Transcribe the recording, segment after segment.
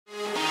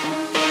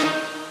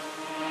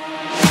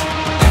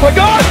my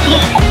God!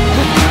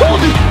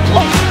 Holy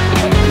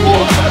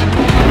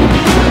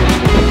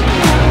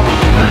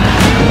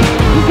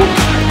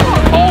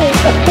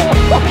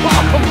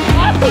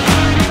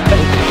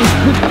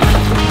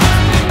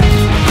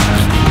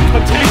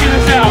I'm taking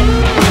this out.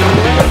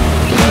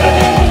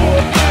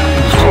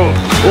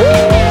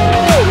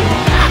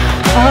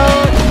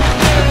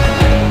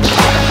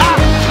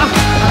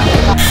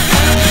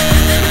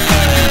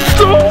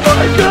 Oh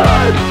my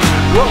God!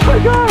 Oh my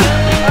God!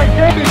 I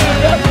gave it to them.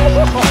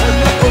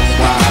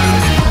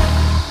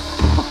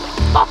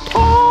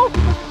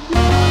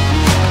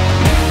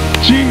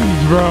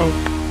 Jeez, bro.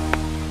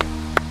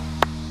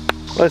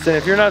 Listen,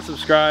 if you're not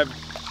subscribed,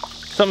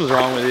 something's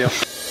wrong with you.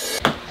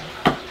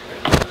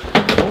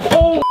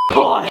 Oh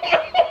God!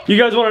 You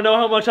guys want to know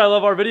how much I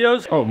love our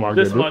videos? Oh my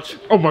goodness. This much.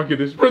 Oh my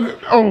goodness.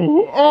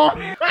 Oh.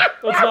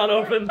 Let's not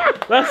open.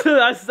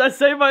 I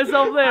saved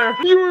myself there.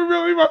 You were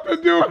really about to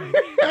do it.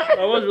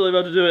 I was really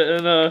about to do it,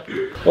 and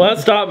well, that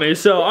stopped me,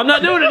 so I'm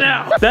not doing it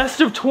now. Best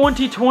of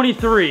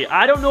 2023.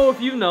 I don't know if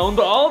you've known,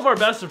 but all of our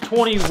best of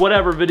 20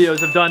 whatever videos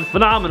have done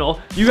phenomenal.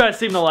 You guys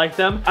seem to like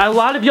them. A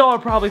lot of y'all are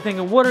probably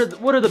thinking, what are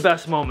the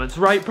best moments,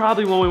 right?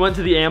 Probably when we went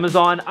to the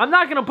Amazon. I'm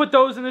not gonna put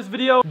those in this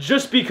video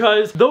just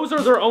because those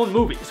are their own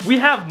movies. We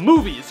have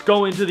movies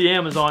going to the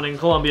Amazon in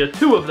Colombia,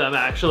 2 of them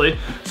actually.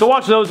 So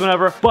watch those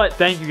whenever. But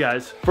thank you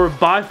guys for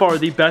by far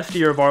the best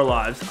year of our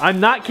lives. I'm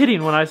not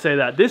kidding when I say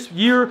that. This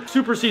year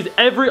supersedes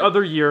every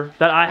other year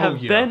that I have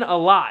been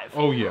alive.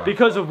 Oh yeah.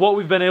 Because of what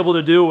we've been able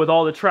to do with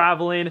all the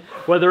traveling,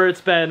 whether it's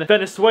been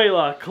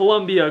Venezuela,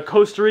 Colombia,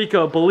 Costa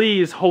Rica,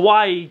 Belize,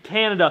 Hawaii,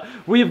 Canada.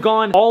 We have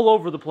gone all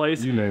over the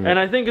place. You name it. And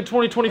I think in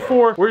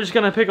 2024, we're just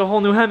gonna pick a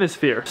whole new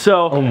hemisphere.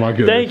 So, oh my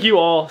goodness. Thank you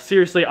all.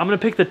 Seriously, I'm gonna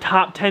pick the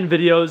top 10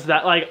 videos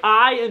that like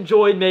I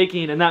enjoyed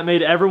making and that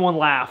made everyone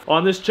laugh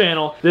on this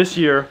channel this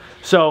year.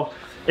 So,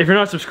 if you're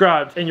not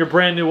subscribed and you're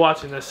brand new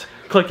watching this,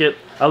 click it.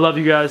 I love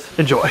you guys.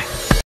 Enjoy.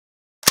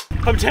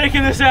 I'm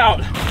taking this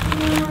out.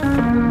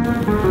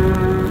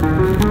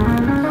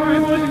 Alright,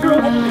 boys and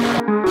girls.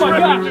 Oh my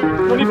gosh.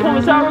 Let me pull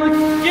this out really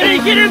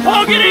quick. Get in,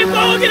 Paul, get in,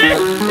 Paul, get in.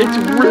 It's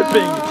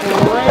ripping.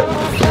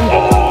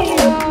 Oh!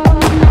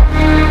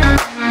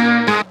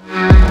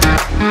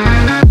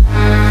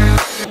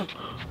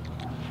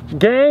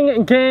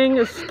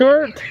 Gang,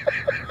 skirt.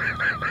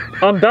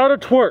 I'm about to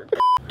twerk.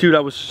 Dude, I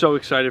was so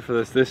excited for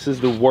this. This is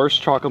the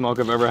worst chocolate milk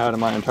I've ever had in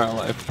my entire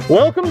life.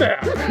 Welcome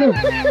back.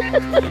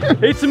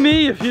 It's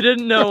me, if you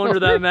didn't know under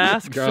that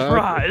mask. God.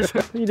 Surprise.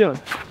 What are you doing?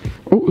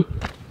 Ooh.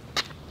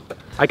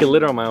 I can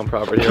litter on my own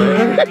property,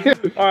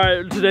 right? All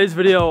right, today's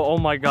video, oh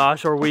my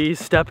gosh, are we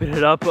stepping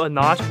it up a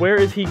notch? Where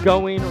is he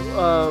going?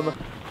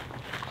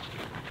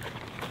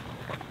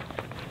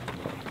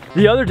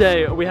 The other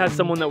day, we had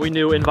someone that we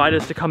knew invite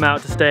us to come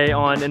out to stay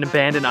on an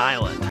abandoned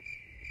island.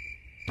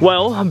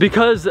 Well,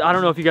 because I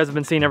don't know if you guys have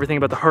been seeing everything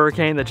about the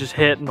hurricane that just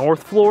hit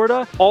North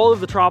Florida, all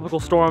of the tropical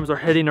storms are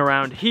hitting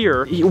around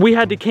here. We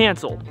had to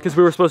cancel because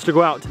we were supposed to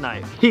go out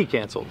tonight. He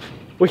canceled.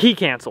 Well, he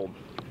canceled.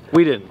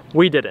 We didn't.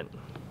 We didn't.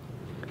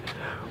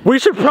 We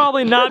should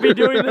probably not be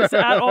doing this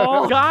at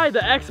all. Guy,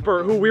 the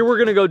expert who we were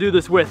gonna go do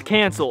this with,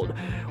 canceled.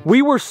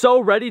 We were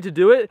so ready to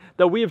do it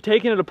that we have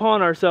taken it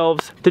upon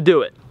ourselves to do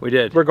it. We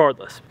did.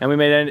 Regardless. And we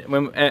made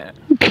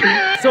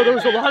so there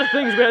was a lot of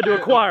things we had to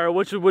acquire,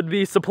 which would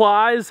be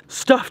supplies,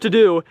 stuff to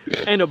do,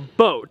 and a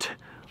boat,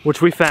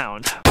 which we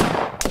found. Almost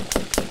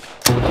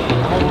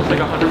like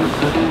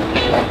 100%.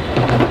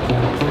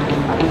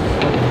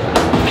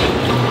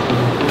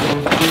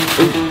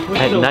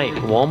 At night,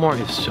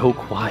 Walmart is so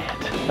quiet.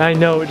 I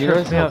know, it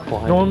trips me out.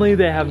 Normally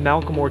they have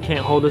Malcolm or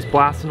Can't Hold Us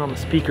blasting on the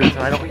speakers and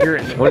I don't hear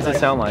it. What does it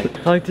sound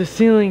like? Like the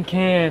ceiling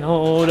can't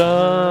hold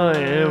us,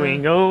 here we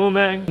go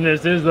back.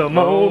 This is the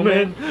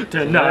moment,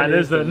 tonight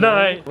is the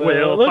night.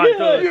 We'll fight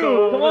the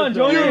storm. Come on,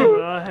 join me.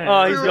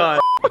 Oh, he's gone.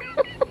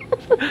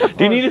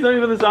 Do you need anything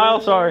from this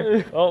aisle?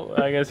 Sorry. Oh,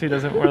 I guess he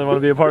doesn't really want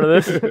to be a part of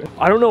this.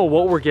 I don't know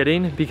what we're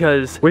getting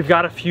because we've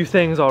got a few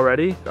things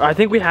already. I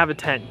think we have a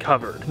tent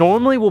covered.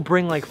 Normally we'll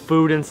bring like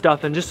food and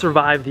stuff and just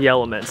survive the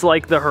elements,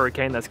 like the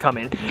hurricane that's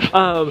coming.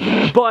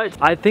 But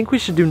I think we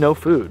should do no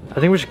food. I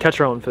think we should catch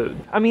our own food.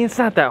 I mean, it's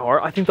not that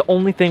hard. I think the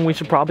only thing we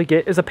should probably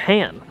get is a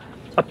pan.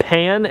 A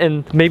pan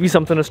and maybe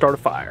something to start a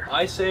fire.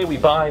 I say we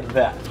buy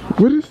that.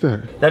 What is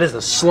that? That is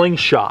a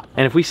slingshot.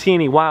 And if we see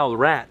any wild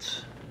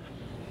rats.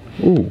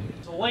 Ooh.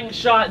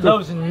 Slingshot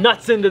those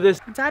nuts into this.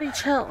 Daddy,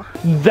 chill.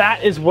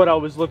 That is what I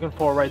was looking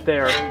for right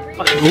there.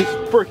 A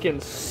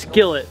freaking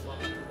skillet.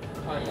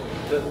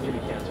 Doesn't give me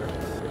cancer.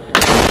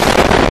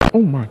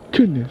 Oh my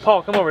goodness.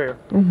 Paul, come over here.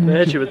 I'm gonna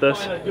hit you with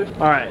this. All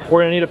right,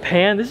 we're gonna need a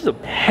pan. This is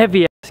a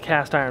heavy ass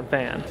cast iron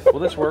pan. Will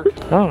this work?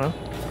 I don't know.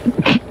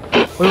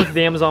 We went to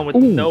the Amazon with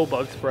no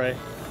bug spray.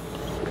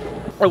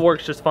 It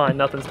works just fine.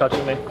 Nothing's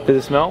touching me. Does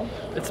it smell?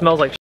 It smells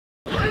like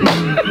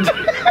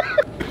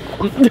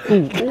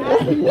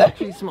it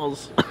actually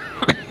smells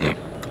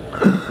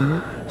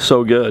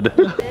so good.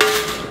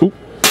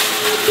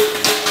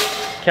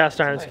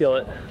 Cast iron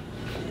skillet.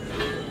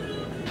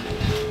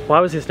 Why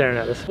was he staring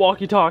at us?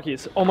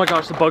 Walkie-talkies. Oh my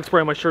gosh, the bug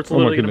spray on my shirt's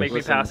literally gonna make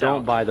me pass out.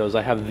 Don't buy those.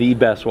 I have the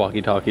best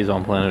walkie-talkies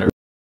on planet Earth.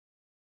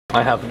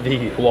 I have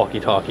the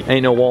walkie-talkie.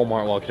 Ain't no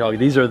Walmart walkie-talkie.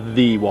 These are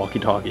the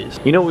walkie-talkies.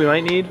 You know what we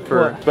might need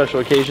for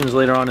special occasions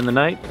later on in the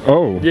night?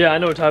 Oh. Yeah, I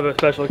know what type of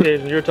special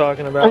occasions you're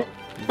talking about.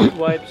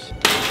 Wipes.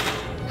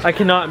 I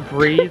cannot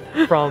breathe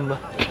from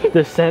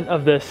the scent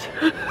of this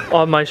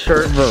on my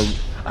shirt.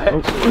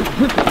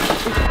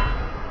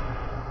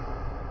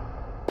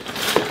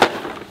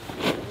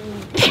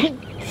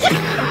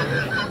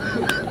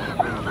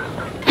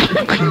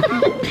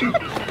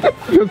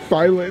 The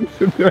silence.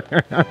 Like,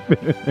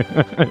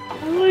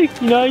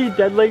 you know how you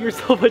dead leg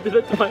yourself? I did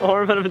it to my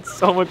arm and I'm in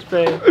so much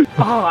pain.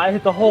 Oh, I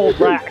hit the whole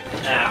rack.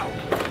 Ow.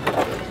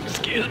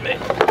 Excuse me.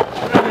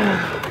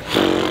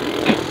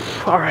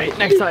 All right,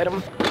 next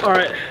item. All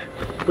right,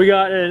 we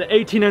got an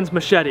 18-inch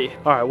machete.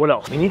 All right, what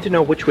else? We need to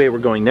know which way we're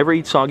going. Never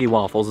eat soggy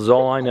waffles is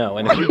all I know.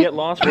 And if we get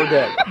lost, we're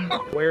dead.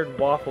 Weird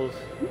waffles.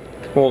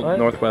 Well, what?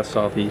 northwest,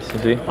 southeast, you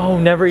see? Oh,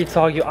 never eat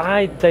soggy.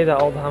 I say that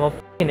all the time. I'm a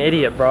fucking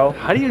idiot, bro.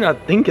 How do you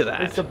not think of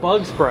that? It's a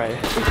bug spray.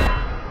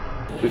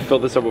 We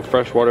filled this up with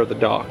fresh water at the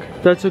dock.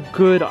 That's a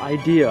good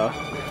idea.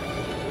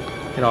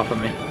 Get off of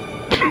me.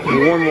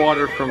 Warm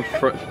water from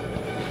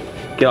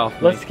Get off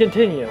me. Let's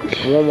continue.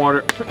 Warm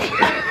water.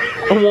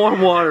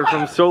 Warm water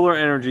from Solar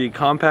Energy,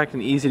 compact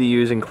and easy to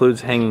use,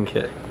 includes hanging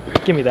kit.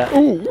 Give me that.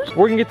 Ooh.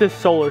 We're gonna get this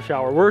solar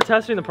shower. We're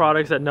testing the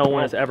products that no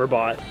one has ever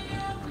bought.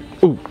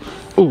 Ooh.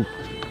 Ooh.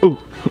 Ooh.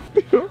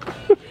 Come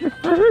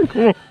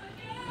on.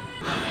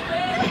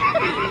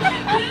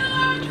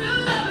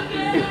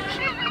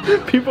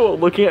 People are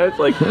looking at it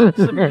like, it's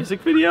a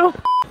music video.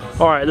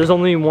 All right, there's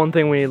only one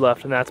thing we need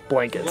left, and that's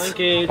blankets.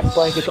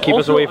 Blankets. Keep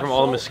us away from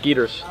all the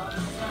mosquitoes.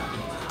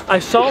 I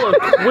saw a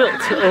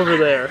quilt over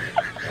there.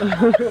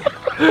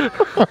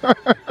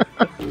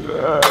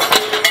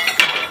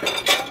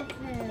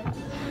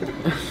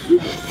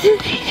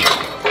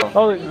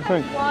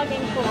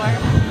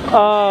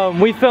 Oh,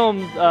 we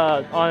filmed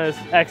on his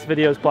X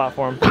videos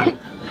platform.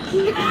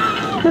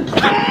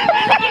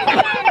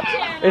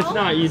 It's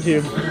not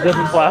YouTube,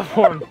 different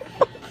platform.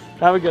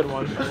 Have a good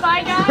one.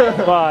 Bye,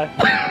 guys. Bye.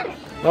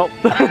 Well,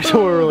 that's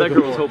what we're really That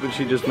girl was hoping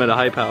she just met a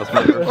hype house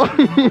member.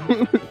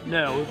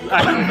 No,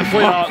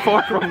 actually,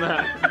 far from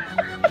that.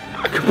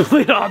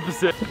 Complete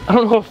opposite. I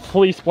don't know if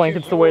fleece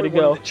blanket's the way to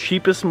go. The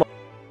cheapest I've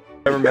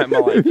ever met in my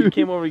life. You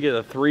came over to get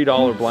a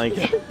 $3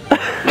 blanket.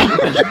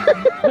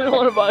 I don't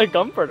want to buy a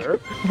comforter.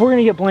 If we're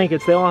gonna get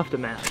blankets, they all have to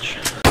match.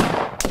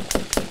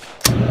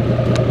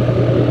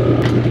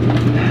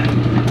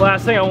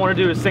 Last thing I want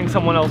to do is sink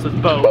someone else's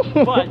boat,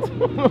 but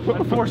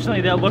unfortunately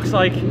that looks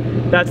like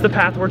that's the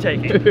path we're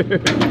taking.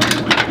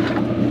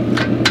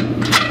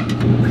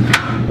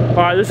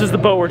 Alright, this is the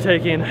boat we're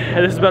taking,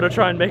 and this is about to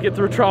try and make it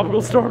through a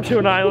tropical storm to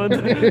an island.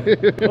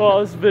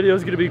 Oh, this video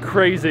is going to be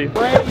crazy.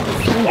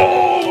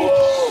 Oh!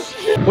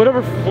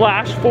 Whatever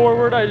flash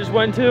forward I just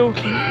went to,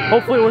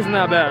 hopefully it wasn't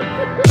that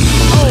bad.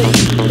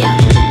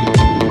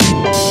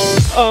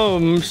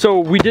 So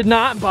we did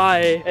not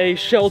buy a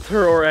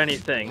shelter or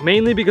anything,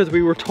 mainly because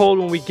we were told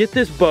when we get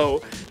this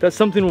boat that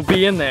something will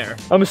be in there.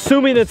 I'm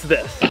assuming it's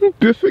this.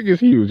 This thing is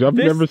huge. I've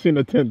never seen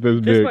a tent this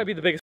big. This might be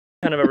the biggest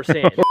tent I've ever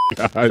seen.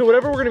 So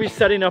whatever we're gonna be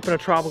setting up in a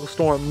tropical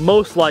storm,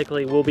 most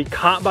likely will be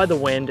caught by the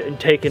wind and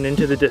taken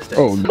into the distance.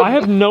 Oh. I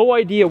have no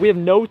idea. We have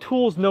no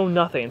tools, no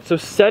nothing. So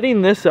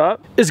setting this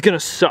up is gonna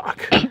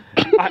suck.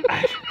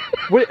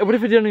 What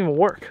if it didn't even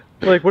work?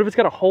 Like, what if it's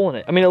got a hole in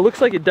it? I mean, it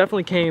looks like it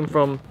definitely came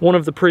from one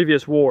of the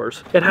previous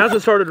wars. It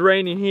hasn't started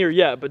raining here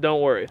yet, but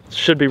don't worry. It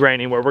should be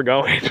raining where we're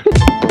going.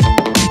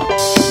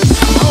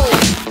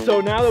 So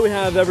now that we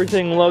have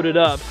everything loaded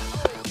up,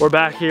 we're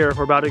back here.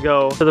 We're about to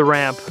go to the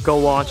ramp, go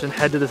launch, and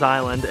head to this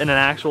island in an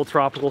actual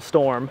tropical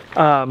storm.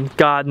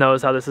 God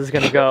knows how this is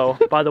gonna go.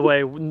 By the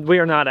way, we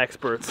are not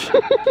experts.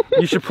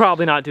 You should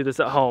probably not do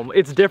this at home.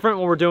 It's different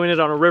when we're doing it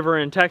on a river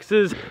in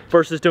Texas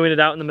versus doing it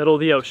out in the middle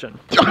of the ocean.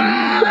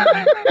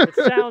 It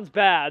sounds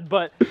bad,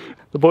 but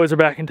the boys are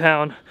back in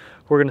town.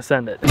 We're gonna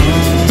send it.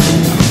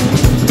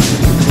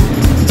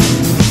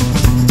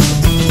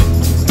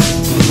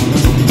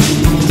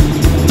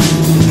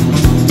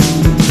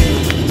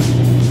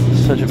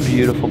 Such a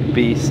beautiful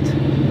beast.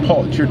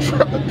 Paul, you're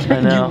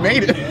trying. You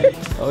made it.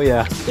 Oh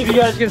yeah. If you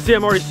guys can see,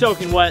 I'm already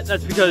soaking wet.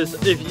 That's because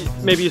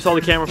maybe you saw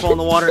the camera fall in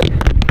the water.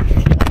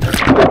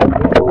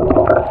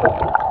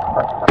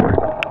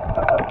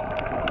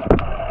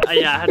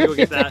 Yeah, I had to go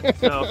get that.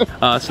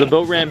 So the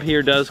boat ramp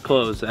here does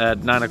close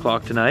at 9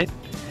 o'clock tonight.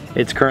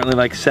 It's currently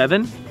like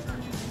 7,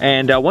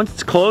 and once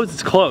it's closed,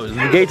 it's closed.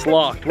 The gate's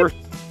locked.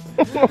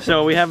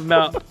 So we have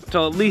about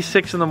till at least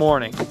 6 in the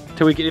morning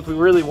till we can, if we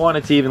really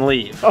wanted to even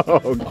leave.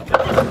 Oh.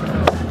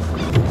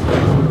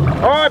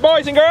 All right,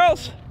 boys and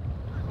girls.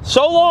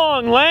 So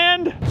long,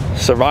 land.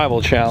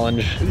 Survival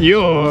challenge.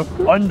 Yeah.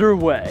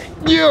 Underway.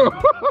 Yeah.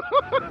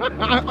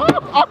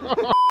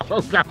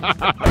 Oh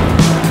God.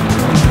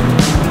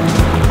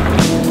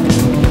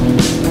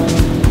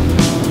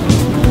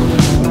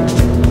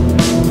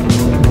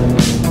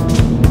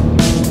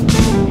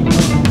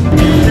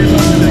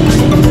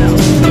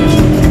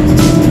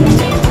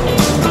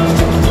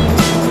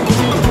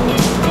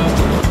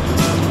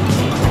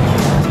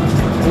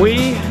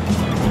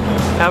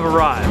 have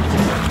arrived.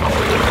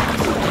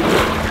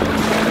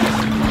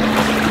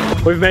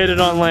 We've made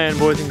it on land,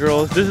 boys and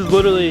girls. This is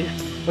literally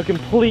a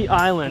complete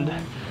island.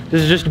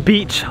 This is just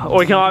beach. Oh,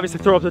 we can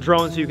obviously throw up the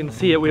drone so you can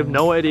see it. We have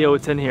no idea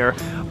what's in here.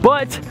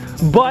 But,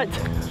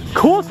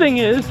 cool thing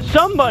is,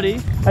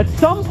 somebody at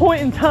some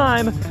point in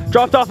time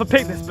dropped off a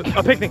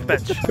picnic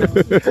bench.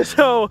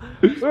 So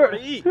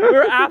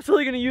we're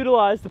absolutely gonna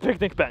utilize the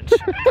picnic bench.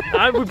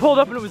 We pulled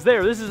up and it was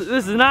there. This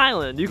is an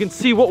island. You can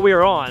see what we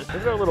are on.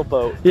 This is our little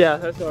boat. Yeah,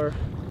 that's our.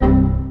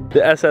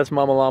 The SS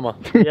Mama Llama.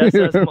 The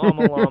SS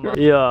Mama Llama.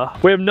 Yeah.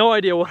 We have no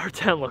idea what our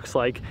tent looks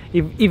like.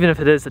 Even if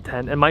it is a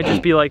tent, it might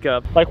just be like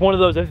one of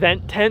those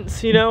event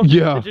tents, you know?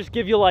 Yeah. To just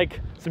give you like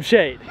some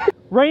shade.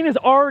 Rain is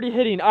already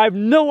hitting. I have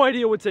no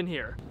idea what's in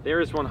here. There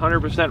is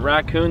 100%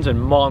 raccoons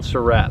and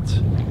monster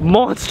rats.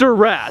 Monster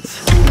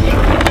rats.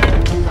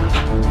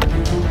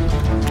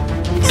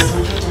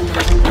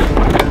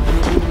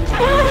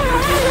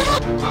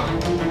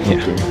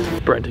 Yeah.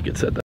 Brent could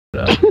set that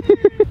up.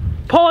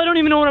 Paul, I don't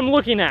even know what I'm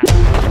looking at.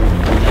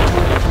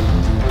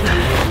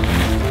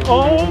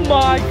 Oh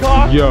my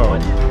gosh. Yo.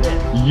 What is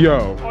this?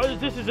 Yo. Oh,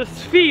 this is a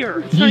sphere.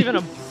 It's not even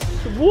a.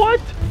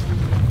 What?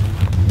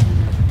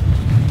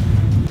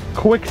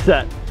 Quick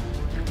set.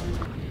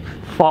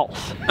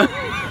 False.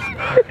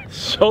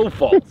 So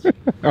false.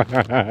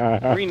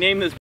 Rename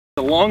this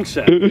the long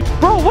set.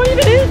 Bro, what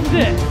even is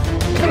this?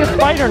 It's like a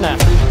spider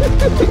net.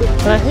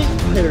 And I hate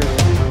spiders.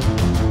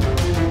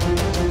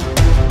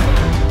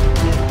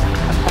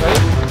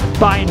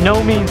 By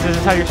no means this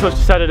is how you're supposed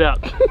to set it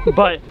up,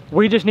 but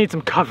we just need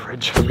some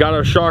coverage. We've got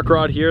our shark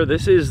rod here.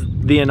 This is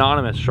the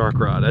anonymous shark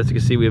rod. As you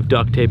can see, we have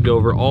duct taped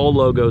over all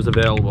logos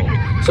available.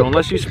 So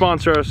unless you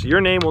sponsor us,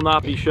 your name will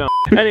not be shown.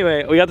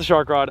 Anyway, we got the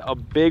shark rod, a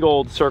big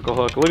old circle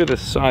hook. Look at the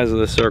size of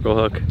this circle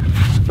hook.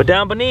 But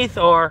down beneath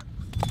are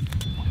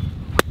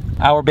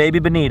our baby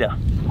bonita.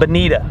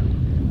 Bonita.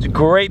 It's a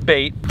great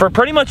bait for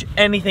pretty much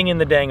anything in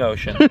the dang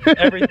ocean.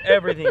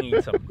 Everything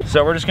eats them.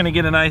 So we're just gonna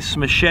get a nice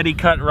machete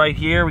cut right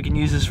here. We can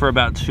use this for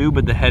about 2,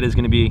 but the head is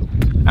gonna be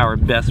our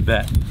best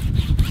bet.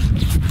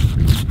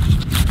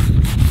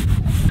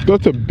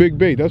 That's a big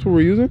bait. That's what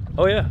we're using?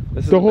 Oh yeah.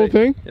 This is the whole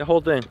thing? The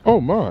whole thing.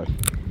 Oh my.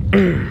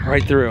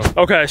 Right through.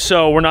 Okay,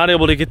 so we're not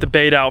able to get the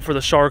bait out for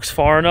the sharks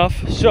far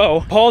enough.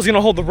 So Paul's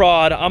gonna hold the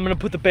rod. I'm gonna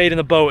put the bait in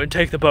the boat and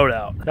take the boat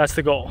out. That's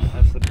the goal.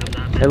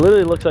 It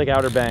literally looks like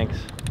Outer Banks,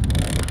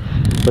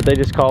 but they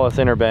just call us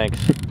Inner Banks.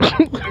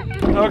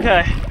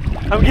 Okay,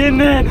 I'm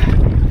getting in.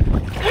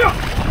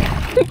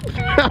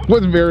 That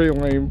was very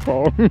lame,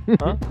 Paul.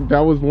 Huh? That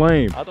was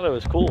lame. I thought it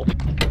was cool.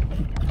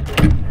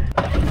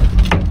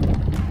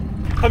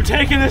 I'm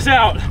taking this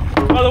out.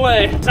 By the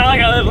way, it's not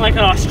like I live like in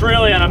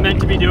Australia and I'm meant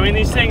to be doing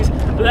these things,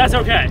 but that's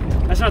okay.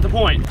 That's not the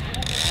point.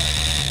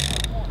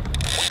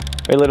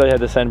 We literally had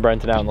to send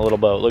Brenton out in the little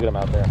boat. Look at him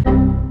out there.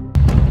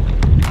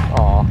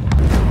 Aw.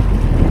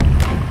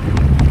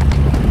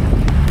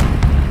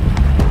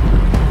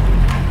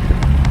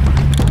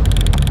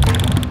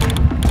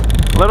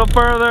 A little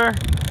further.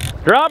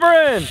 Drop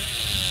her in.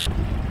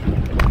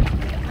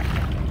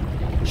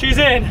 She's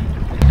in.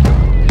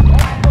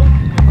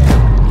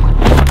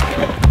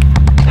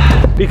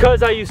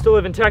 Because I used to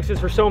live in Texas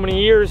for so many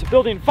years,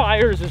 building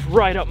fires is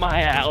right up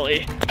my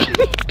alley.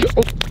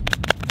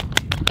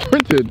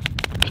 Printed.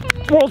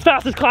 World's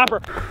fastest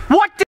clapper.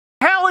 What the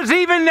hell is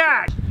even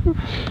that? You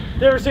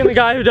ever seen the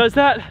guy who does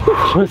that?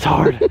 It's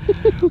hard.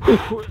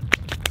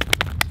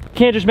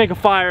 Can't just make a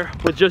fire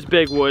with just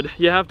big wood.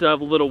 You have to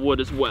have little wood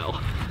as well.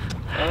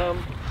 I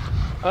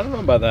don't know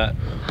about that.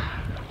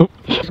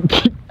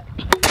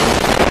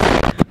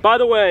 By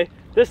the way,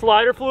 this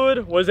lighter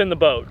fluid was in the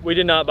boat. We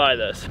did not buy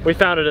this. We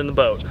found it in the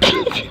boat.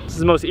 This is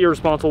the most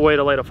irresponsible way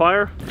to light a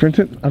fire.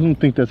 Printed? I don't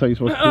think that's how you're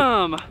supposed to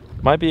do it.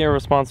 Might be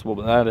irresponsible,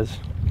 but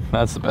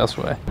that's the best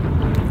way.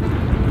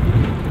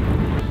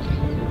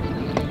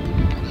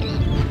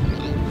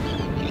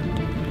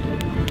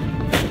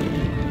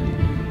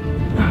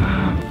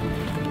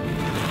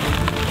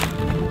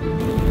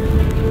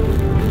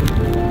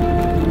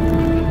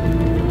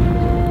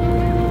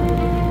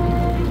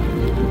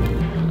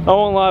 I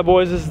won't lie,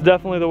 boys, this is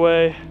definitely the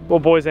way. Well,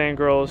 boys and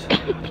girls.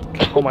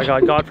 Oh my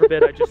God, God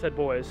forbid I just said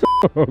boys.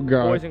 Oh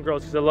God. Boys and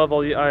girls, because I love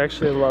all you, I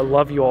actually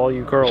love you all,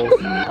 you girls.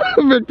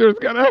 Victor's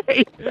gonna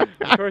hate.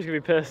 Victor's gonna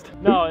be pissed.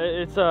 No,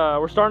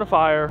 we're starting a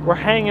fire, we're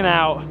hanging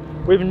out.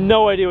 We have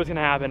no idea what's gonna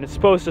happen. It's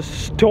supposed to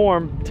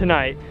storm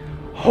tonight.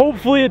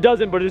 Hopefully it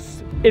doesn't, but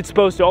it's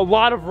supposed to. A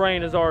lot of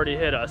rain has already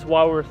hit us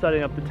while we were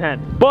setting up the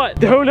tent.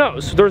 But who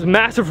knows? There's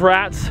massive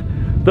rats.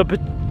 The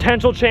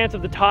potential chance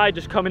of the tide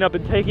just coming up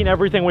and taking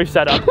everything we've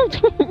set up.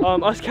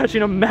 Us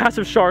catching a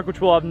massive shark, which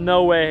we'll have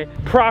no way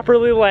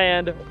properly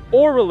land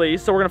or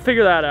release, so we're gonna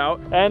figure that out.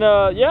 And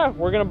yeah,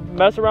 we're gonna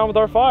mess around with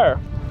our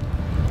fire.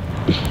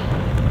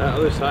 That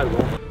other side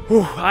will.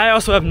 Whew, I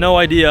also have no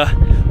idea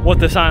what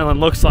this island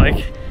looks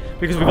like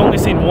because we've only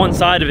seen one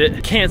side of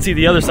it. Can't see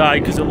the other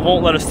side because it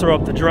won't let us throw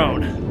up the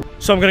drone.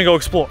 So I'm gonna go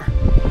explore.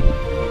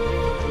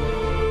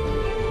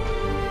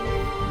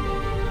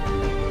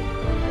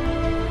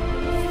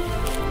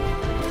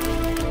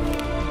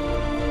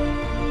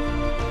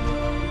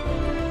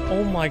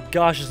 Oh my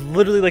gosh, it's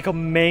literally like a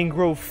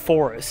mangrove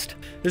forest.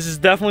 This is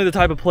definitely the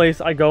type of place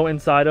I go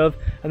inside of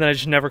and then I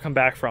just never come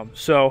back from.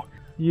 So,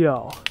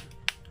 yo.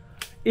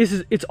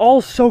 It's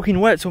all soaking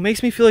wet, so it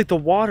makes me feel like the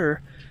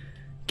water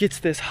gets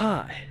this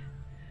high.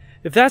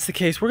 If that's the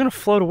case, we're gonna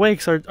float away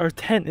because our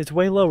tent is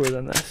way lower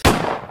than this.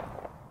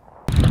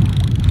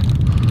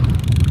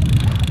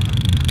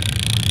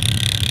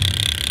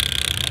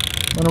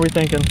 What are we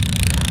thinking?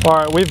 All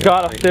right, we've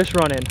got a fish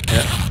running.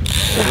 Yeah,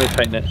 let me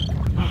tighten it.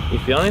 You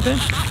feel anything?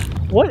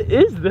 What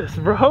is this,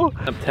 bro?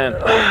 I'm 10.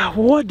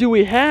 What do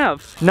we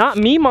have? Not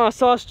Mima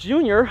Sauce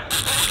Jr.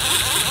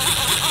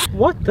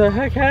 What the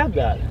heck had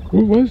that?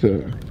 What was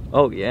that?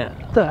 Oh yeah.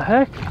 What the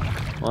heck?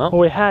 Well,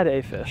 we had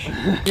a fish.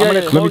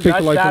 Let me take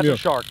the light from you. That's a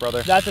shark,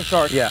 brother. That's a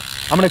shark. Yeah.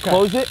 I'm gonna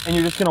close it and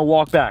you're just gonna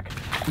walk back.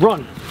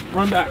 Run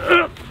back.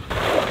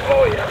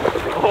 Oh yeah.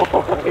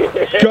 Oh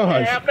yeah.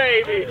 Gosh. Yeah,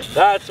 baby.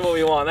 That's what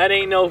we want. That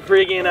ain't no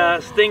freaking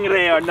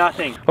stingray or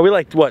nothing. Are we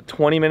like, what,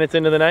 20 minutes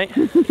into the night?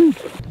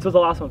 That's what the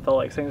last one felt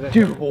like.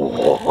 Dude, I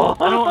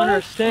don't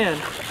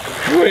understand.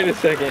 Wait a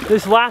second.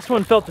 This last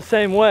one felt the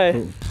same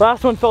way.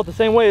 Last one felt the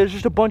same way. There's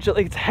just a bunch of,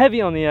 like, it's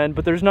heavy on the end,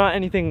 but there's not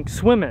anything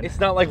swimming.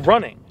 It's not like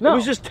running. No. It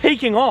was just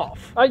taking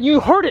off. You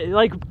heard it,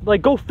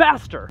 like go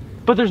faster.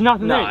 But there's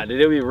nothing there. Nah,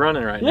 it'll be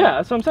running right now. Yeah,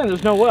 that's what I'm saying.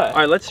 There's no way. All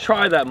right, let's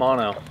try that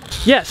mono.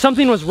 Yeah,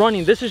 something was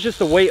running. This is just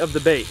the weight of the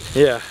bait.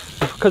 Yeah.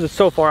 Because it's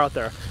so far out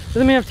there.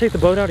 Doesn't mean I have to take the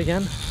boat out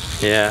again?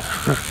 Yeah.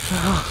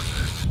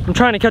 I'm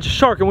trying to catch a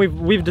shark, and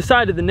we've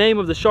decided the name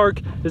of the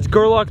shark is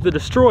Gerlach the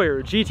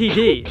Destroyer,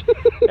 GTD.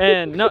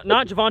 And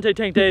not Javante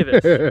Tank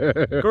Davis.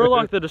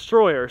 Gerlach the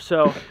Destroyer,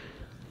 so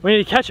we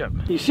need to catch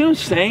him. You see what I'm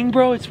saying,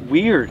 bro? It's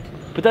weird.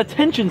 But that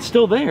tension's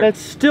still there. That's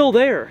still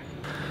there.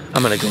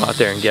 I'm gonna go out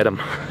there and get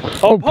him.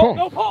 Oh, Paul,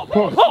 no,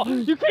 Paul,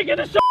 you can't get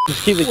the shark!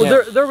 Just keep the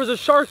Well, there was a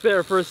shark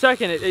there for a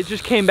second. It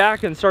just came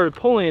back and started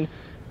pulling,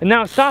 and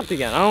now it stopped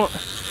again. I'm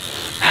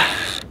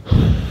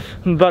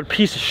about to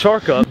piece a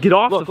shark up. Get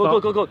off the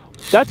phone. Look.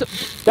 That's a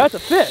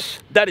fish.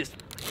 That is.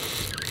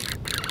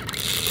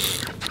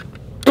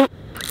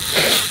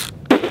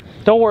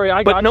 Don't worry,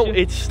 I got you. But no,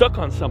 it's stuck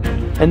on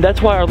something. And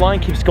that's why our line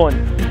keeps going.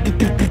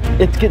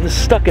 It's getting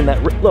stuck in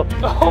that, look.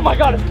 Oh my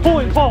God, it's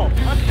pulling Paul.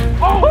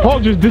 Oh. Paul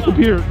just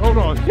disappeared. Hold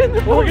on.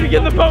 We're gonna get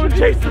in the boat and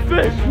chase the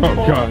fish. Oh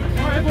God.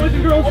 All right, boys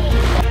and girls.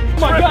 Oh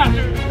my God.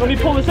 Let me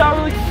pull this out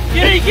really.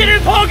 Get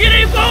in, Paul, get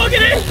in, Paul,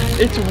 get in.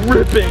 It's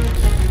ripping.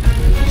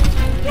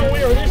 Don't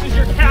worry, this is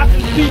your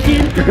captain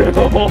speaking.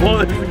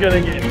 Oh, this is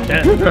gonna get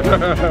intense.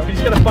 We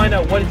just gotta find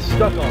out what it's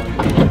stuck on.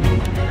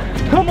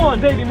 Come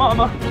on, baby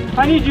mama.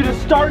 I need you to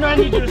start, and I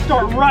need you to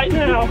start right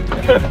now.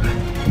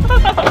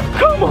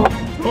 Come on.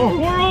 Oh.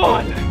 We're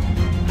on.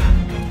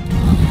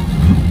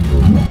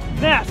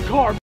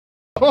 NASCAR.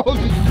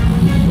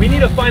 Oh. We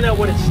need to find out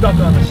what it's stuck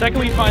on. The second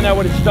we find out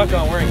what it's stuck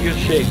on, we're in good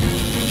shape.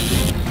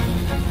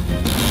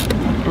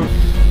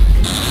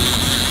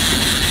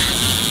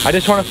 I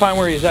just want to find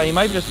where he's at. He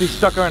might just be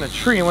stuck around a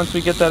tree, and once we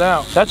get that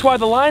out. That's why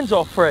the line's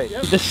all frayed.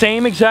 Yep. The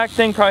same exact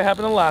thing probably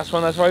happened in the last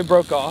one. That's why we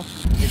broke off.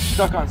 It's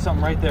stuck on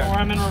something right there. Or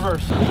I'm in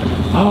reverse.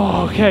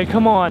 Oh, okay,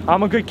 come on.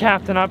 I'm a good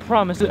captain, I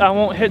promise. I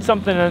won't hit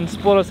something and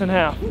split us in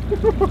half.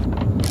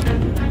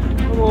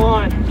 Come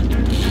on.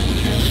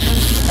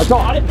 I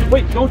got it.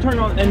 Wait, don't turn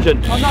on the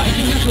engine. I'm not.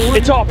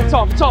 It's off.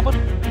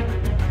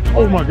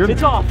 Oh my goodness.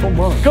 It's off. Oh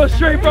my. Go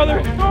straight, brother.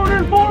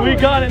 We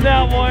got it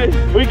now, boys.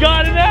 We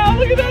got it now.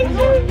 Look at that.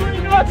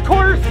 That's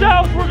quarter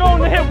south. We're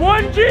going to hit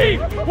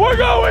 1G. We're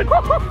going.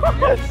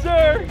 Yes,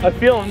 sir. I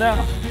feel him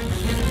now.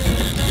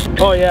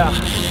 Oh, yeah.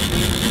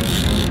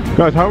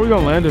 Guys, how are we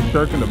gonna land a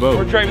shark in the boat?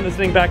 We're driving this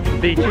thing back to the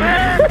beach.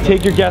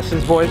 Take your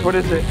guesses, boys. What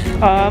is it?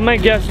 I'm gonna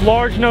guess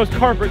large-nosed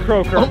carpet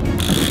croaker. Oh.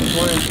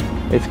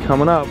 It's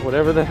coming up,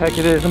 whatever the heck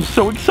it is. I'm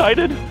so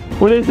excited.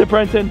 What is it,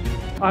 Brenton?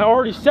 I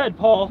already said,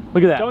 Paul.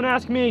 Look at that. Don't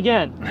ask me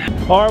again.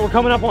 All right, we're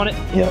coming up on it.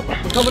 Yep.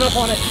 We're coming up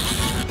on it.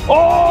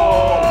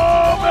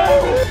 Oh!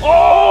 Man.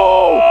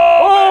 Oh!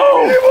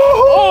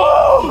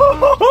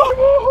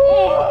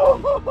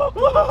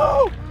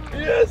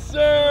 Yes,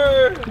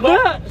 sir.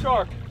 That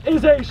shark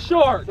is a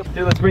shark.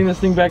 Dude, let's bring this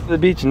thing back to the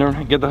beach and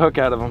then get the hook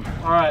out of him.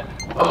 All right.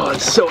 Oh,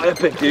 it's so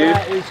epic, dude.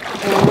 That is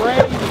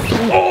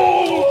crazy.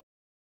 Oh!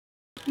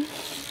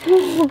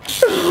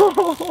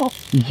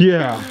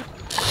 Yeah.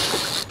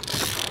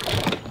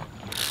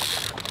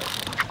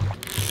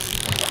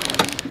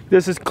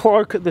 This is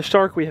Clark the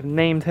shark. We have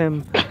named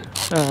him.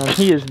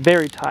 He is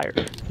very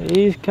tired.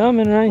 He's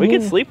coming right We here.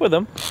 could sleep with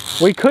him.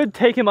 We could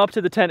take him up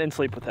to the tent and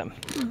sleep with him.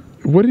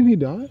 Wouldn't he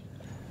die?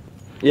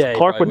 Yeah,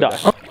 Clark would die.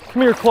 Oh,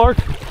 come here, Clark.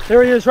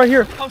 There he is, right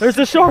here. There's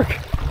the shark.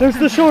 There's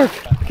the shark.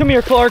 Come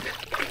here, Clark.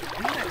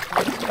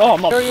 Oh,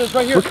 there he is,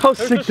 right here. Look how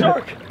There's sick the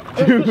shark. that.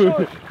 There's the Dude,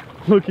 shark.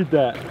 look at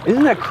that.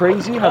 Isn't that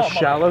crazy how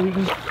shallow he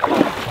can...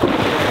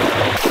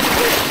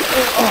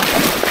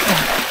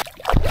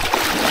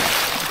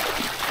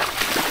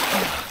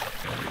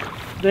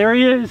 There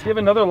he is. Does he have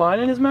another line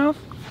in his mouth?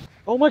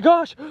 Oh my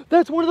gosh,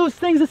 that's one of those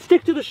things that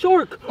stick to the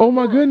shark. Oh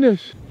my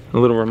goodness. A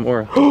little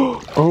remora. Oh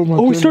my Oh,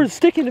 goodness. he started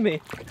sticking to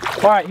me.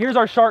 All right, here's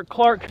our shark,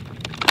 Clark.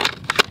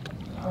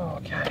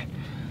 Okay.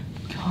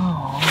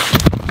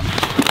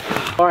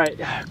 All right,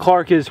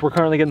 we're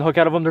currently getting the hook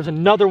out of him. There's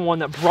another one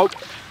that broke.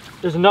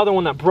 There's another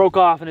one that broke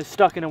off and is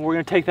stuck in him. We're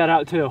gonna take that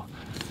out too.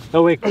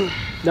 That way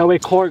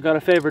Clark got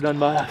a favor done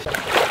by us.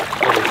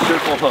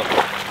 Circle hook.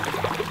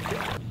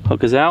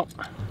 Hook is out.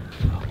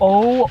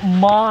 Oh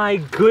my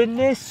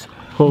goodness.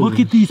 Holy. Look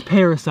at these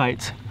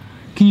parasites.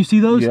 Can you see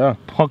those? Yeah.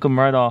 Hook them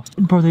right off.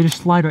 Bro, they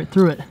just slide right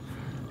through it.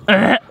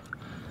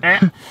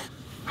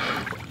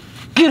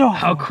 Get off.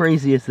 How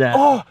crazy is that?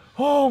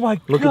 Oh my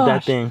gosh. Look at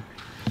that thing.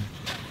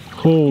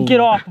 Holy. Get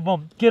off of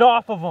them. Get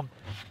off of them.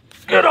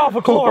 Get off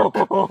of Clark.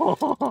 Die,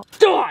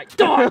 die,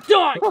 die,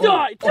 die,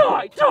 die,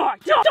 die,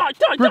 die,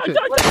 die, die,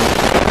 die.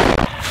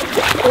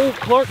 Oh,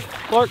 Clark.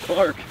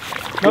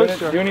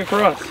 Doing it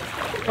for us.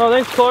 Oh,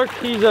 thanks, Clark.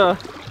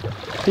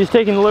 He's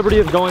taking the liberty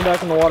of going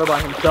back in the water by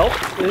himself.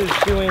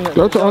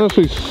 That's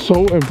honestly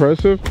so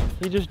impressive.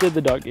 He just did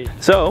the ducky.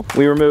 So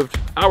we removed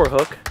our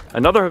hook,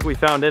 another hook we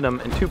found in him,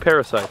 and 2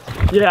 parasites.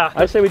 Yeah,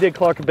 I say we did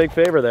Clark a big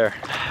favor there.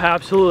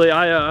 absolutely.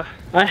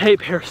 I hate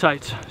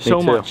parasites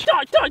so much.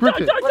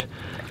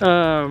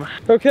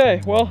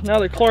 Okay, well, now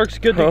that Clark's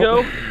good to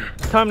go,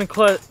 time to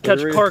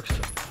catch Clark's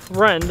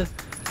friend,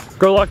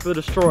 Gerlach the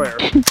Destroyer.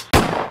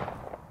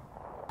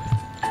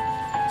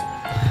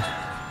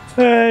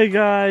 Hey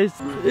guys,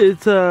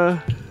 it's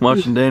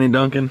Watching Danny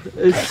Duncan.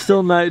 It's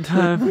still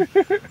nighttime.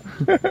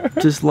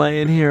 Just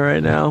laying here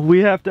right now. We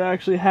have to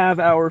actually have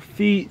our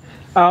feet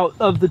out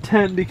of the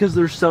tent because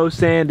they're so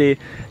sandy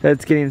that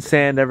it's getting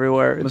sand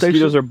everywhere.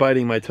 Mosquitoes are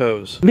biting my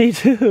toes. Me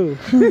too.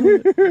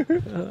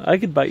 I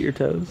could bite your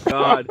toes.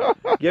 God,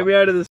 get me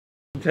out of this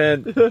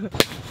tent.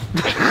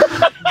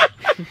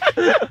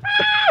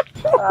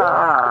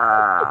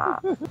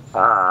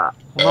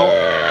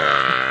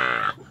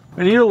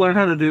 I need to learn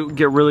how to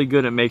get really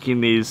good at making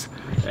these,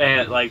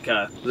 and like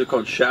they're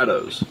called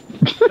shadows.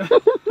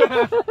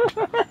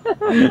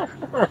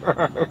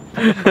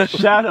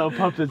 Shadow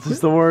puppets is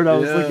the word I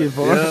was looking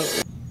for. Yeah.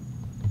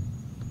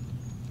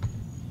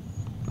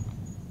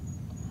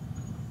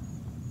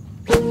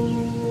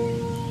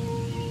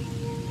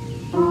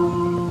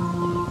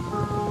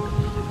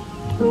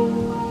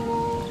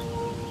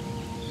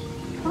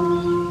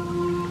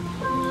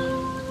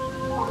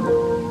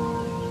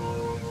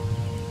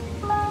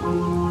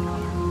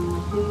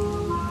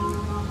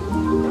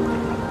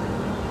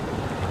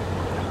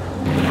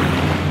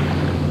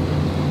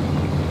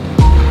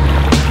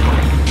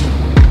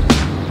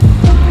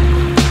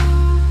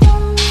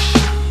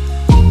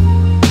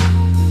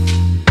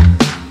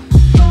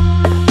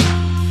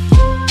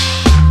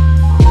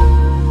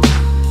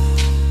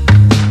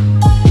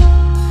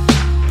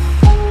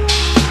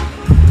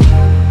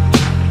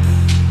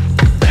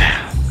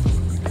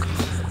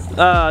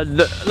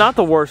 Not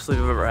the worst sleep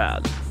I've ever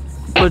had,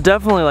 but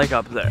definitely like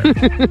up there.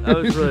 That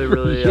was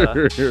really,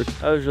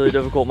 that was really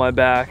difficult. My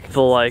back, I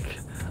feel like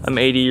I'm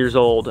 80 years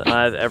old and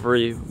I have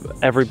every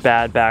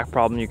bad back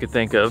problem you could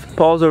think of.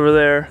 Paul's over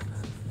there.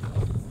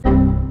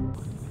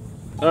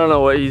 I don't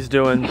know what he's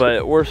doing,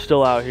 but we're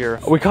still out here.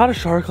 We caught a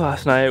shark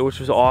last night, which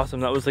was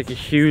awesome. That was like a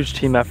huge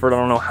team effort. I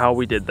don't know how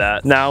we did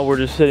that. Now we're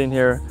just sitting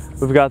here.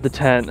 We've got the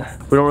tent.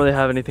 We don't really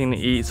have anything to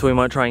eat, so we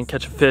might try and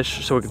catch a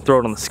fish so we can throw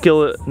it on the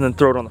skillet and then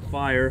throw it on the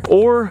fire.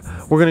 Or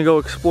we're gonna go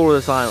explore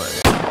this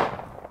island.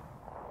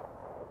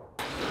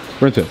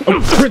 Brenton. Oh,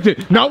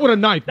 Brenton, not with a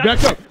knife.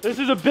 Back up. This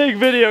is a big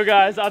video,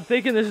 guys. I'm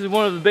thinking this is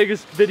one of the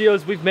biggest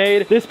videos we've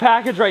made. This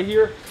package right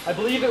here, I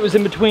believe it was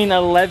in between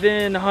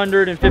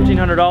 $1,100 and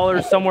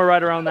 $1,500, somewhere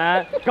right around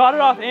that. Got it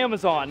off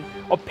Amazon.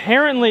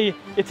 Apparently,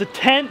 it's a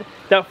tent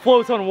that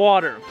floats on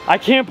water. I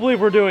can't believe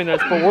we're doing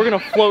this, but we're gonna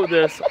float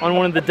this on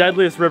one of the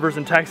deadliest rivers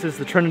in Texas,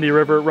 the Trinity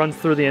River. It runs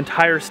through the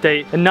entire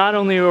state. And not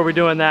only are we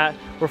doing that,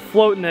 we're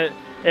floating it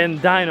in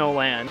Dino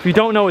Land. If you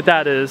don't know what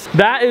that is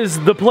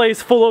the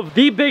place full of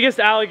the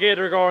biggest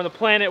alligator gar on the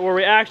planet, where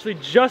we actually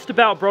just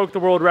about broke the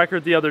world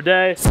record the other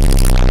day.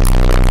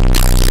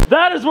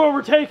 That is where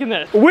we're taking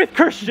this, with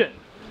Christian.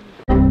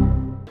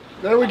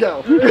 There we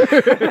go.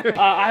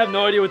 I have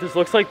no idea what this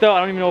looks like though. I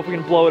don't even know if we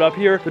can blow it up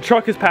here. The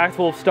truck is packed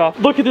full of stuff.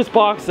 Look at this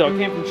box though, it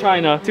came from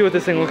China. See what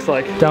this thing looks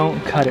like. Don't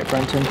cut it,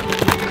 Brenton.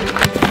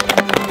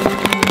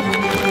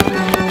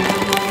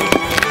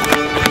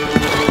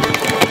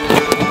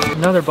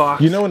 Another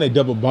box. You know when they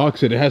double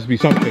box it, it has to be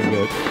something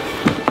good.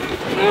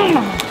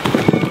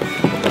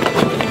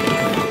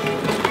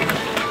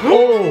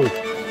 Oh!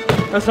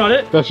 That's not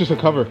it? That's just a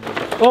cover.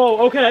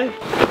 Oh, okay.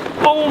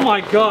 Oh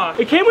my god.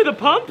 It came with a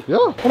pump? Yeah.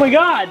 Oh my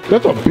god.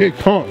 That's a big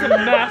pump. It's a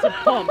massive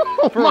pump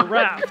for a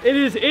raft. It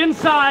is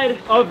inside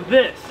of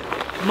this.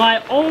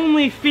 My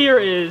only fear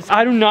is,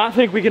 I do not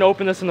think we can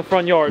open this in the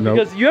front yard. Nope.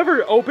 Because you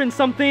ever open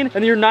something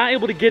and you're not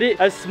able to get it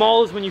as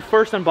small as when you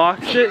first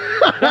unboxed it?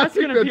 That's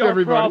gonna be our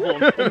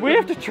problem. We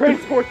have to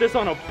transport this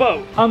on a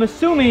boat. I'm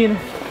assuming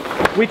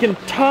we can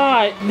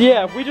tie,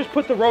 yeah, if we just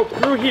put the rope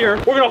through here,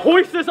 we're gonna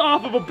hoist this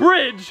off of a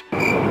bridge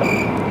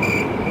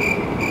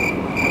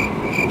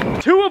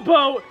to a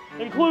boat,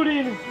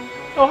 including,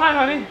 oh hi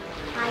honey.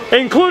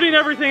 Including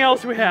everything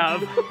else we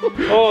have.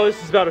 Oh,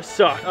 this is about to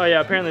suck. Oh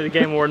yeah, apparently the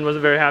game warden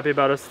wasn't very happy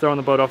about us throwing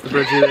the boat off the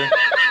bridge either.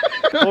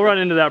 We'll run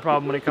into that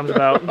problem when it comes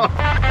about.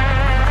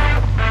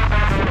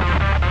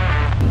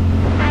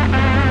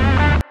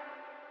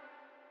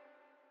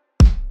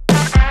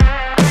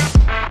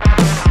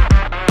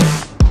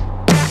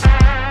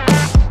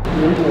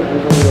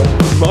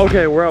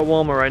 Okay, we're at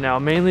Walmart right now,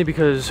 mainly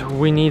because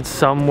we need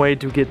some way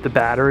to get the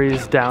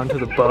batteries down to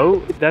the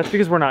boat. That's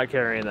because we're not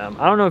carrying them.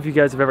 I don't know if you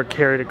guys have ever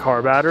carried a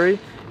car battery.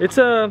 It's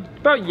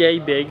about yay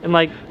big and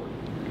like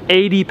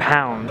 80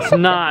 pounds.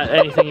 Not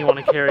anything you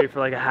want to carry for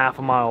like a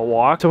half-a-mile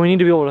walk. So we need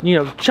to be able to, you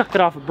know, chuck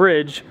it off a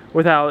bridge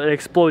without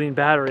exploding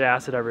battery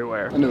acid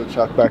everywhere. I knew a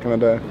chuck back in the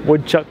day.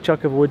 Woodchuck,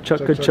 chuck of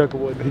woodchuck, could chuck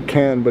of wood. He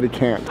can, but he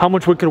can't. How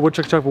much wood could a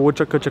woodchuck chuck of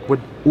woodchuck could chuck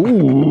wood?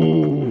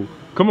 Ooh.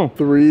 Come on.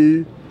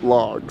 3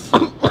 logs.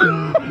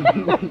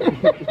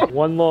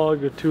 1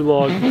 log, 2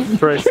 logs,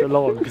 3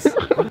 logs.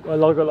 A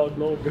log. A log.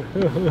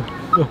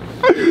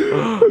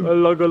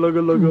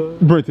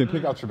 Brenton,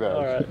 take out your bag.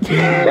 Alright.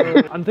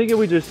 I'm thinking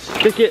we just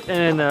stick it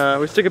and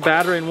we stick a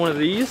battery in one of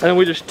these, and then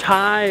we just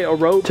tie a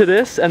rope to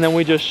this, and then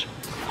we just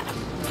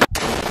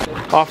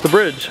off the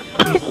bridge.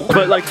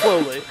 But like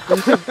slowly.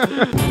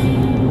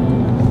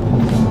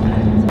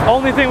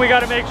 Only thing we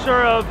gotta make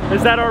sure of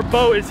is that our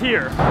boat is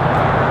here.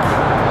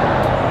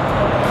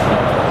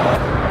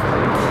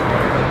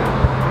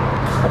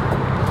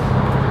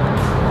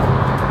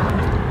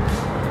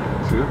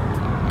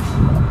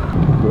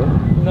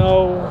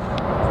 No.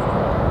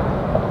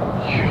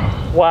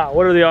 Wow,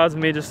 what are the odds of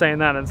me just saying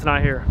that and it's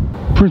not here?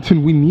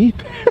 Brenton, we need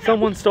that.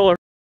 Someone stole our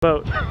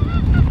boat.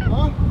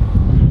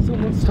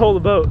 Someone stole the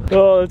boat.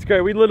 Oh, that's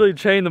great. We literally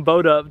chained the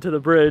boat up to the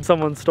bridge.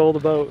 Someone stole the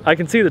boat. I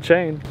can see the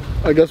chain.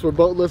 I guess we're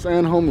boatless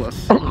and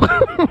homeless.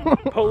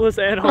 Boatless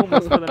and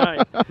homeless for the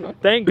night.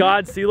 Thank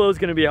God CeeLo's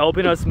gonna be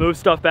helping us move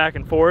stuff back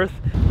and forth.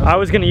 I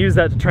was gonna use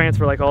that to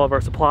transfer like all of our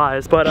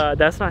supplies, but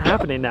that's not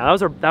happening now.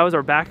 That was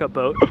our backup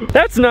boat.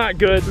 That's not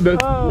good.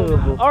 That's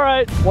horrible. All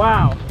right.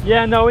 Wow.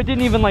 Yeah, no, it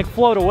didn't even like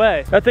float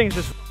away. That thing's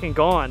just fucking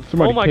gone.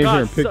 Somebody oh my came God.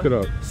 here and picked it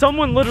up.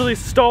 Someone literally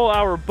stole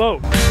our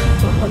boat.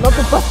 Not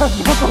so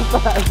fast, not so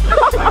fast.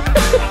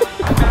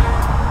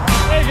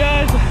 Hey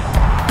guys,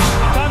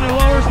 time to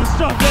lower some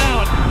stuff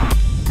down.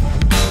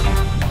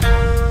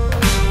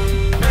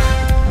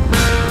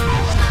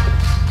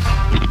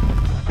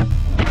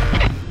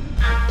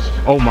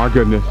 Oh my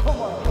goodness.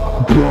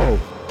 Bro.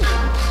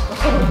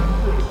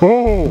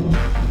 Oh.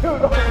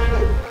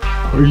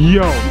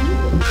 Yo.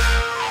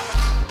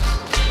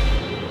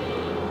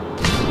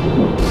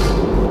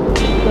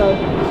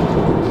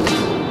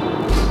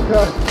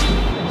 Okay.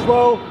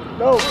 Slow.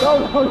 No,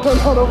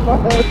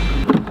 fast.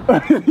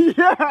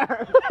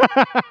 Yeah.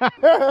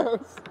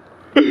 Yes.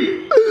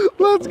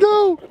 Let's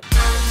go.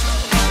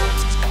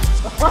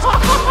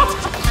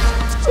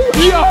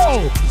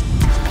 Yo.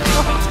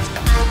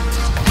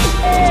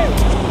 I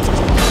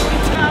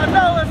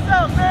know what's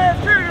up, man.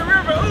 Trigger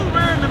River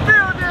Uber in the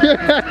building.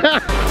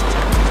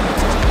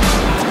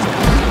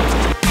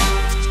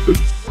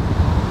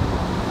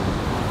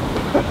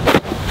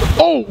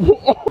 Oh.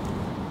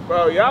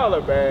 Bro, y'all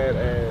are bad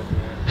ass,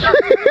 man.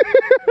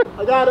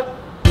 I got it.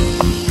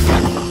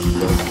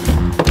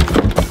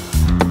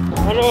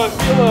 I don't know, I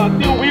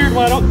feel weird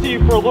when I don't see you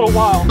for a little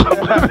while.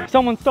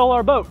 Someone stole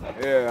our boat.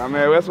 Yeah, I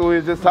mean, that's what we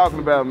was just talking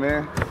about,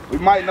 man. We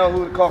might know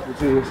who the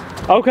culprit is.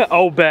 Okay,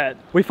 oh bet.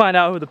 We find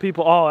out who the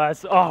people,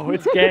 it's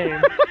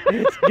game.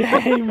 It's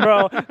game,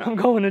 bro. I'm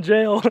going to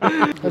jail.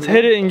 Let's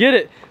hit it and get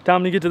it.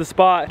 Time to get to the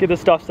spot, get the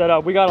stuff set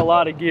up. We got a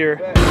lot of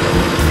gear.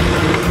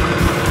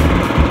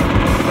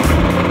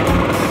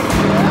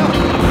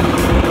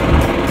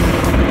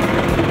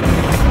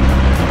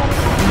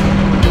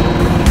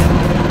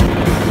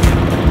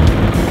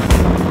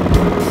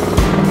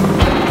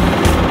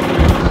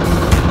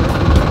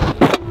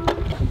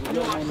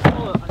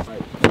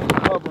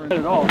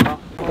 At all, huh?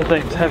 The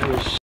thing's heavy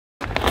as shit.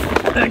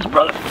 Thanks,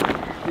 brother.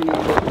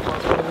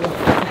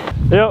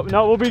 Yep,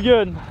 no, we'll be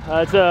good.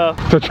 That's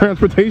the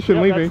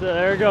transportation leaving.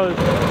 There it goes.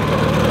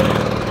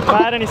 If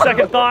I had any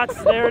second thoughts,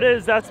 there it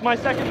is. That's my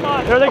second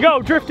thought. There they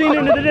go, drifting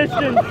into the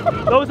distance.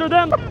 Those are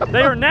them.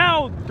 They are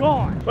now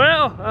gone.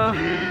 Well,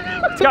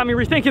 it's got me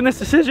rethinking this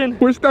decision.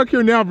 We're stuck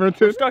here now,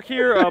 Brenton. We're stuck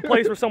here, a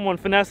place where someone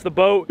finessed the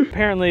boat.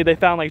 Apparently, they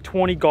found like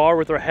 20 gar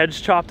with their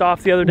heads chopped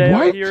off the other day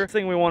out here. First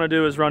thing we want to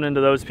do is run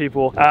into those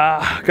people.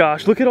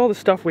 Gosh, look at all the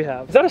stuff we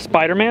have. Is that a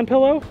Spider-Man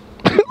pillow?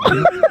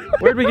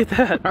 Where'd we get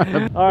that?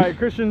 All right,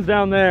 Christian's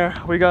down there.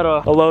 We got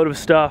a load of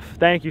stuff.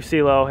 Thank you,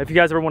 CeeLo. If you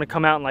guys ever want to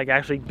come out and like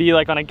actually be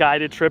like on a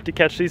guided trip to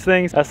catch these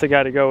things, that's the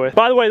guy to go with.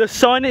 By the way, the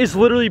sun is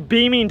literally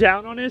beaming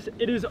down on us.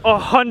 It is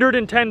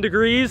 110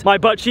 degrees. My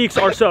butt cheeks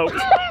are soaked.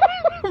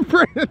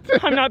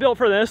 I'm not built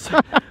for this.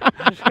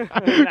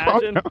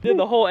 Imagine, did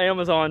the whole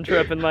Amazon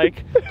trip and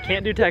like,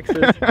 can't do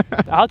Texas.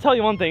 I'll tell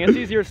you one thing, it's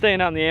easier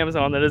staying out in the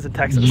Amazon than it is in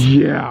Texas.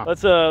 Yeah.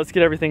 Let's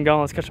get everything going.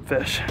 Let's catch some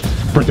fish.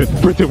 Brenton,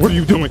 what are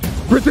you doing?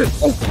 Brenton,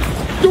 oh,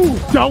 dude,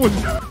 that was,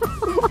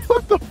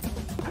 what the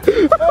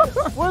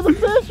Where the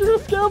fish? You're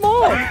gonna scare them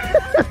off.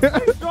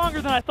 I'm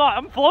stronger than I thought.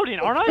 I'm floating,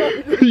 aren't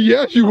I?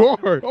 Yes, you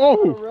are.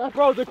 Oh.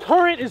 Bro, the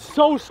current is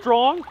so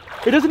strong.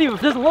 It doesn't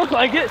look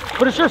like it,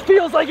 but it sure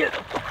feels like it.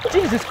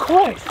 Jesus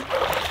Christ.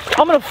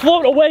 I'm gonna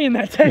float away in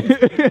that tank.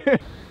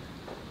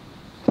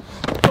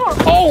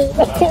 Oh!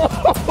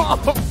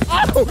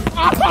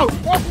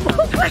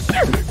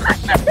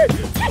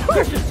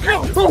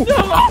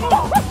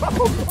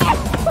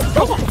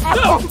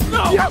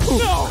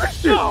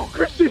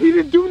 Christian, he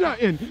didn't do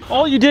nothing.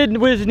 All you did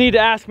was need to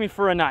ask me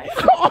for a knife.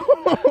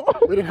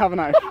 We didn't have a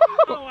knife.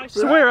 Oh, I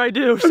swear I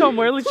do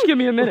somewhere. Let's give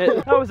me a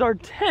minute. That was our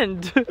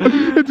tent.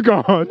 It's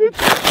gone.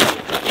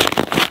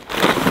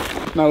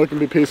 Now we can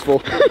be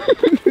peaceful.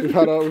 we've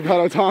had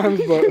our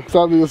times, but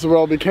sadly this is where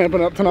I'll be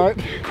camping up tonight.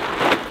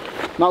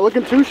 Not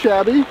looking too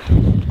shabby.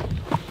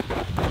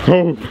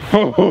 Oh.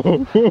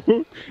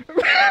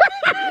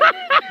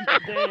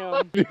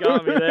 Damn, you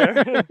got me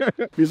there.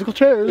 Musical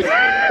chairs.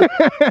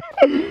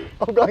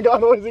 Oh my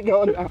God, where is he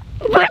going now?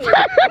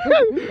 Brendan!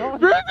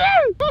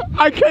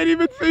 I can't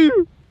even see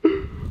you.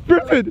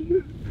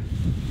 Brendan!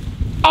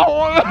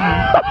 Oh,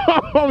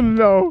 oh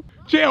no.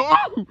 Chill.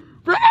 Oh,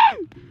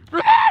 Brendan!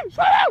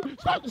 Brendan!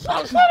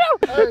 Slow down!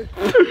 Hey.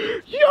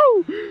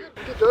 Yo!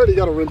 Get dirty, you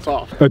gotta rinse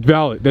off. That's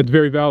valid. That's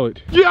very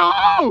valid.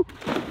 Yo!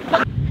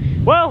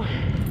 Well,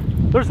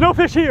 there's no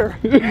fish here.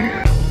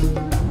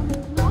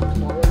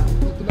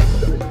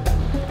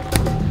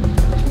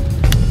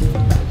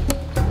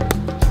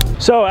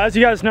 So, as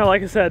you guys know,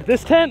 like I said,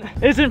 this tent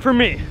isn't for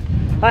me.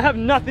 I have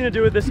nothing to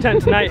do with this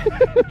tent tonight.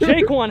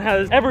 Jake one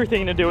has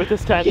everything to do with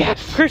this tent.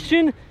 Yes.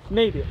 Christian,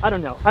 maybe. I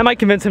don't know. I might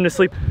convince him to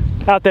sleep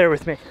out there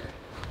with me.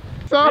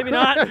 Maybe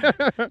not.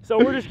 So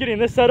we're just getting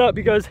this set up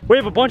because we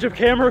have a bunch of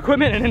camera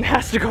equipment and it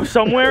has to go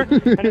somewhere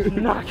and it's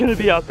not gonna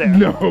be out there.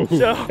 No.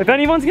 So if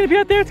anyone's gonna be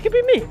out there, it's gonna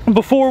be me.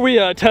 Before we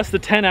test the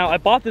tent out, I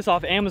bought this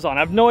off Amazon.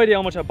 I have no idea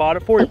how much I bought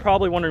it for. You're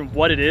probably wondering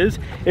what it is.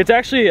 It's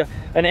actually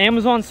an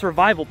Amazon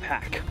survival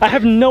pack. I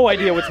have no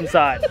idea what's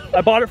inside. I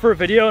bought it for a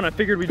video and I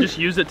figured we'd just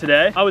use it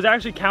today. I was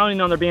actually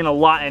counting on there being a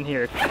lot in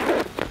here.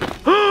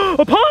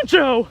 A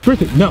poncho!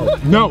 No.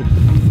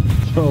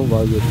 Oh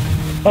my goodness.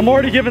 I'm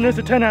already giving this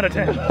a 10 out of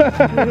 10.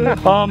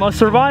 A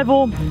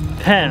survival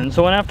 10,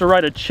 so I'm gonna have to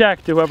write a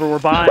check to whoever we're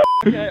buying.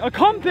 Okay, a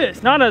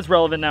compass, not as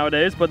relevant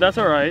nowadays, but that's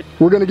all right.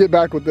 We're gonna get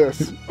back with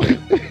this.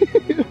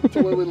 That's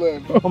where we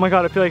live. Oh my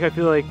God, I feel like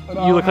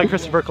you look like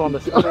Christopher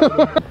Columbus. How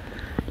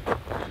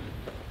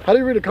do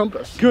you read a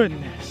compass?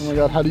 Goodness. Oh my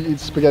God, how do you eat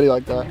spaghetti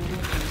like that?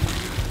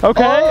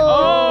 Okay.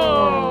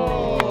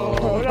 Oh!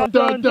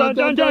 Dun, dun,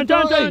 dun, dun,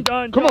 dun,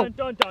 dun. Come on.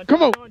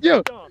 Come on.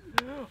 Yeah.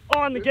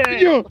 On the game.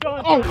 Yeah.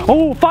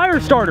 Oh, fire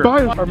starter.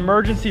 Fire.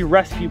 Emergency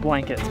rescue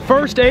blankets.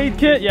 First aid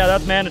kit. Yeah,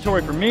 that's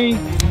mandatory for me.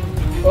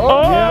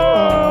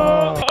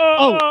 Yeah.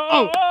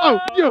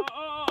 Yeah.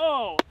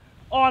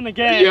 On the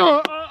game.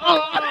 Yeah.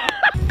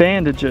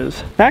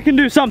 Bandages. That can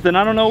do something.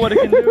 I don't know what it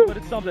can do, but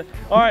it's something.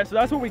 All right, so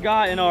that's what we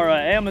got in our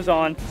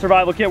Amazon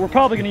survival kit. We're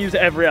probably gonna use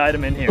every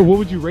item in here. What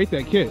would you rate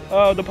that kit?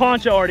 The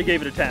poncho already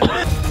gave it a 10.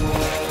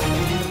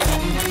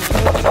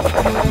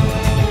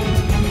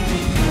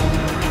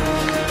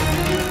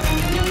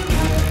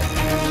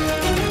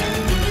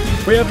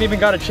 We haven't even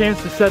got a chance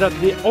to set up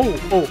the,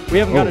 we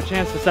haven't got a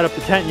chance to set up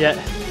the tent yet,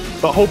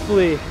 but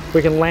hopefully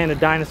we can land a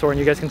dinosaur and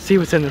you guys can see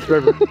what's in this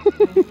river.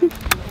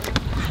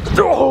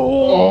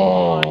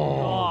 Oh my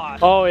God.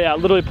 Oh yeah, it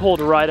literally pulled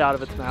right out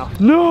of its mouth.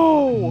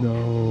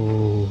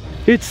 No!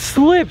 It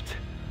slipped!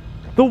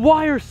 The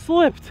wire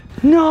slipped!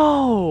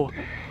 No!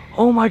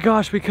 Oh my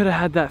gosh, we could have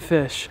had that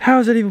fish. How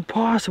is that even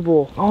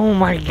possible? Oh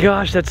my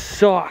gosh, that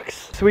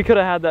sucks. So we could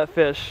have had that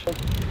fish.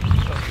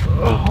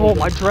 Oh,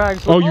 my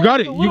drag's. Oh, you got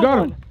it. You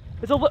got him.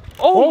 It's a is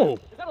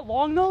that a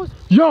long nose?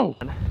 Yo.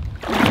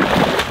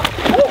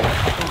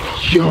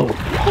 Yo.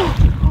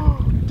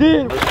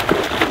 Dude.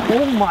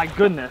 Oh my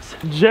goodness.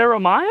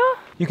 Jeremiah?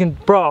 You can,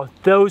 bro,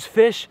 those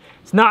fish,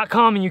 it's not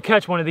common you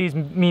catch one of these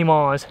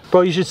meemaws.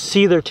 Bro, you should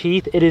see their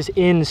teeth. It is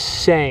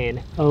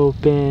insane.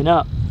 Open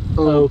up.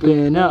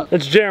 Open up.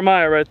 It's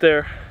Jeremiah right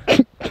there.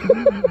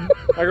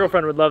 My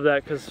girlfriend would love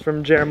that because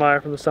from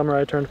Jeremiah from the Summer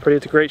I Turned Pretty.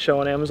 It's a great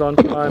show on Amazon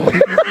Prime.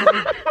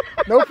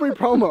 No free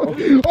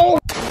promo. Oh.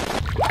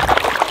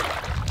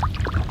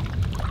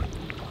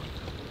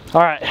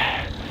 All right,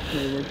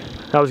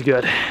 that was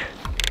good. Oh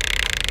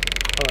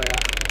yeah.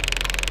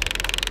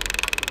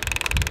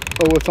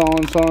 Oh, it's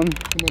on, son.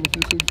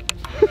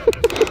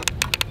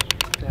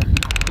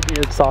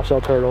 It's a soft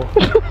shell turtle.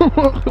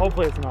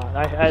 Hopefully it's not.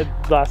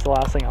 That's the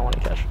last thing I want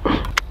to catch.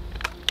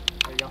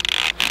 There you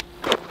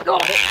go.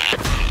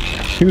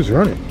 He was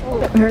running.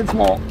 It's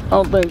small. I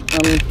don't think. I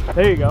mean,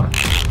 there you go.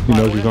 He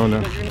knows he's on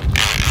now.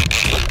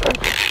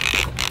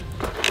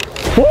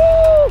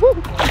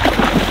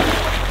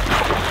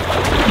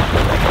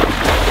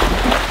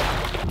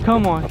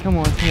 Come on, come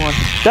on, come on.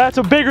 That's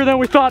a bigger than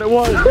we thought it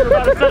was. We were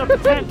about to set up the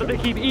tent, but they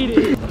keep eating.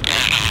 Is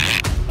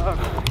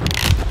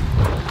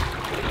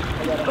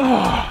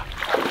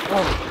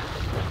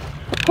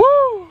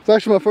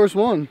actually my first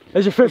one.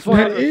 It's your first one?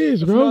 That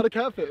is, bro. It's not a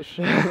catfish.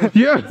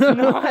 Yeah. It's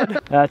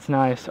not. That's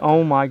nice.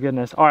 Oh my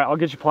goodness. All right, I'll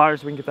get you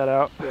pliers so we can get that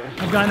out. Yeah.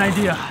 I've got an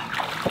idea.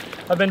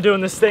 I've been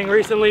doing this thing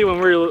recently.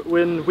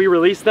 When we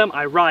release them,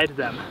 I ride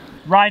them.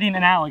 Riding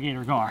an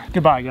alligator gar.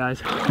 Goodbye,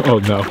 guys. Oh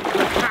no.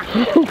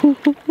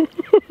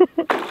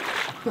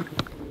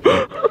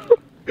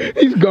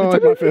 He's gone. He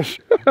took my fish.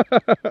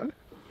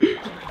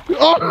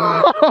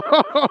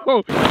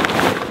 Oh!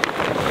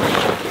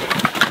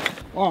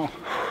 Wow.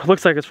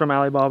 Looks like it's from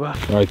Alibaba.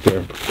 Right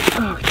there.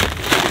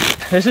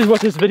 Okay. This is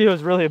what this video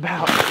is really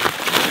about.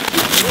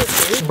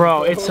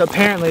 Bro, it's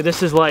apparently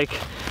this is like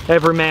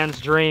every man's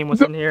dream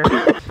what's in here.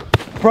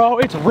 Bro,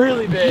 it's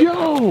really big.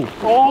 Yo!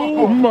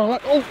 Oh my!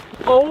 Oh!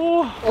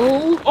 Oh!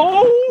 Oh!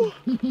 Oh!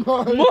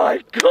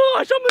 My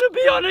gosh, I'm gonna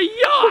be on a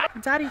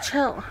yacht! Daddy,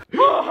 chill.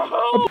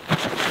 Oh,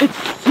 it's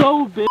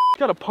so big.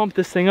 Gotta pump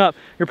this thing up.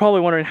 You're probably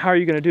wondering, how are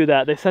you gonna do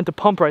that? They sent a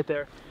pump right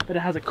there, but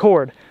it has a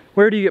cord.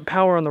 Where do you get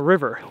power on the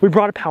river? We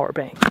brought a power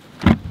bank.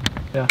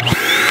 Yeah.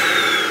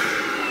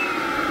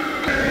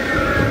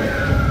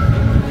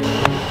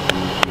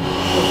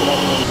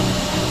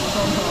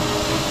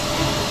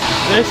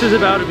 This is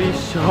about to be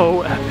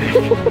so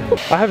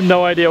epic. I have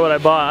no idea what I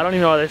bought. I don't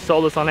even know why they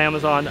sold this on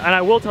Amazon. And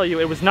I will tell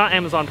you, it was not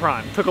Amazon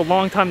Prime. It took a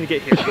long time to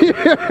get here.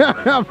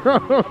 Yeah, bro.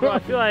 Bro, I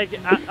feel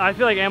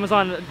like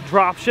Amazon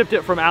drop shipped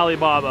it from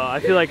Alibaba. I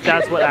feel like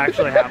that's what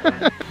actually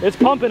happened. It's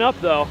pumping up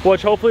though,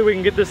 which hopefully we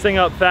can get this thing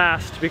up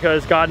fast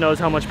because God knows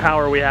how much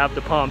power we have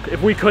to pump.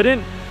 If we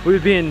couldn't, we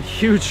would be in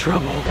huge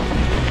trouble.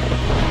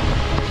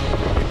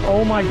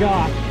 Oh my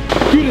God.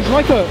 Dude, it's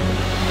like a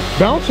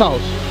bounce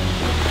house.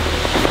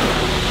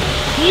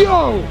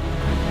 Yo!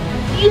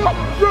 Yo,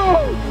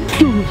 bro!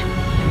 Dude.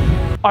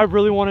 I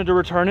really wanted to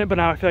return it, but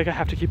now I feel like I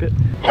have to keep it.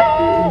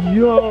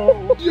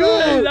 Yo!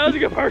 Yo! That was a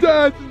good part.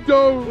 That's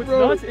dope, What's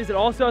bro. nuts is it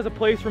also has a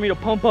place for me to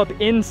pump up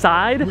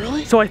inside.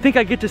 Really? So I think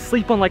I get to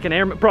sleep on like an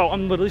air. Bro,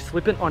 I'm literally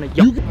sleeping on a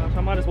yacht.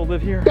 I might as well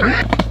live here.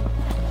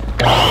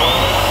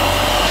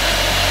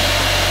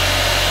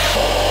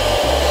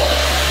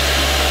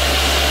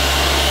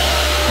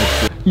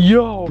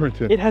 Yo,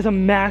 Brenton. it has a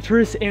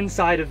mattress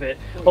inside of it.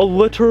 A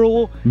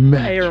literal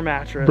air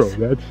mattress. Bro,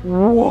 that's...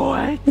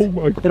 What? Oh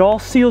my God. It all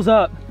seals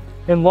up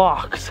and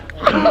locks.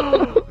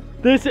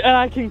 This, and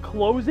I can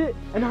close it,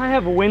 and I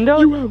have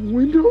windows. You have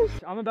windows?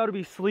 I'm about to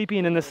be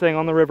sleeping in this thing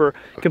on the river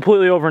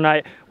completely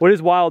overnight. What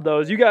is wild though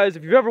is you guys,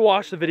 if you've ever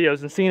watched the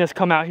videos and seen us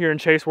come out here and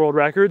chase world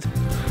records,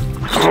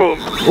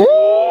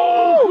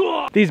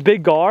 these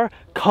big gar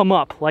come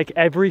up like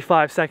every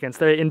 5 seconds.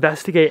 They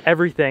investigate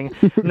everything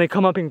and they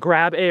come up and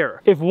grab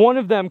air. If one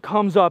of them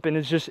comes up and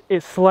is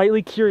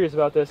slightly curious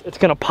about this, it's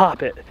gonna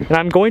pop it and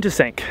I'm going to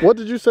sink. What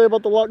did you say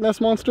about the Loch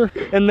Ness Monster?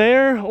 In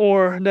there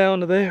or down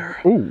to there?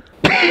 Ooh.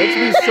 Let's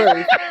be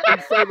safe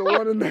and say the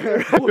one in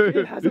there. Look,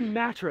 it has a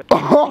mattress.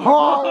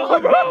 Oh!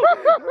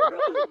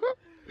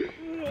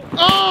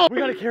 We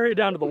gotta carry it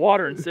down to the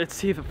water and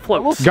see if it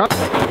floats. Got...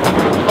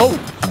 Oh!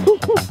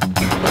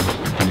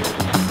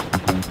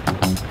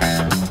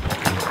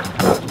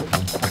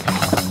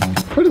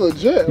 Pretty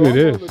legit. It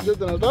is. More legit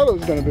than I thought it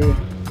was gonna be.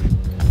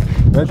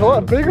 It's a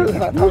lot bigger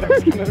than I thought it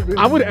was gonna be.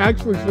 I would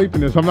actually sleep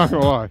in this, I'm not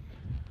gonna lie.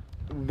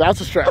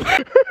 That's a strap.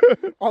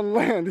 On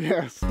land,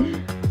 yes.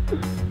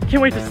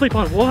 Can't wait to sleep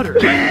on water.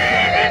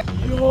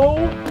 Yo!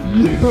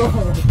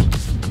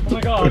 Oh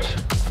my gosh.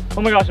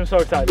 Oh my gosh, I'm so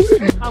excited.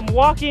 I'm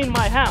walking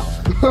my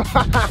house.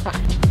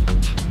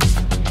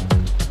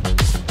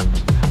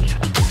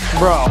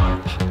 Bro,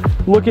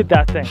 look at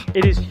that thing.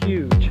 It is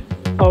huge.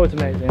 Oh, it's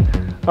amazing.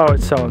 Oh,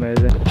 it's so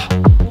amazing.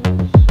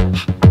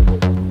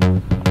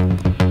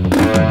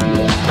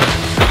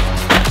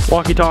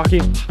 Walkie-talkie.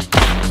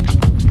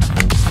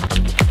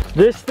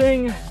 This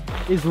thing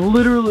is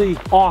literally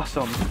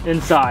awesome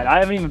inside. I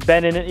haven't even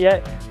been in it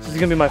yet. This is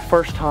gonna be my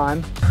first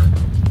time.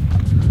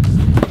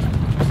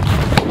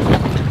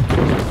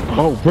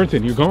 Oh,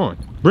 Brenton, you're gone.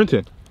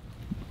 Brenton.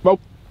 Oh.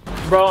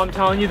 Bro, I'm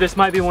telling you, this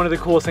might be one of the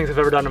coolest things I've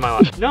ever done in my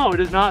life. No, it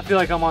does not feel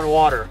like I'm on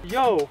water.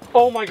 Yo,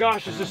 oh my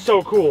gosh, this is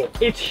so cool.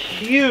 It's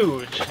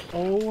huge.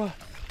 Oh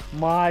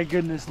my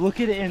goodness,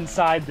 look at it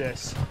inside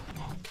this.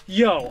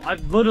 Yo,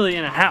 I'm literally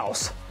in a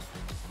house.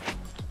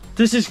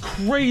 This is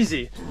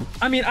crazy.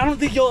 I mean, I don't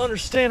think you'll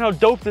understand how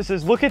dope this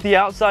is. Look at the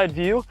outside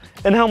view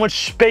and how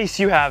much space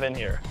you have in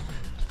here.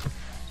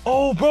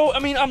 Oh, bro, I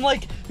mean, I'm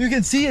like, you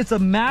can see it's a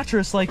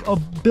mattress like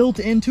built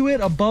into it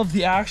above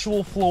the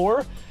actual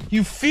floor.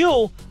 You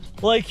feel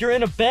like you're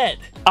in a bed.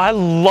 I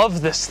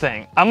love this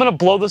thing. I'm gonna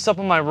blow this up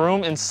in my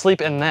room and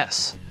sleep in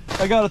this.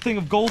 I got a thing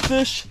of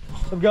goldfish.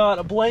 I've got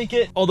a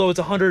blanket, although it's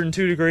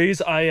 102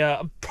 degrees.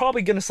 I'm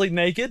probably gonna sleep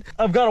naked.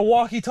 I've got a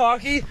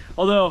walkie-talkie,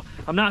 although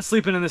I'm not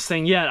sleeping in this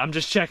thing yet. I'm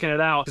just checking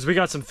it out because we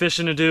got some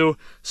fishing to do,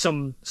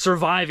 some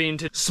surviving,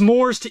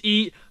 s'mores to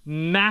eat.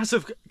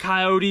 Massive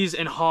coyotes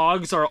and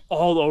hogs are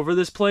all over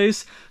this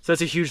place. So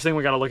that's a huge thing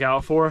we gotta look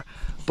out for.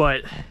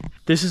 But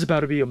this is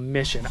about to be a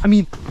mission. I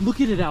mean, look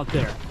at it out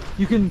there.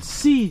 You can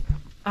see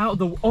out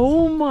the,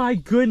 oh my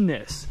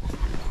goodness.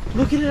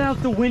 Look at it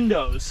out the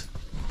windows.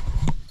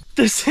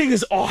 This thing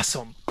is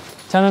awesome.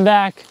 Coming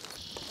back.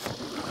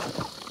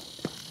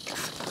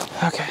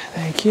 Okay,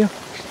 thank you.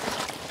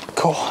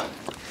 Cool. All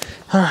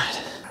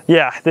right.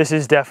 Yeah, this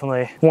is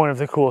definitely one of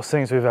the coolest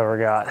things we've ever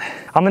got.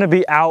 I'm gonna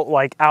be out,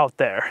 like out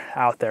there,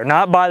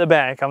 not by the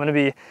bank. I'm gonna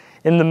be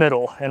in the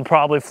middle and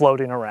probably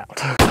floating around.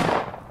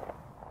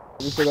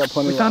 We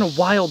found a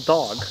wild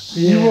dog.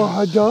 Yeah. You want a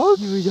hot dog?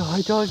 You want a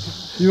hot dog?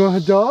 You want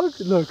a dog?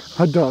 Look,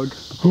 hot dog.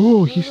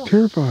 Oh, he's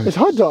terrified. It's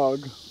hot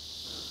dog.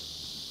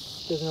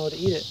 Doesn't know how to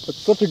eat it. It's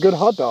such a good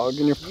hot dog.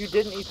 And you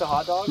didn't eat the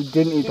hot dog? You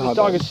didn't eat the hot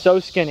dog. This dog is so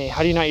skinny.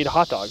 How do you not eat a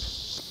hot dog?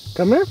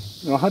 Come here.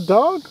 You want a hot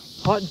dog?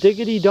 Hot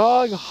diggity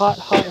dog. Hot.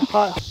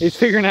 He's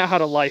figuring out how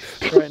to life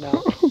right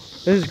now.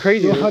 This is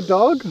crazy. You want a hot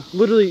dog?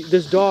 Literally,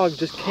 this dog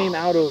just came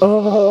out of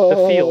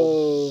the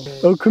field.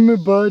 Oh, come here,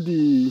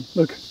 buddy.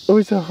 Look. Oh,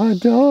 it's a hot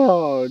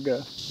dog.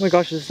 Oh my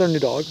gosh, is this our new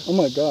dog? Oh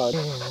my god.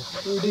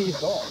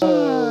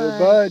 Oh,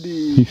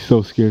 buddy. He's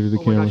so scared of the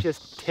camera. Oh my gosh, he has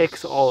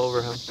ticks all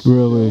over him.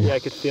 Really? Yeah, I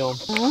could feel him.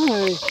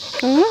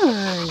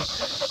 Hi.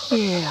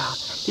 Yeah.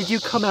 Did you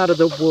come out of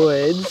the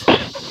woods?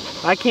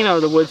 I came out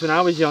of the woods when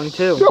I was young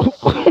too. So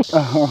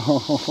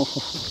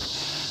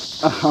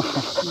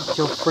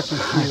freaking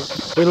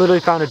cute. We literally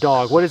found a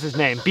dog. What is his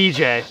name?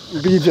 BJ.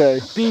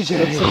 BJ.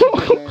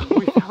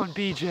 We found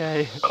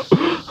BJ.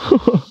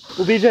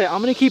 Well, BJ, I'm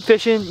gonna keep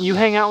fishing. You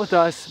hang out with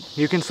us.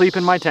 You can sleep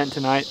in my tent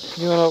tonight.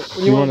 You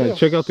wanna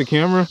check out the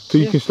camera so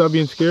you can stop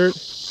being scared?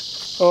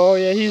 Oh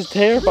yeah, he's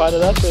terrified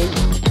of that thing.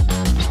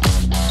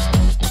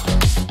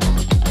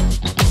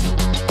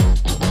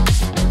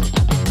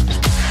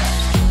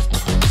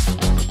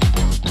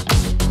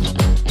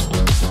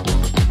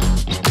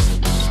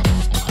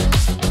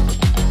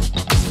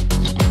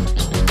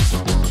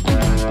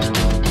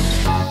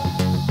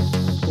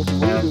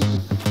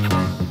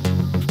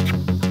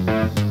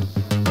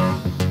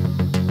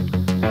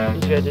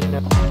 I didn't know.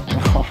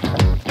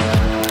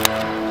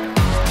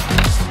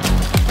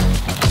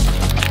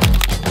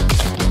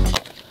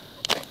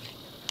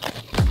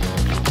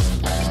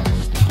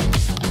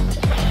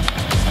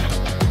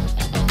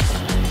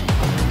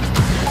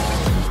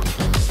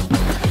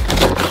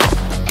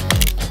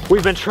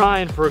 We've been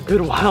trying for a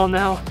good while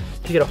now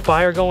to get a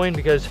fire going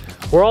because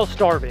we're all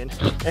starving,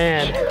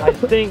 and I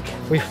think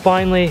we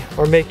finally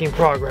are making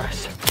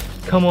progress.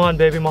 Come on,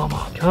 baby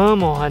mama,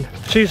 come on.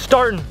 She's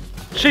starting.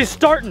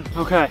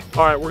 Okay,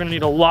 all right, we're gonna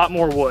need a lot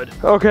more wood.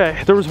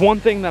 Okay, there was one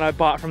thing that I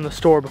bought from the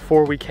store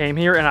before we came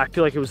here, and I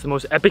feel like it was the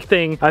most epic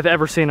thing I've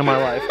ever seen in my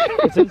life.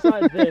 It's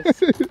inside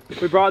this.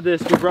 We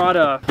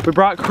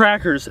brought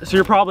crackers. So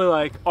you're probably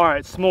like, all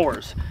right,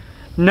 s'mores.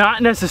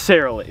 Not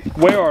necessarily.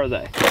 Where are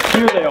they?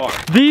 Here they are.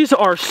 These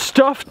are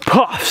stuffed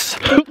puffs.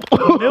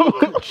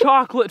 Milk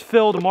chocolate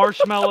filled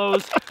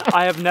marshmallows.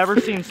 I have never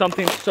seen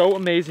something so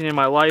amazing in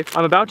my life.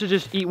 I'm about to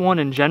just eat one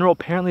in general.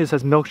 Apparently this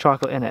has milk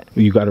chocolate in it.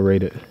 You gotta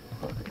rate it.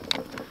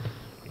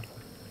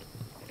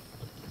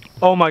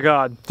 Oh my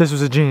God, this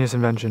was a genius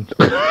invention.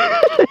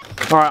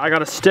 All right, I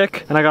got a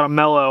stick and I got a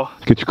mellow.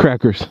 Get your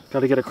crackers.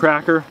 Gotta get a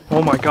cracker.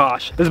 Oh my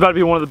gosh, this is about to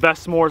be one of the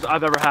best s'mores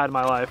I've ever had in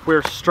my life.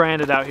 We're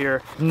stranded out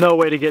here, no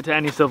way to get to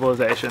any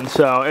civilization.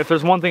 So if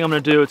there's one thing I'm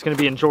gonna do, it's gonna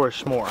be enjoy a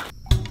s'more.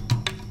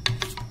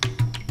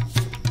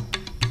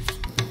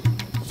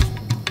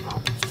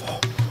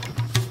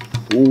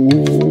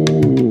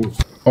 Ooh.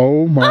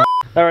 Oh my.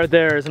 That right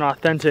there is an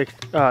authentic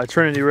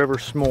Trinity River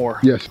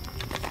s'more. Yes.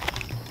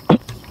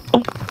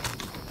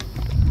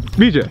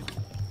 BJ.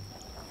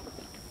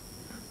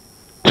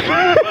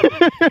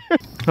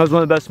 That was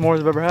one of the best s'mores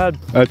I've ever had.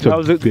 That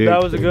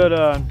was a good,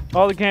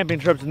 all the camping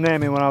trips with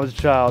Nami when I was a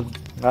child,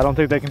 I don't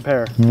think they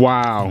compare.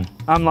 Wow.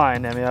 I'm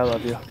lying, Nami, I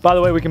love you. By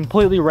the way, we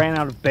completely ran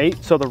out of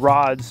bait, so the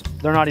rods,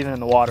 they're not even in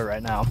the water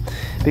right now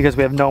because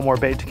we have no more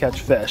bait to catch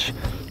fish.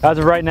 As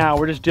of right now,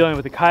 we're just dealing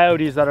with the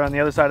coyotes that are on the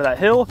other side of that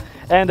hill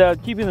and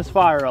keeping this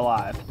fire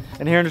alive.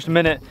 And here in just a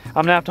minute,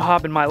 I'm gonna have to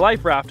hop in my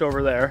life raft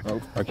over there. Oh,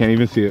 I can't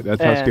even see it.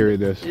 That's how scary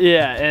it is.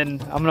 Yeah,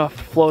 and I'm gonna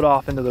float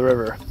off into the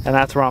river, and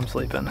that's where I'm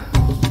sleeping.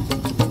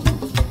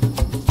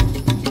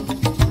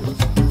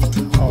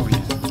 Oh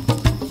yeah.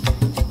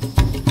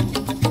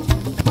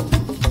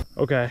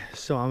 Okay,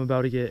 so I'm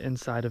about to get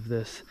inside of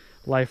this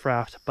life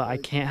raft, but I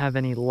can't have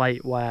any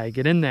light while I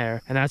get in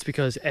there, and that's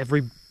because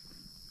every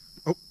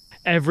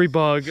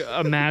bug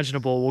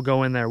imaginable will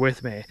go in there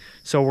with me.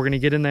 So we're gonna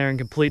get in there in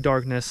complete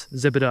darkness,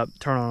 zip it up,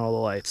 turn on all the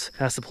lights.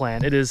 That's the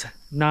plan. It is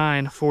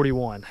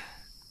 9:41.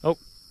 Oh,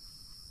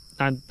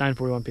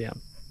 9:41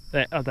 p.m.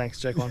 Oh, thanks,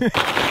 Jake one.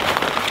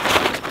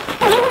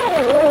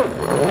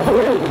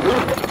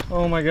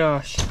 Oh my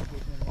gosh,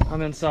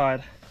 I'm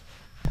inside.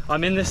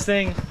 I'm in this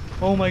thing.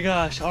 Oh my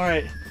gosh, all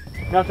right.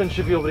 Nothing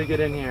should be able to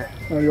get in here.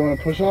 Oh, you want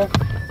to push off?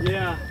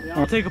 Yeah,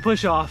 I'll take a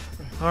push off.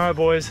 All right,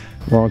 boys.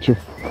 Launch her.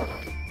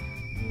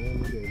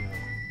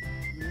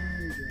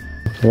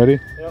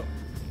 Ready? Yep.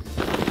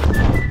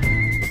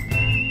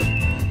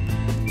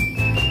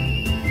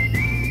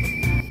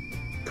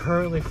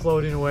 Currently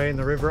floating away in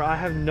the river. I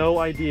have no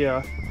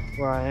idea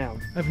where I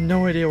am. I have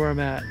no idea where I'm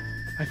at.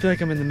 I feel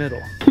like I'm in the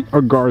middle. Our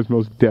guard's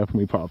most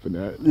definitely popping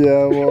that.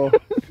 Yeah, well,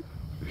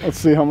 let's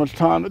see how much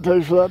time it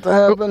takes for that to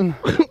happen.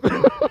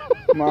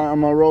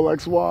 my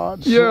Rolex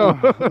watch. Yeah.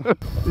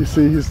 You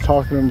see, he's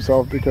talking to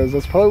himself because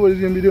that's probably what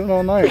he's gonna be doing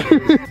all night.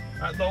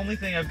 The only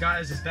thing I've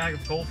got is this bag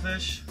of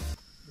goldfish.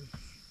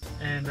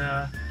 And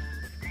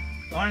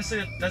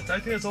honestly, I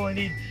think that's all I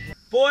need.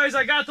 Boys,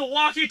 I got the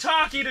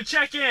walkie-talkie to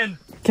check in.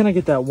 Can I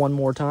get that one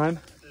more time?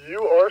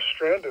 You are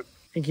stranded.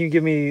 And can you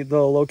give me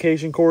the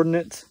location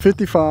coordinates?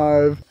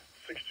 55,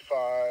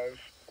 65,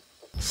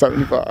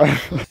 75.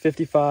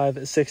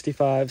 55,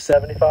 65,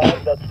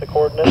 75, that's the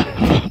coordinate.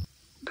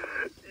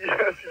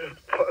 Yes, you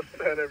just plus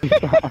that every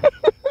time.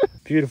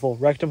 Beautiful.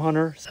 Rectum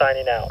Hunter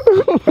signing out.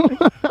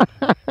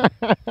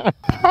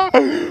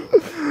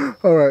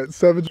 All right,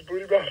 Savage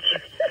Booty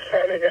Bouncer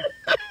signing out.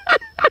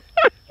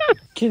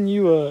 Can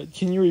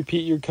you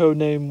repeat your code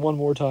name one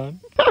more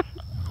time?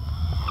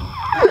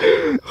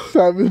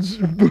 Savage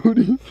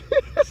Booty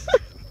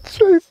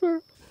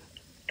Chaser.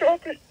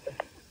 Copy.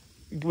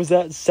 Was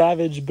that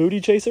Savage Booty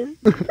Chaser?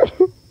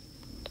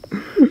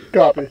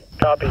 Copy.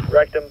 Copy.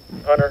 Rectum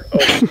Hunter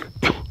over.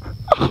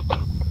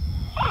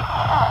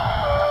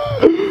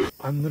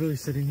 I'm literally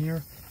sitting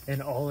here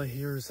and all I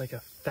hear is like a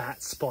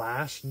fat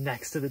splash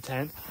next to the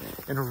tent,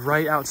 and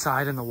right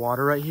outside in the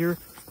water right here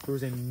there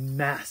was a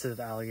massive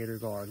alligator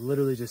gar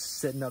literally just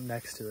sitting up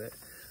next to it.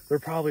 They're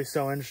probably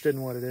so interested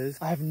in what it is.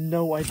 I have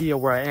no idea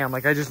where I am.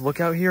 Like, I just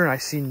look out here and I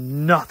see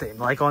nothing.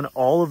 Like, on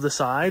all of the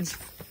sides,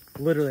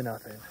 literally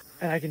nothing.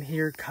 And I can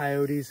hear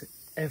coyotes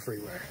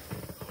everywhere.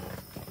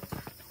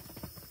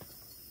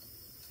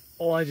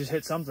 Oh, I just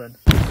hit something.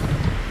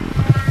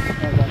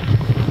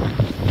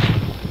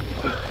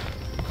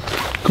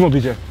 Come on,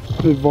 BJ.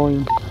 Big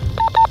volume.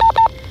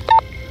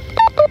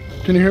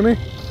 Can you hear me?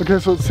 Okay,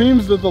 so it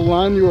seems that the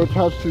line you were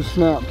attached to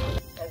snapped.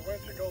 I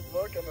went to go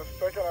look, and the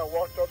second I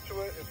walked up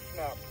to it, it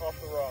snapped off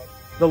the rod.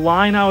 The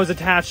line I was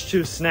attached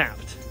to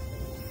snapped.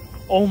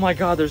 Oh my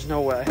God, there's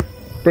no way.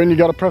 Brayden, you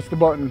gotta press the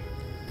button.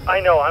 I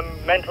know,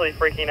 I'm mentally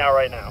freaking out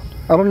right now.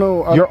 I don't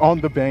know. You're on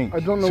the bank.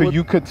 I don't know. So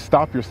you could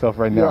stop yourself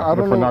right now. I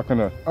don't if we're know, not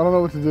gonna. I don't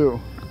know what to do.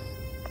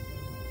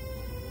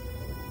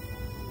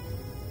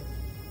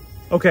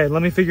 Okay,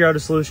 let me figure out a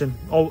solution.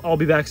 I'll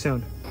be back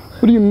soon.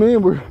 What do you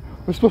mean? We're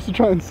supposed to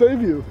try and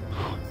save you.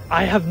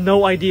 I have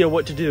no idea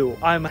what to do.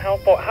 How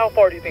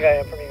far do you think I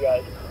am from you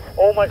guys?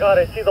 Oh my God,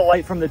 I see the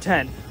light from the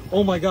tent.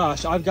 Oh my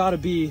gosh, I've gotta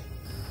be.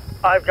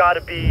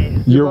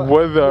 You're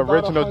where the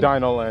original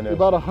dino land You're is.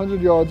 about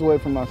 100 yards away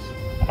from us.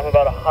 I'm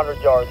about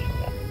 100 yards from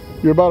that.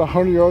 You're about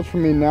 100 yards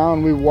from me now,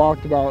 and we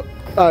walked about,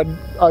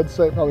 I'd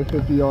say probably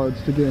 50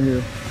 yards to get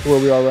here, where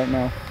we are right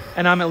now.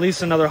 And I'm at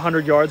least another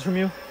 100 yards from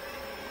you?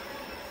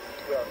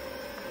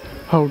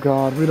 Oh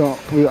God, I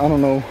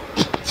don't know.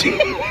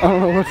 I don't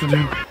know what to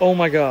do. Oh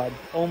my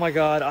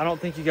God, I don't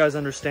think you guys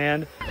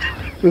understand.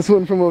 This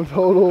went from a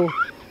total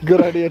good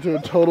idea to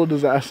a total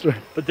disaster.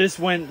 But this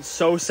went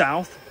so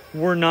south.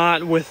 We're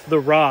not with the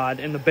rod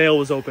and the bail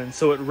was open,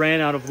 so it ran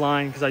out of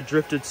line because I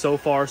drifted so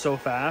far so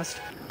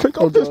fast. Take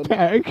off this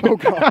tag. Oh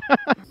God.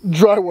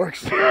 Dry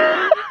works.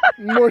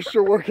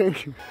 Moisture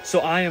working.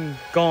 So I am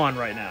gone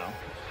right now.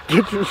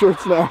 Get your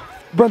shirts now.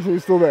 Brenton, you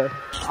still there?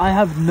 I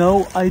have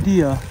no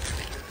idea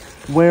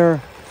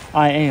where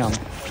I am.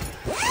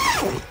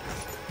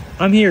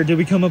 I'm here. Did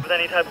we come up with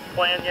any type of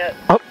plan yet?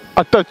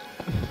 I thought.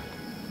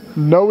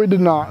 No, we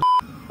did not.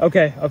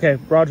 Okay,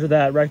 roger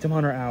that. Rectum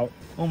Hunter out.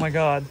 Oh my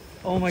God,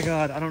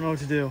 I don't know what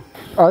to do.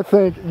 I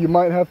think you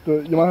might have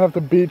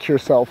to beach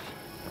yourself,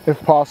 if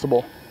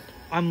possible.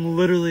 I'm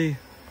literally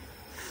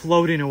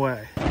floating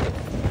away.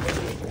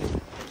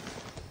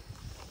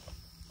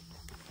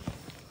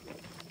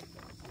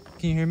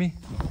 Can you hear me?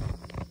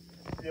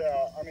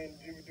 Yeah, I mean,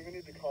 do we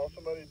need to call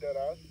somebody dead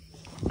ass?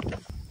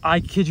 I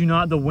kid you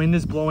not, the wind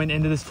is blowing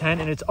into this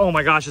tent and it's, oh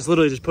my gosh, it's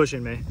literally just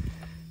pushing me.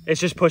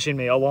 It's just pushing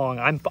me along.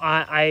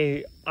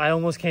 I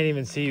almost can't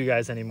even see you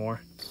guys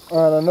anymore.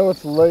 Alright, I know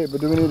it's late,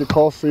 but do we need to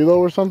call CeeLo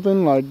or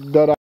something? Like,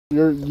 dead ass,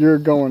 you're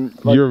going...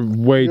 Like, you're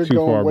way too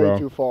far, bro.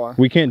 Too far.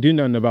 We can't do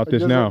nothing about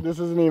this now. This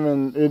isn't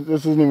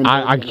even...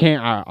 I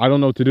can't, I don't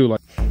know what to do.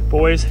 Like,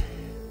 boys,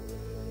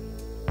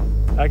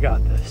 I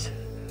got this.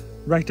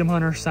 Rectum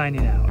Hunter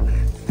signing out.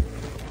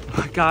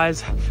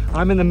 Guys,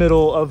 I'm in the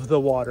middle of the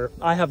water.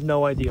 I have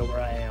no idea where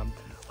I am.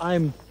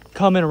 I'm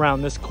coming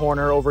around this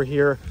corner over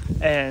here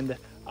and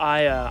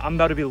I'm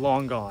about to be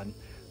long gone.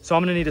 So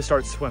I'm gonna need to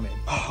start swimming.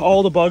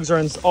 All the bugs are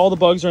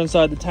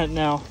inside the tent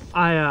now.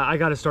 I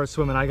gotta start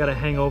swimming. I gotta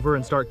hang over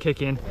and start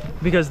kicking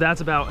because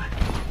that's about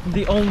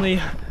the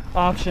only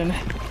option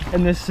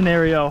in this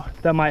scenario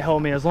that might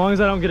help me. As long as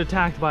I don't get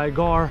attacked by a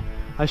gar,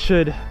 I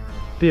should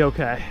be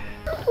okay.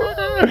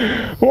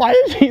 why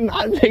is he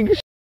not taking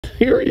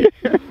serious?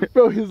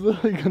 Bro, he's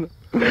literally gonna...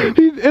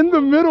 He's in the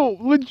middle,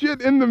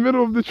 legit in the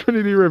middle of the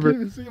Trinity River. You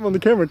can't even see him on the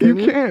camera, can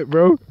you? You can't,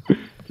 bro.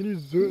 Can you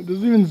zoom?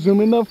 Does it even zoom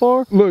in that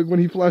far? Look, when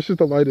he flashes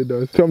the light, it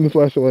does. Tell him to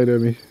flash the light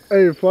at me.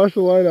 Hey, flash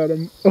the light at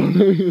him.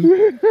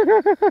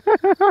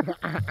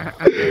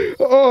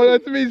 Oh,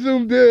 that's me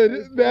zoomed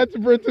in. That's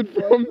Brenton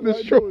from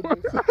the shore.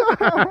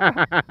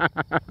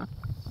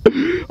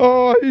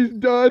 Oh, he's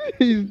done.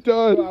 He's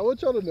done. I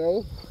want y'all to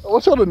know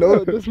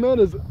that this man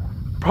is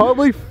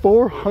probably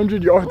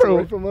 400 yards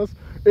away from us,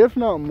 if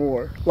not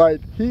more. Like,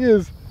 he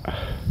is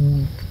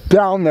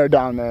down there.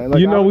 Like,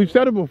 you know, we've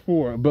said it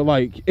before, but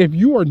like, if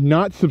you are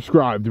not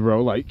subscribed,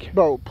 bro, like,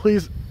 bro,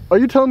 please, are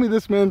you telling me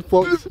this man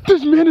floats?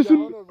 This man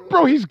isn't,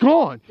 bro, he's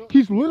gone.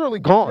 He's literally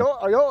gone.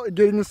 Are y'all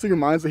getting this through your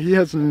minds that he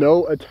has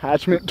no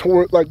attachment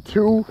toward, like,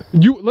 to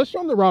you? Let's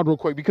show him the rod real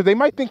quick because they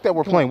might think that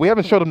we're playing. We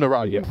haven't showed him the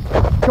rod yet.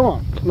 Come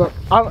on, look,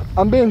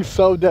 I'm being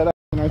so dead ass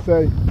when I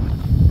say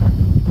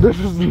this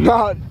is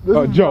not.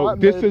 Joe,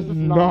 this is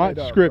not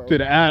scripted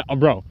at,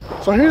 bro.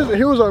 So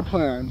here was our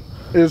plan: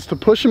 is to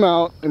push him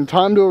out in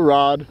time to a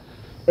rod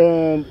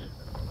and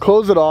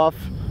close it off.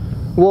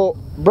 Well,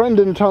 Brendan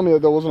didn't tell me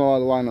that there wasn't a lot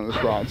of line on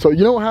this rod. So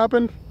you know what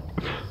happened?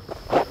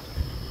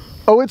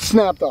 Oh, it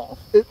snapped off.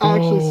 It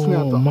actually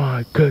snapped off. Oh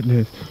my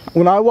goodness.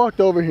 When I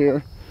walked over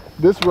here,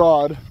 this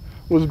rod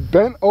was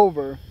bent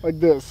over like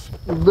this,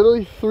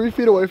 literally 3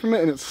 feet away from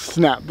it, and it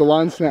snapped. The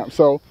line snapped.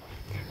 So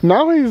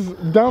now he's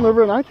down the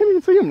river, and I can't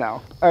even see him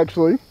now,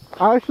 actually.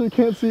 I actually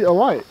can't see a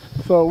light.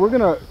 So we're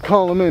gonna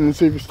call him in and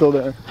see if he's still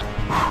there.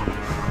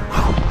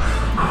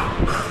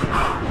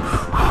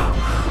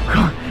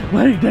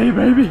 Leg day,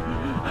 baby.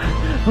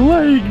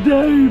 Leg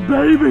day,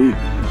 baby.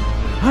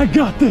 I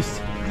got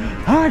this.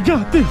 I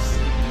got this.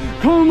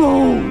 Come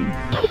on.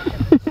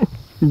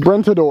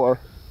 Brentador,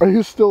 are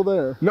you still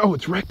there? No,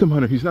 it's Rectum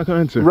Hunter. He's not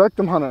gonna answer.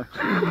 Rectum Hunter.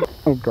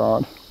 Oh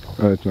God.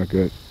 Oh, that's not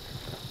good.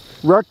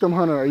 Rectum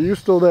Hunter, are you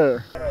still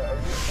there?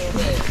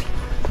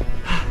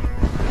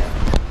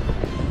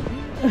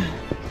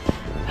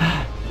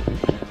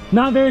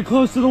 Not very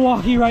close to the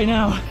walkie right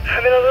now.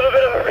 I'm in a little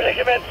bit of a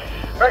predicament.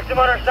 Rectum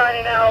Hunter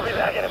signing now. I'll be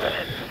back in a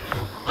minute.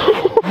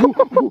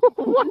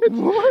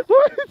 What,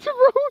 bro?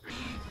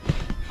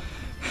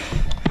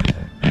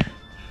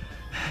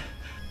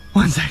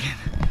 1 second.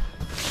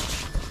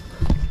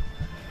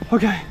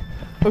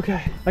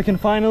 Okay, I can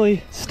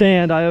finally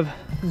stand. I have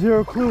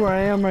zero clue where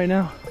I am right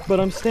now, but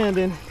I'm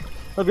standing.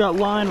 I've got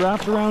line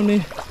wrapped around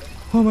me.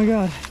 Oh my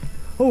God.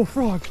 Oh,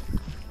 frog.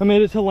 I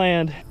made it to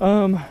land.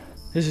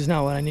 This is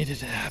not what I needed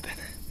to happen.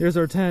 Here's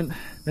our tent,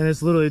 and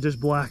it's literally just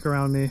black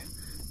around me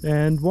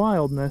and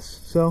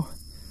wildness, so,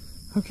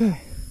 okay.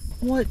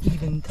 What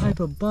even type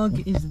of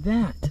bug is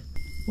that?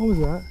 What was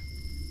that?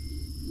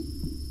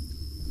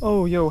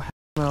 Oh, yo,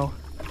 no.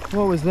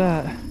 What was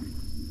that?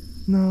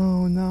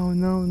 No.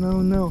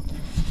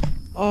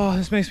 Oh,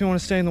 this makes me want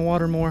to stay in the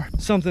water more.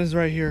 Something's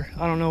right here.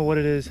 I don't know what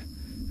it is.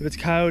 If it's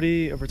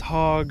coyote, if it's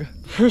hog.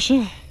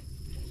 Christian?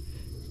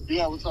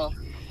 Yeah, what's up?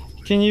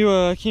 Can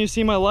you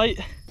see my light?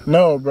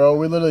 No, bro,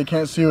 we literally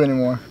can't see you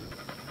anymore.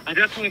 I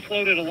definitely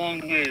floated a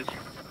long ways.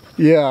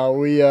 Yeah,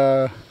 we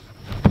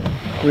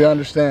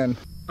understand.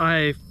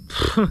 I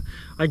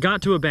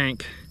got to a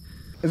bank.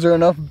 Is there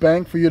enough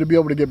bank for you to be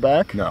able to get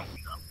back? No.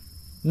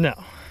 No.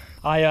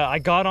 I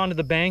got onto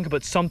the bank,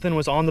 but something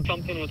was on the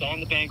bank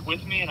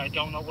with me, and I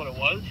don't know what it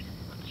was.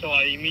 So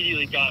I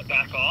immediately got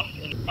back off.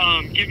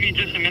 And, give me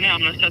just a minute. I'm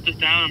gonna set this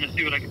down. I'm gonna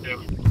see what I can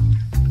do.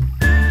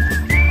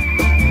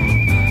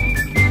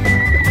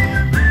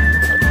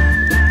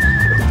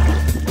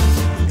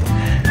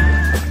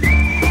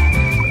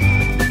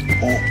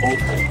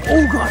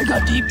 Oh God, it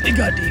got deep.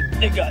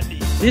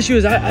 The issue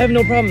is I have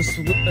no problem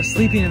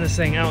sleeping in this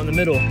thing out in the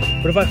middle,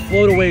 but if I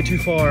float away too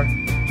far,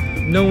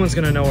 no one's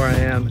gonna know where I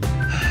am.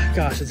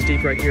 Gosh, it's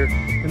deep right here,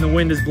 and the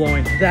wind is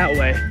blowing that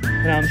way,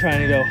 and I'm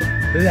trying to go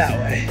that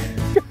way.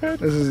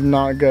 This is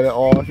not good at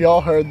all. If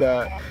y'all heard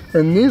that,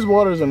 and these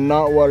waters are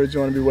not waters you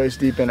want to be waist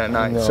deep in at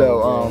night. No,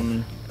 so,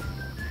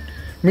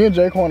 me and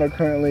Jaquan are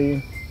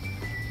currently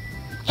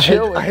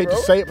chilling. I hate to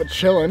say it, but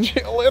chilling.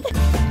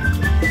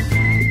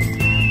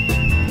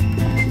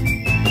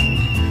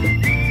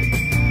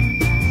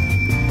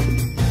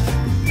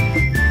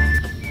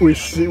 We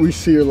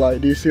see your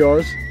light. Do you see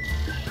ours?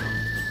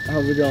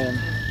 How's it going?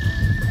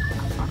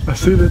 I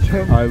see the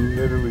tent. I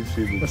literally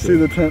see the tent. I see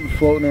the tent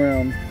floating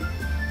around.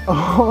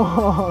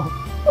 Oh,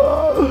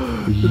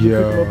 yeah.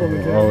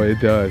 Oh, it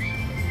does.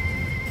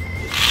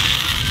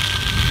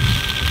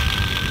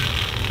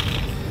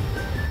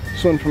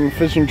 This went from a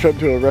fishing trip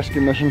to a rescue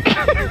mission.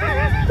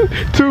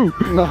 Two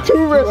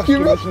rescue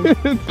missions.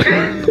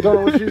 Don't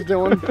know what she's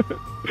doing.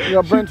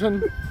 Yeah,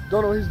 Brenton.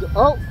 Don't know what he's doing.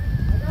 Oh!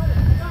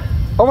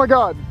 Oh my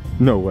God.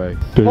 No way.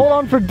 Hold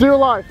on for dear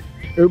life.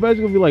 Everybody's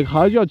gonna be like,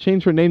 how'd y'all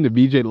change her name to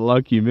BJ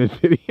Lucky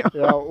mid-video?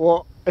 Yeah,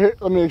 well, here,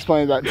 let me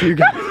explain that to you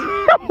guys.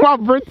 While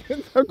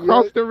Brenton's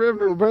across the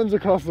river. Brenton's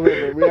across the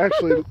river. We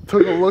actually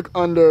took a look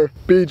under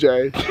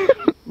BJ,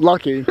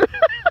 Lucky,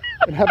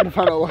 and happened to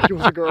find out Lucky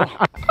was a girl.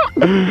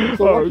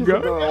 So Lucky's a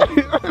girl.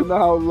 And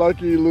now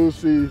Lucky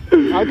Lucy,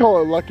 I call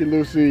her Lucky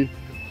Lucy.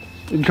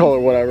 You can call her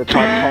whatever,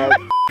 Pop.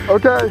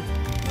 Okay. I'm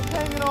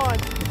hanging on.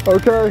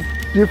 Okay.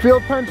 Do you feel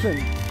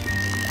tension?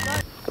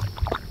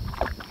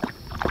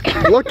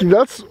 Lucky,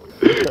 that's...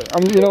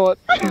 Okay, you know what?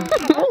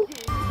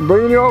 I'm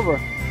bringing you over.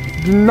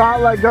 Do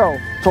not let go.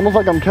 It's almost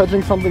like I'm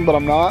catching something, but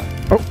I'm not.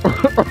 Oh.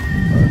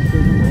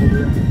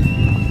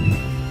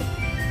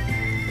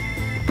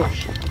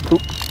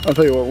 I'll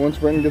tell you what, once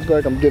Brenton gets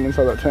back, I'm getting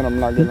inside that tent. I'm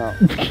not getting out.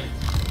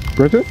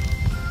 Brenton?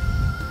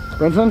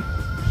 Brenton?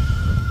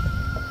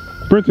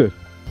 Brenton.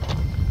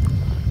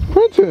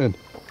 Brenton.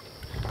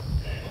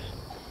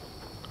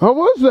 How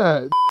was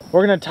that?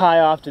 We're gonna tie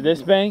off to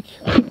this bank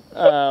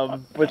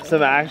with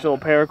some actual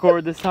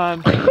paracord this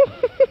time.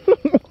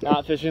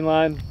 Not fishing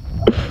line.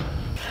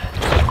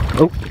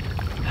 Oh.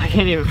 I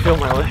can't even feel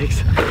my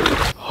legs.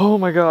 Oh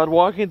my God,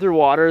 walking through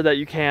water that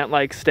you can't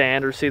like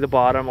stand or see the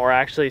bottom or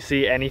actually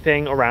see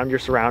anything around your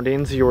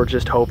surroundings, you're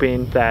just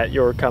hoping that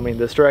you're coming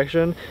this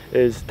direction,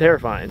 is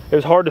terrifying. It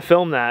was hard to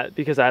film that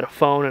because I had a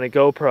phone and a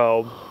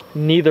GoPro,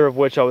 neither of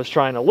which I was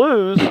trying to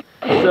lose.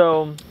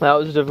 So that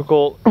was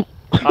difficult.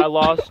 I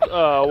lost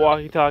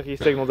walkie-talkie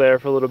signal there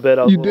for a little bit.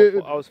 I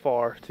was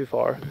far, too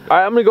far. All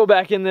right, I'm gonna go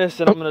back in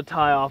this and I'm gonna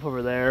tie off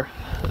over there.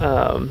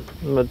 I'm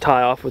gonna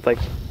tie off with like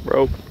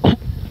rope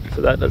so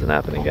that doesn't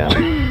happen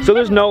again. So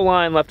there's no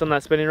line left on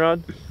that spinning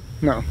rod?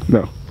 No.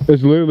 No.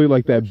 It's literally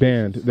like that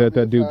band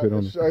that dude put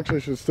on. It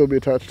actually should still be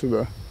attached to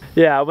the...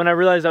 Yeah, when I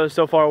realized I was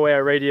so far away, I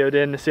radioed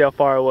in to see how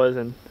far I was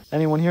and...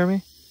 Anyone hear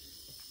me?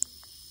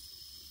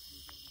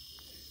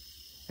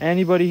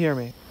 Anybody hear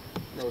me?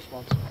 No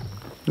response.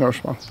 No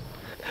response.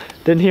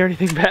 Didn't hear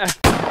anything back.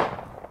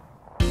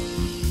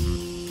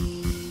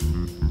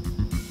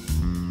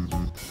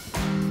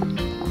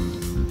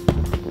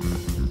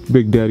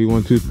 Big Daddy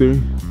 1, 2,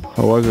 3.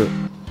 How was it?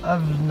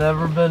 I've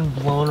never been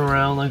blown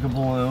around like a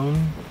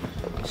balloon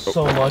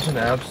so much and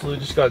absolutely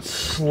just got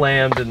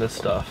slammed in this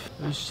stuff.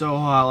 It was so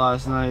hot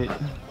last night.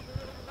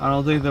 I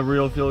don't think the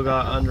real feel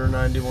got under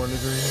 91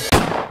 degrees.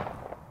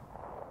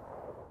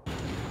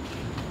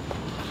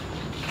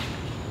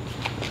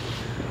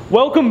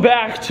 Welcome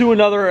back to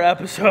another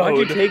episode. Why'd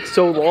you take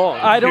so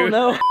long? I don't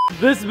know.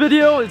 This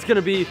video is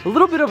gonna be a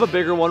little bit of a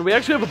bigger one. We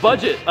actually have a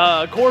budget.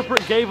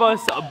 Corporate gave us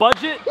a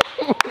budget.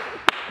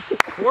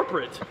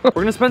 Corporate.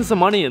 We're gonna spend some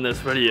money in this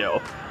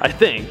video, I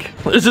think.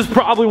 This is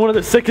probably one of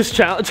the sickest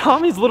challenges.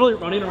 Tommy's literally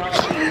running around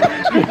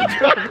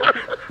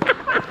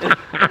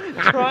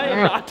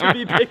trying not to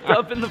be picked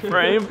up in the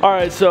frame. All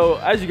right, so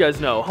as you guys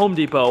know, Home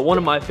Depot, one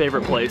of my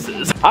favorite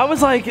places. I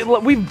was like,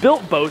 we've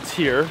built boats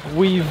here.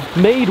 We've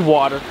made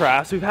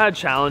watercrafts. We've had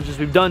challenges.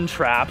 We've done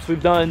traps.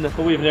 We've done... But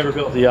we've never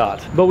built a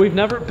yacht. But we've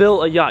never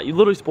built a yacht. You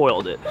literally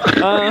spoiled it.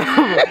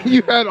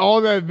 You had all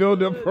that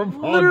build up from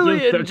Paul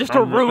literally just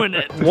to ruin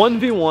it.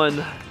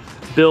 1v1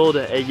 build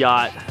a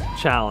yacht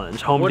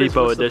challenge, Home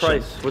Depot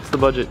edition. What's the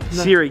budget?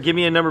 No. Siri, give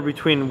me a number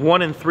between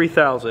 1 and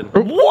 3,000.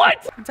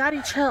 What?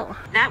 Daddy, chill.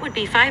 That would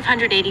be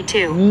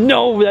 $582.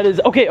 No, that is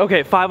okay.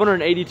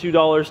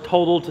 $582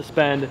 total to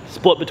spend,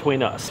 split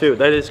between us. Dude,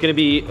 that is going to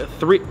be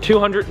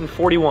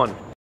 241.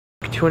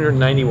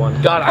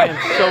 291. God, I am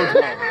so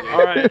dumb.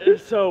 All right,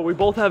 so we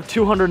both have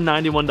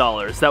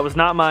 $291. That was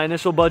not my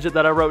initial budget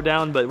that I wrote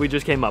down, but we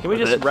just came up with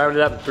it. Can we just round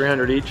it up to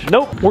 300 each?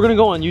 Nope. We're gonna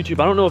go on YouTube.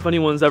 I don't know if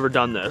anyone's ever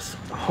done this.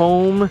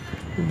 Home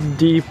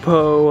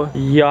Depot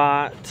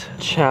Yacht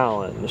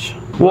Challenge.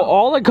 Well,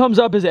 all that comes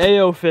up is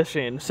AO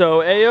Fishing.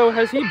 So AO,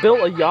 has he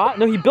built a yacht?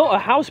 No, he built a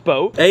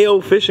houseboat.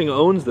 AO Fishing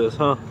owns this,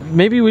 huh?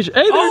 Maybe we should.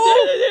 Hey,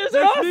 there's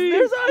that's us. me.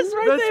 There's us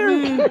right That's there.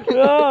 me.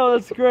 Oh,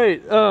 that's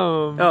great.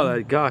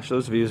 Oh, gosh,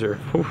 those views are...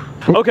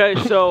 Okay,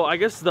 so I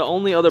guess the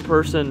only other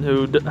person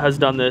who has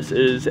done this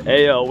is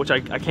AO, which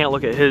I can't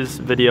look at his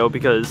video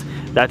because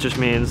that just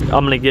means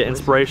I'm gonna get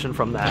inspiration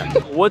from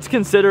that. What's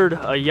considered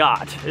a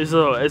yacht is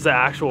the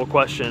actual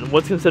question.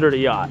 What's considered a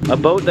yacht? A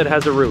boat that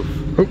has a roof.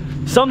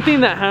 Something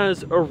that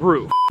has a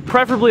roof.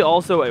 Preferably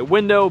also a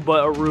window,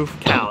 but a roof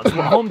counts.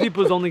 Well, Home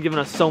Depot's only given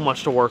us so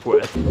much to work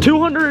with.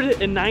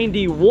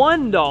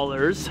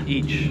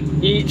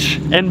 $291 each,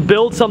 and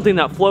build something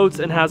that floats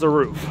and has a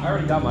roof. I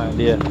already got my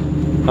idea.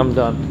 I'm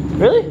done.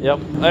 Really? Yep,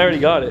 I already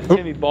got it. It's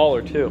gonna be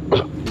baller too.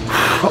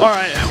 All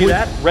right. See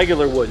that?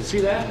 Regular wood. See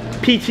that?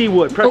 PT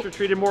wood, pressure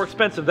treated, more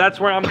expensive.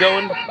 That's where I'm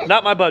going.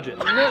 Not my budget.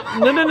 No.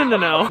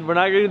 We're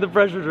not gonna do the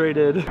pressure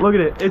treated. Look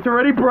at it. It's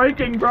already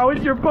breaking, bro.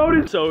 It's your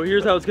boat. So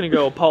here's how it's gonna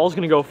go. Paul's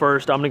gonna go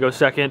first. I'm gonna go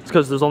second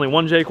because there's only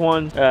one Jake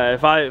one.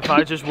 If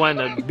I just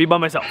went, I'd be by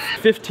myself.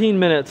 15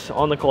 minutes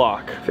on the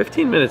clock.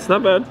 15 minutes,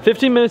 not bad.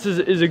 15 minutes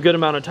is a good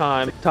amount of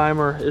time.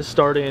 Timer is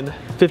starting.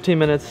 15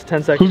 minutes,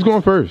 10 seconds. Who's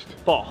going first?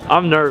 Paul.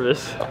 I'm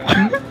nervous.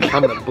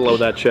 I'm gonna blow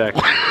that check.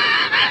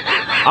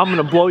 I'm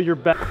gonna blow your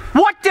back.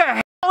 What the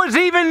hell is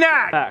even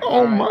that?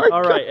 Oh my God.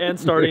 All right, and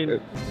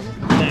starting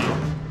now.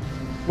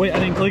 Wait, I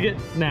didn't click it?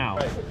 Now.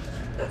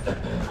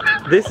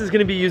 This is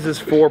gonna be used as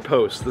 4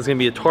 posts. There's gonna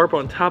be a tarp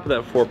on top of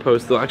that 4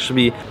 posts. There'll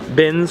actually be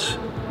bins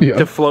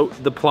to float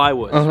the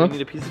plywood. So we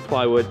need a piece of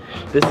plywood.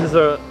 This is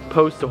a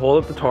post to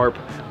hold up the tarp.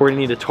 We're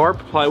gonna need a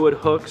tarp, plywood,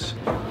 hooks,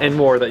 and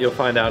more that you'll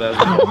find out as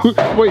we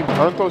go. Wait,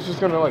 aren't those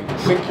just gonna like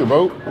sink your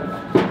boat?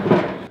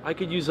 I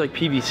could use like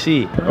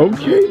PVC.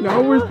 Okay,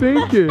 now we're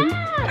thinking.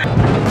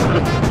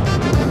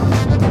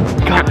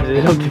 God,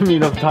 they don't give me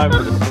enough time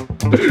for this.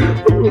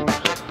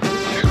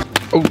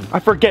 Oh, I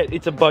forget,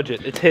 it's a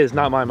budget. It's his,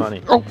 not my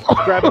money. Oh.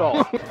 Grab it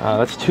all.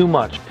 That's too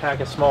much. Pack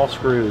of small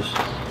screws.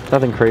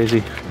 Nothing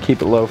crazy.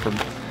 Keep it low for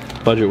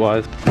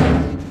budget-wise.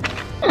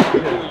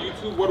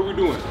 What are we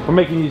doing? We're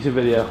making a YouTube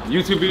video.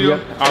 YouTube video?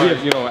 Yep. All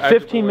right, you know.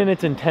 15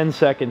 minutes and 10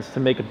 seconds to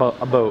make a boat.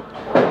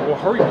 Well,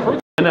 hurry.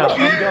 I know.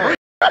 I'm going.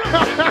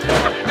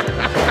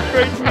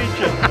 Great to meet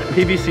you.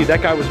 PVC,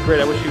 that guy was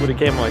great. I wish he would have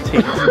came on my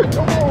team.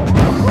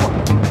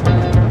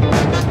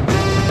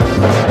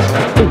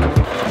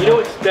 You know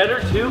what's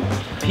better too?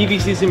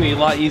 PVC is gonna be a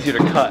lot easier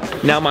to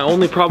cut. Now my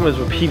only problem is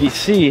with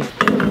PVC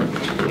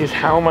is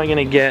how am I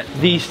gonna get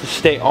these to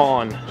stay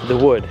on the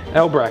wood?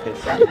 L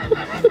brackets.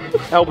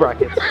 L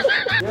brackets.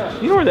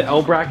 You know where the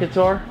L brackets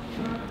are?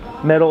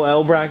 Metal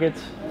L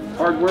brackets.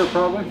 Hardware,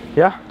 probably?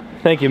 Yeah?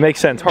 Thank you, makes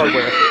sense,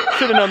 hardware.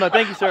 Should have known that,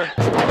 thank you, sir.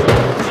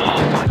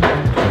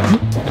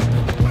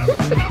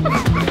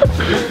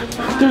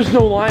 There's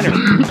no liner.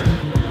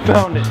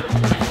 Found it.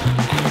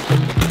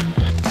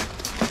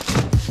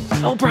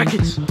 L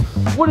brackets.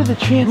 What are the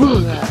chances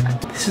of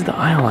that? This is the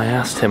aisle I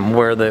asked him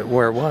where it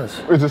was.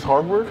 Is this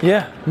hardware?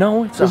 Yeah,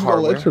 no, it's This is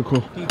hardware.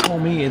 electrical. He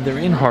told me they're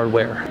in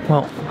hardware.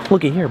 Well,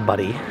 look at here,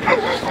 buddy.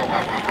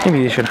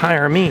 Maybe they should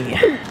hire me.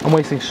 I'm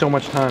wasting so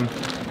much time.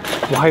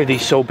 Why are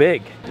these so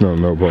big? No,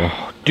 bro.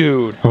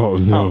 Dude. Oh,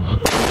 no.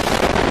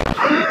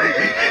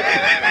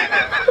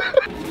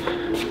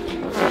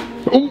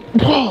 Oh,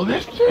 Paul,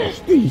 that's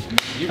nasty.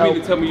 You mean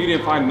to tell me you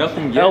didn't find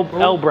nothing yet,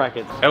 bro? L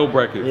brackets. L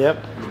brackets.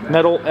 Yep.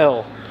 Metal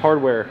L.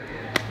 Hardware.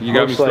 You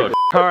got me stuck.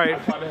 All right.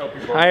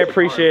 I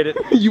appreciate it.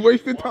 You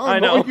wasted time. I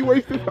know. Bro. You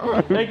wasted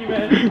time. Thank you,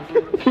 man.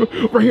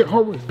 Right here,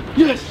 hardware.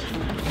 Yes.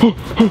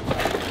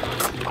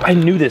 I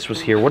knew this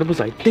was here. What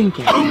was I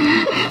thinking?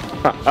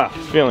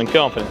 Feeling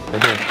confident.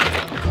 Right here.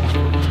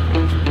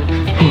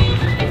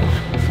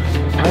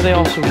 Why are they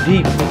all so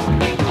deep?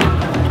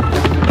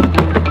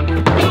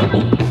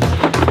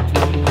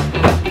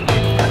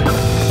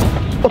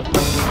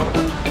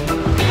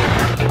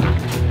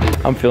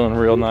 I'm feeling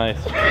real nice.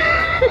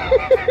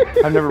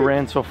 I've never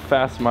ran so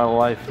fast in my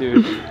life,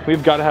 dude.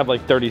 We've got to have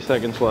like 30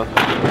 seconds left.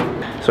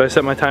 So I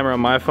set my timer on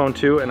my phone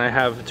too, and I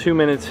have 2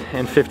 minutes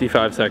and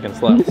 55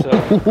 seconds left, so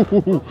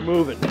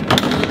moving.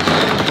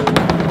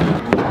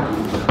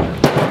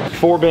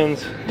 4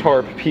 bins,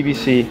 tarp,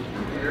 PVC,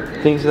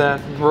 things that,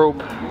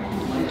 rope,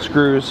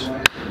 screws.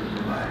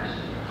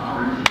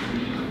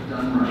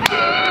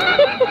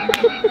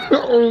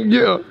 Oh,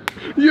 yeah.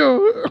 Yeah.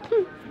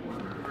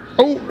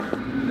 Oh.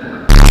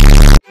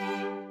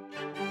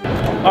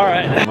 All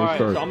right,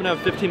 so I'm gonna have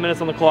 15 minutes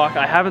on the clock.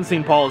 I haven't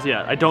seen Paul's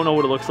yet. I don't know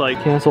what it looks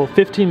like. Cancel,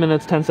 15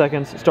 minutes, 10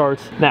 seconds,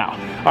 starts now.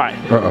 All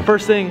right,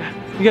 First thing,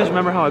 you guys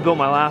remember how I built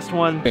my last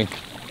one? I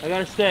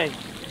gotta stay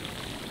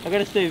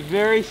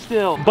very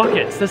still.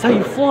 Buckets, that's how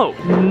you float.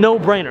 No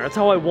brainer, that's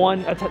how I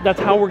won. That's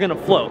how we're gonna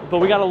float. But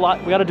we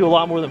gotta do a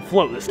lot more than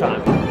float this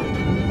time.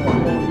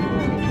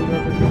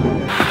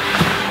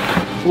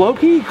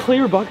 Low-key,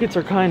 clear buckets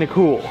are kinda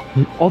cool.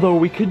 Although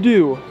we could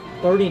do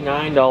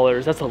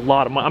 $39, that's a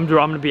lot of money. I'm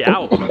gonna be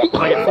out. If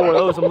I get 4 of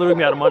those, I'm literally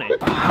gonna be out of money.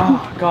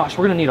 Oh gosh,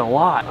 we're gonna need a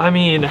lot. I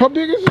mean, how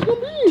big is this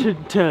gonna be?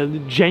 To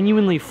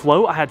genuinely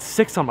float, I had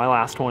 6 on my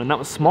last one, and that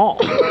was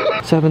small.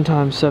 7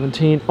 times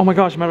 17. Oh my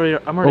gosh, I'm already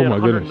at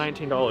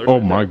 $119.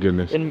 Oh my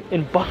goodness.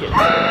 In buckets.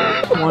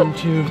 1,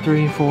 2,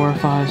 3, 4,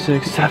 5,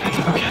 6, 7.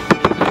 Okay.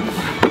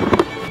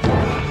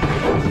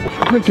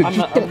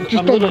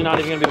 I'm literally not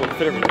even gonna be able to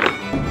fit everything.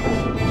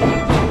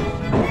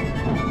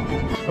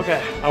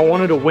 Okay, I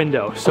wanted a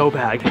window so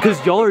bad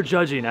because y'all are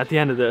judging at the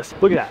end of this.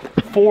 Look at that,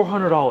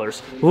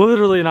 $400.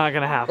 Literally not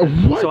gonna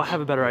happen. What? So I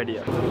have a better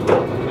idea.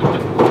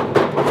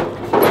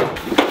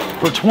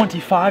 For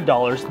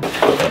 $25,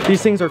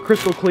 these things are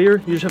crystal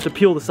clear. You just have to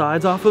peel the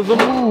sides off of them.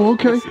 Oh,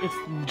 okay. It's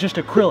just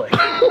acrylic,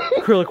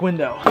 acrylic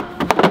window.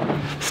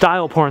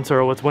 Style points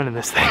are what's winning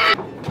this thing.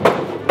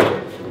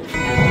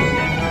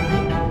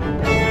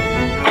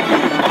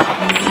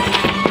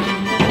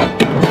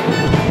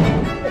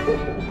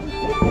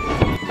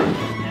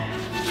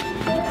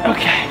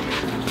 Okay.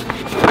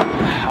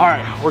 All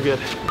right, we're good.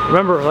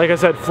 Remember, like I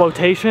said,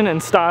 flotation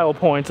and style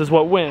points is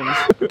what wins.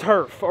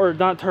 Turf, or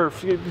not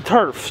turf,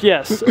 turf,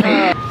 yes.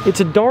 It's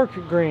a dark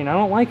green, I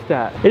don't like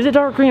that. Is it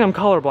dark green? I'm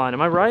colorblind,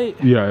 am I right?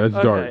 Yeah,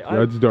 that's dark,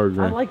 that's dark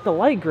green. I like the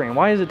light green,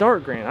 why is it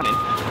dark green? I mean,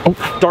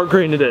 oh, dark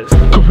green it is.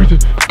 Go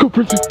Princeton, go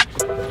Princeton.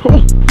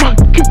 Oh my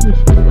goodness.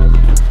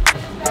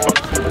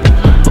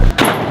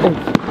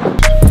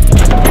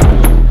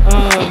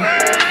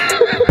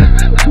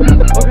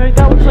 Okay,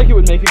 that looks like it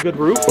would make a good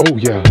roof. Oh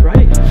yeah.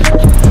 Right?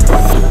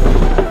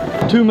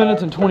 2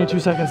 minutes and 22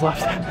 seconds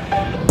left.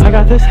 I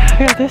got this,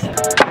 I got this.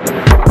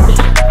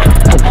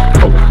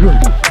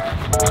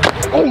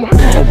 Oh my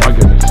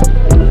goodness.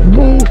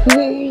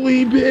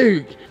 Holy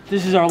big.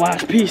 This is our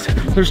last piece.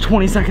 There's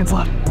 20 seconds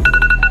left.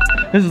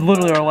 This is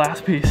literally our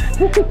last piece.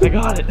 I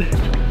got it.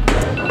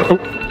 Oh.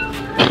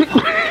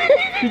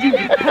 Did you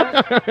get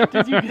that?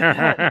 Did you get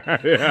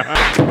that? Yeah.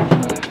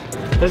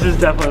 This is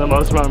definitely the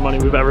most amount of money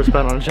we've ever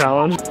spent on a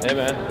challenge. Hey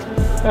man.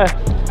 Hey.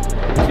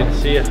 Good to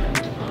see you.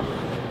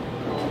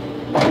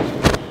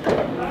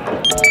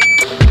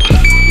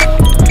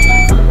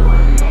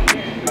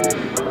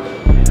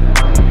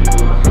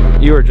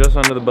 You You are just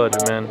under the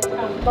budget, man.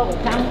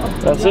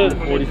 That's it.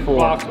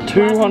 44.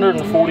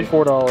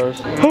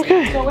 $244.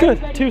 Okay, good.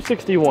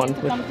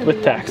 261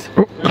 with tax.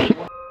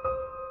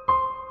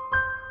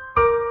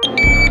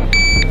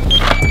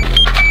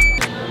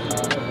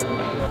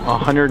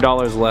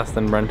 $100 less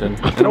than Brenton.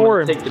 Don't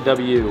worry. Take the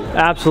W.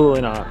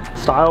 Absolutely not.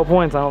 Style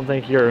points, I don't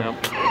think you're. Nope.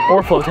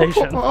 Or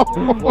flotation.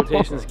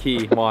 Flotation's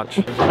key. Watch.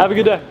 Have a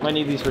good day. Might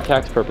need these for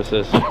tax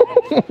purposes. I'm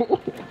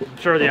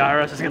sure the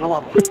IRS is gonna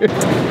love them.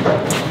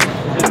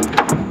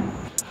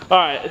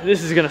 Alright,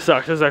 this is gonna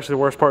suck. This is actually the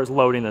worst part, is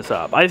loading this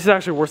up. This is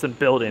actually worse than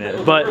building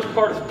it, but... The worst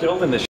part is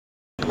building this.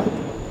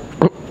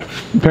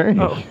 Dang.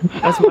 Oh,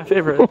 that's my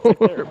favorite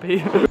therapy.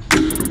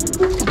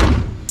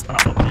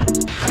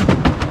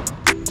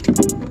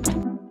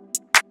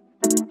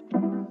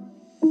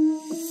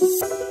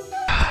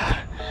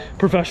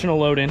 Professional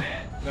loading.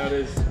 That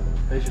is,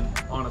 they should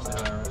honestly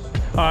hire us.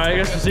 Alright, I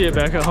guess we'll see you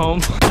back at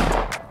home.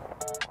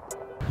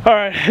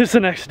 Alright, it's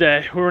the next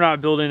day. We were not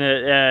building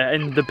it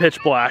in the pitch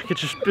black.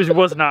 It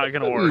was not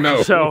gonna work.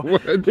 No. So,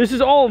 What? this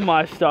is all of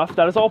my stuff.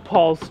 That is all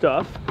Paul's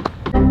stuff.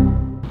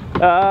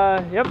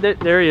 Yep,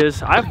 there he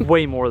is. I have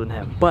way more than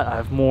him, but I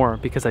have more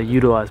because I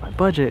utilize my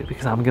budget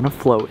because I'm gonna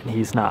float and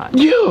he's not.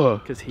 Yeah.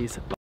 Because he's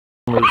a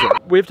loser.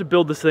 We have to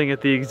build this thing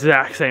at the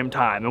exact same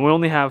time, and we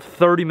only have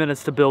 30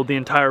 minutes to build the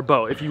entire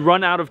boat. If you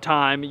run out of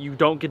time, you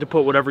don't get to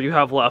put whatever you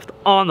have left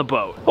on the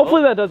boat.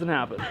 Hopefully that doesn't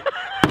happen.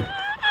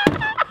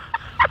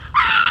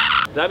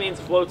 That means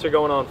floats are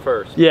going on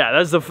first. Yeah,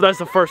 that's the first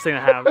thing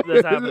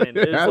that's happening.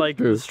 It's like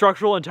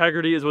structural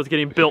integrity is what's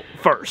getting built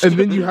first. And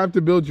then you have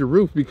to build your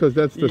roof because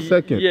that's the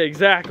second. Yeah,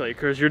 exactly,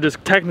 because you're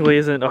just technically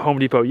isn't a Home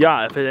Depot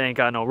yacht if it ain't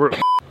got no roof.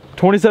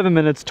 27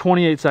 minutes,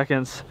 28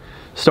 seconds,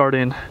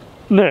 starting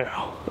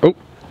now. Oh.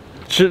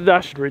 I should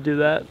redo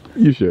that.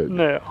 You should.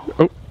 Now.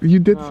 Oh, you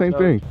did the same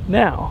thing.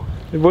 Now.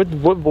 What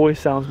voice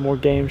sounds more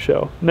game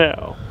show?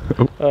 Now.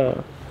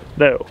 Oh.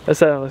 No. I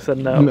said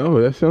no.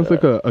 No, that sounds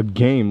like a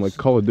game, like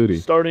Call of Duty.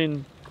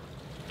 Starting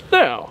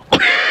now.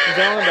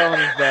 That one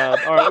is bad.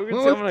 Alright, we're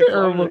gonna see.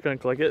 I'm just gonna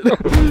click it.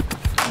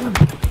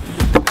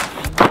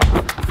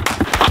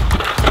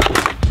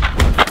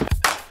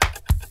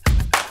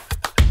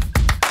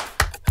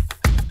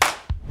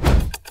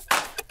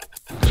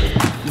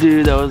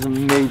 Dude, that was a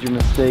major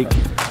mistake.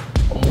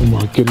 Oh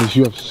my goodness,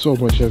 you have so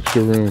much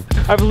extra room.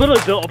 I've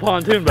literally built a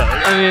pontoon boat.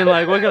 I mean,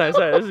 like, what can I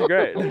say? This is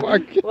great. Oh my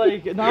God.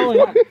 Like, not only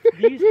that,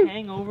 these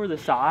hang over the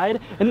side.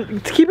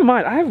 And keep in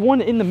mind, I have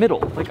one in the middle.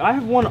 Like, I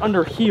have one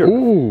under here.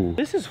 Ooh.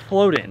 This is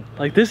floating.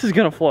 Like, this is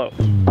gonna float.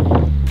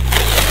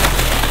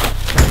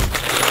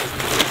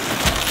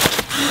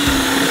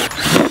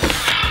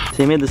 So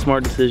he made the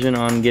smart decision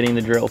on getting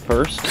the drill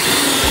first.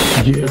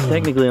 Yeah.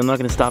 Technically, I'm not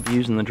gonna stop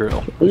using the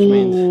drill, which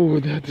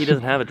means he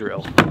doesn't have a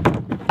drill.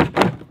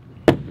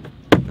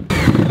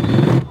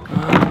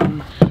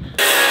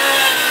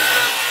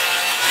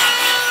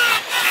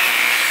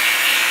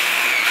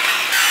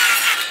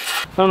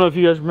 I don't know if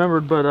you guys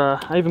remembered, but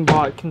I even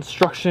bought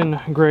construction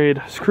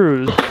grade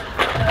screws.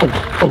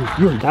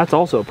 Oh, that's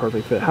also a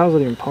perfect fit. How is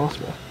that even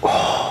possible?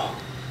 Oh.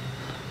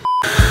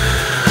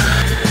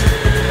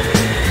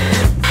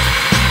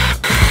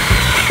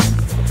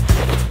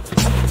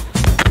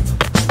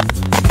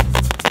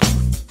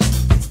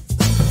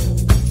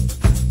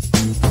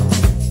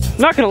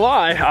 Not gonna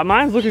lie,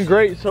 mine's looking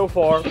great so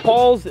far.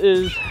 Paul's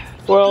is,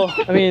 well,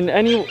 I mean,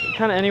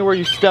 anywhere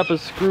you step, a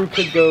screw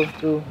could go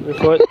through your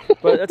foot,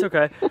 but that's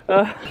okay.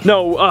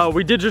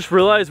 We did just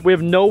realize we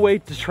have no way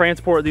to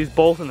transport these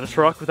both in the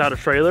truck without a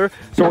trailer,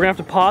 so we're gonna have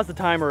to pause the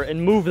timer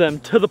and move them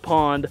to the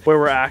pond where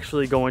we're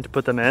actually going to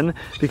put them in,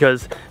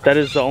 because that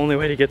is the only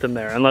way to get them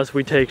there, unless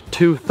we take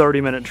two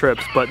 30-minute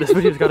trips, but this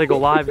video's gotta go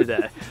live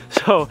today,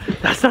 so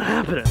that's not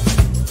happening.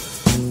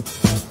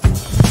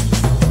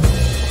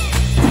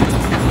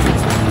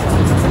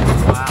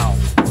 Wow.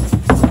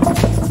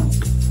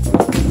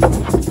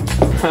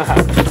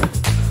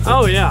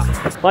 Oh yeah,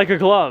 like a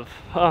glove.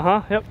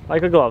 Yep,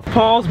 like a glove.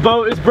 Paul's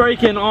boat is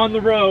breaking on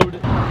the road.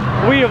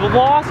 We have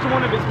lost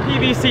one of his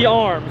PVC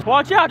arms.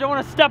 Watch out, don't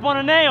want to step on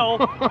a nail.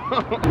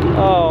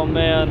 Oh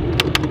man.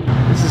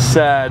 This is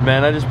sad,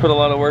 man. I just put a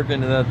lot of work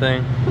into that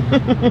thing.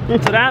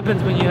 That's what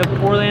happens when you have a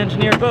poorly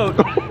engineered boat.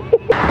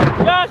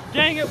 Gosh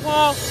dang it,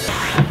 Paul.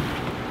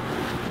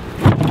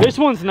 This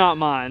one's not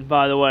mine,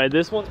 by the way.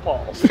 This one's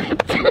Paul's.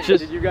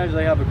 Did you guys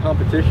like have a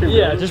competition?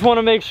 Yeah, just want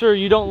to make sure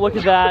you don't look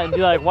at that and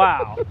be like,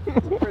 wow.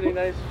 It's pretty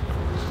nice.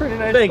 It's pretty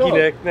nice. Thank you,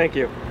 Nick. Thank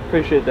you.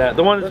 Appreciate that.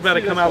 The one that's about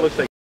to come out looks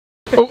like.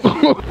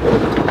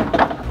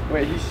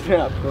 Wait, he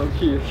snapped. Low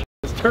key.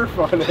 There's turf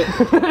on it.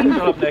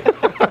 Shut up, Nick.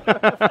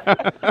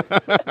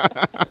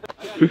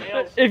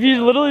 If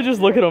you literally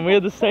just look at them, we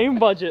had the same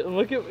budget and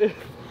look at.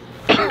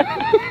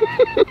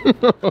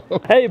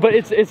 Hey, but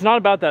it's not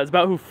about that. It's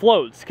about who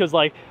floats. Because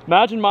like,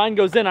 imagine mine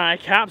goes in and I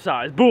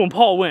capsize. Boom,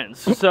 Paul wins.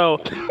 So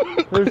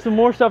there's some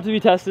more stuff to be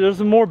tested. There's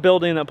some more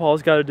building that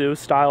Paul's got to do.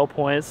 Style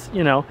points,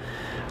 you know.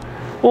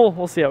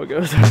 We'll see how it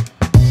goes.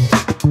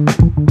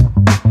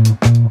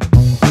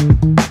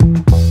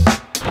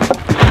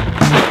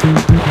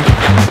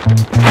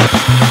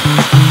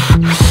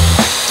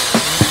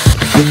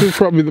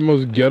 probably the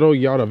most ghetto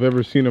yacht I've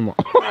ever seen in my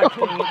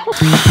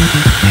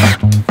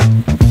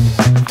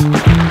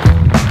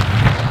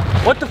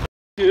What the f,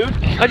 dude?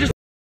 I just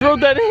rode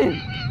that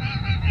in.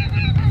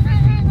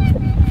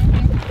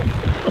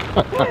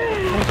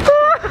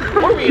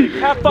 What are we in a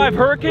Cat 5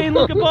 hurricane?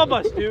 Look above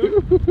us,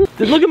 dude.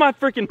 Just look at my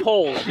freaking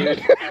poles, dude.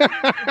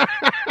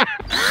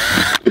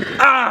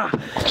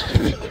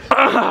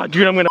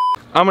 Dude, I'm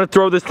gonna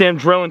throw this damn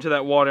drill into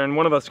that water, and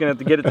one of us is gonna have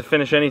to get it to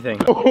finish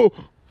anything.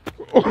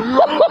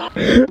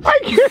 I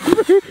can't.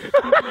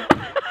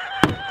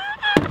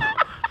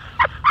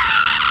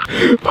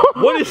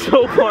 What is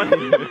so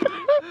funny?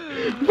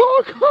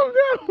 Paul, calm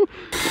down.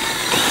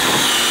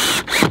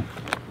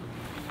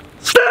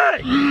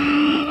 Stay!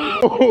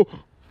 No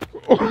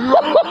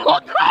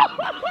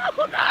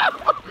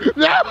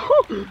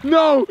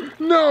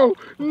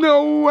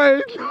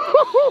way.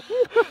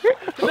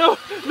 No.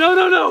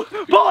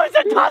 Paul, I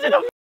said toss it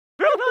up.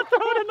 I'm not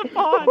throwing it in the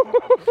pond.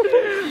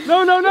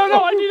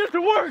 No, I need it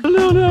to work.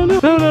 No.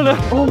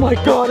 Oh my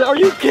God, are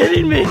you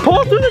kidding me?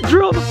 Paul through the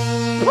drill.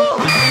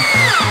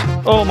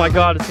 Oh my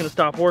God, it's gonna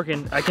stop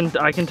working. I can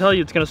tell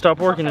you it's gonna stop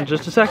working in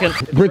just a second.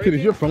 Brenton,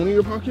 is your phone in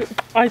your pocket?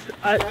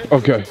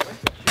 Okay.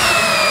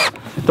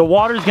 The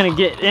water's gonna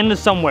get into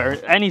somewhere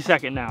any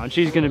second now, and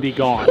she's gonna be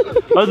gone.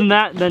 Other than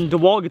that, then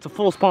DeWalt gets a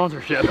full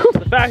sponsorship.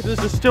 The fact that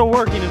this is still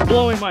working is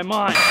blowing my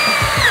mind.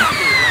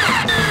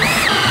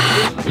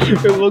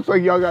 It looks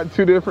like y'all got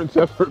two different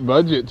separate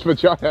budgets,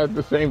 but y'all have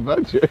the same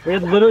budget. We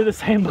had literally the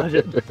same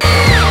budget. We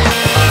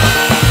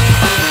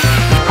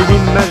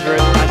didn't measure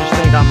it, I just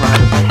think I'm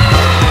right.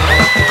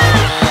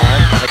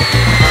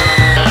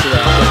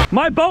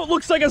 My boat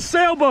looks like a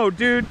sailboat,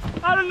 dude.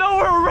 Out of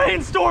nowhere, a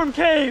rainstorm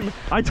came.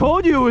 I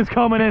told you it was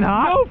coming in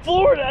hot. No,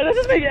 Florida, that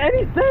doesn't make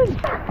any sense.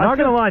 I'm not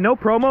gonna lie, no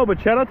promo,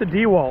 but shout out to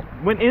DeWalt.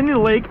 Went into the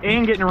lake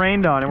and getting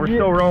rained on, and we're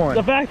still rolling.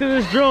 The fact that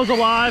this drill's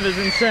alive is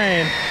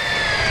insane.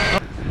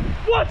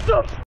 What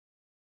the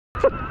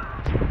f?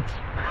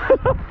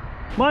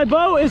 My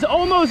boat is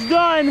almost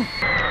done.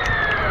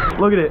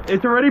 Look at it,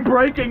 it's already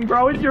breaking,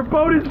 bro. Your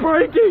boat is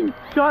breaking.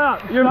 Shut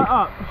up, shut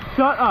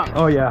up.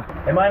 Oh yeah.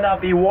 It might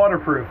not be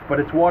waterproof, but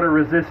it's water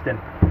resistant.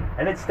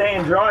 And it's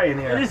staying dry in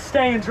here. It is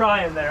staying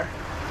dry in there.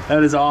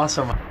 That is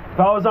awesome. If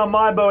I was on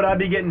my boat, I'd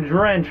be getting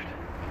drenched.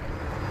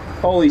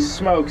 Holy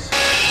smokes.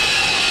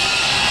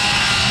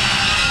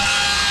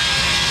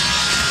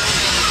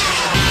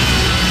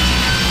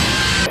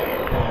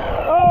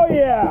 Oh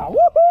yeah,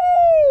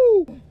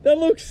 woohoo! That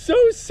looks so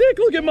sick,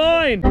 look at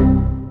mine.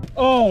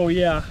 Oh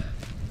yeah.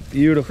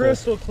 Beautiful.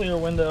 Crystal clear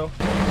window.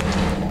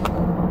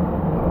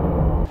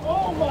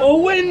 Oh my. A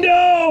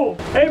window!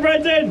 Hey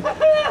Brenton!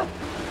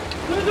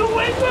 There's a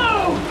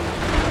window!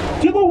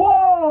 To the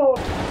wall!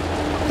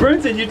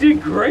 Brenton, you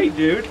did great,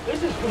 dude.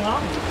 This is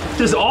phenomenal. This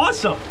is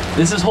awesome.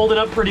 This is holding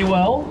up pretty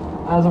well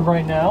as of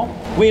right now.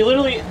 We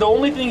literally, the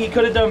only thing he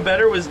could have done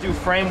better was do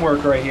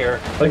framework right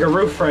here, like a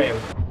roof frame.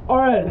 All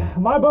right,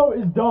 my boat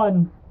is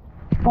done.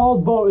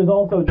 Paul's boat is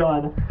also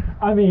done.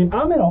 I mean,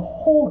 I'm in a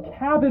whole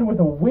cabin with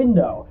a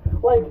window.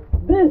 Like,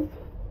 this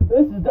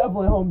is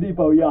definitely a Home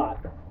Depot yacht.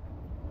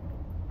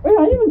 Wait,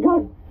 I even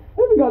got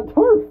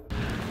turf.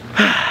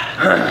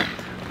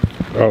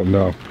 Oh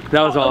no.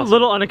 That was awesome. A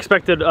little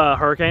unexpected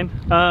hurricane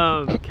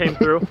came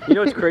through. You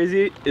know what's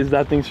crazy is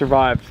that thing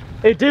survived.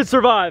 It did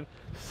survive.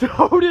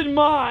 So did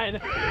mine.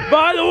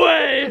 By the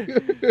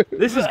way,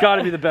 this has got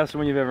to be the best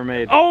one you've ever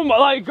made. Oh my,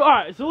 like, all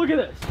right, so look at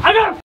this. I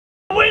got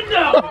a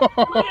window.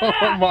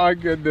 Oh my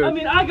goodness. I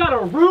mean, I got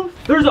a roof.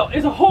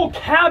 It's a whole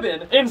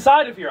cabin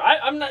inside of here.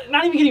 I'm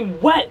not even getting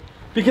wet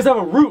because I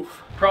have a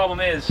roof.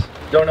 Problem is,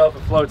 don't know if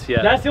it floats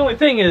yet. That's the only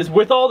thing is,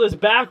 with all this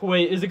back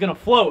weight, is it gonna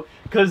float?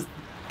 Because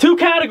two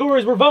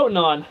categories we're voting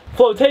on: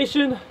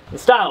 flotation and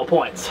style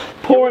points.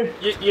 Pouring.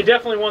 You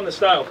definitely won the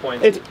style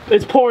points.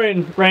 It's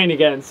pouring rain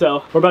again,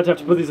 so we're about to have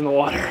to put these in the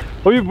water.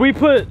 We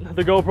put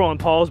the GoPro on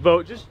Paul's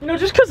boat, just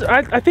because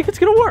I think it's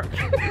gonna work.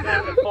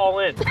 Fall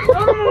in.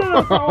 No,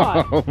 it's not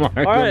why. Oh my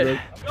goodness.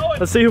 All right,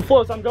 let's see who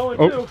floats. I'm going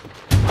too.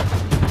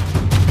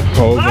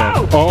 Oh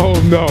no! Oh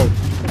no!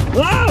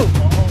 Whoa!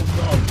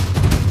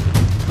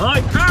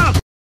 Holy crap!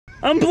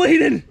 I'm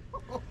bleeding!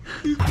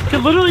 You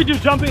can literally do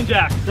jumping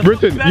jacks.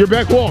 Brenton, your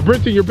back wall!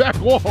 Brenton, your back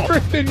wall!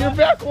 Brenton, your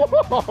back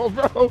wall,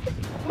 bro!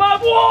 My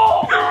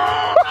wall!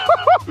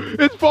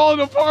 It's falling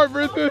apart,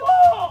 Brenton!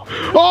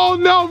 Oh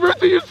no,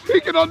 Brenton, you're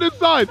sinking on this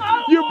side!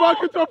 Your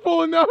buckets are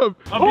pulling up!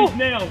 These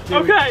nails,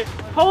 dude. Okay,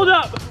 hold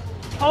up.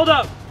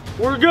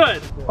 We're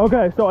good.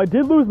 Okay, so I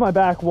did lose my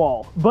back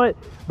wall, but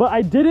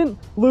I didn't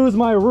lose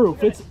my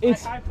roof. It's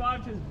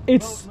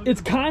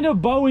kind of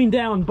bowing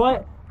down,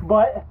 but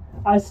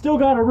I still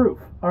got a roof,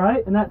 all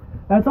right? And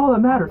that's all that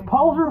matters.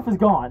 Paul's roof is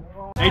gone.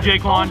 Hey,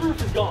 Jake Lon. Paul's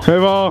roof is gone. Hey,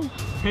 Paul.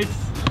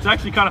 It's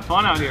actually kind of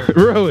fun out here.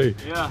 Really?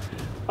 Yeah.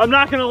 I'm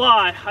not gonna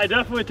lie, I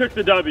definitely took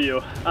the W.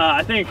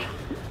 I think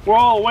we're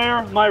all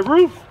aware my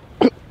roof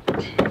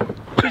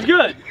is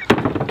good.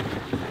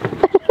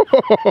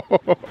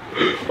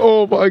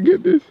 Oh my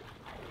goodness.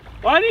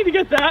 Well, I need to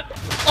get that.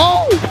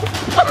 Oh!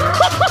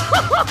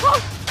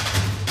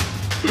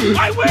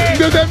 I win!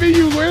 Does that mean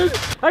you win?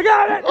 I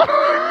got it!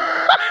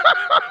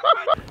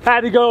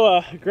 Had to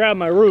go grab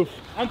my roof.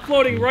 I'm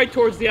floating right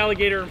towards the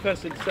alligator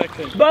infested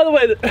section. By the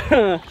way,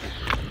 I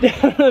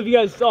don't know if you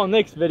guys saw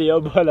Nick's video,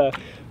 but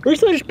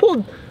recently I just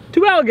pulled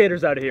 2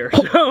 alligators out of here.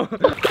 So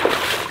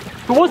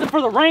if it wasn't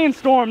for the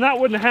rainstorm, that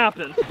wouldn't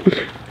happen.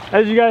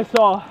 As you guys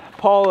saw,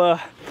 Paul,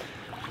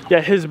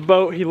 yeah, his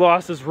boat, he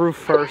lost his roof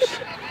first,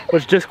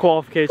 which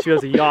disqualifies you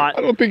as a yacht.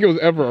 I don't think it was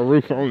ever a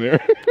roof on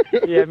there.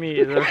 Yeah, me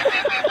either.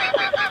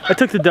 I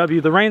took the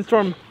W. The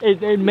rainstorm,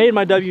 it made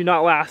my W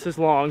not last as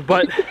long,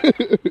 but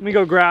let me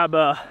go grab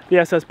the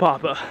SS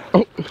Papa.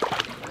 Oh.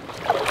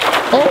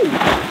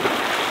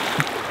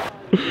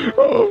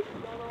 Oh.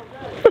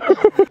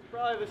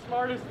 Probably the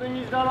smartest thing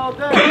he's done all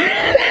day.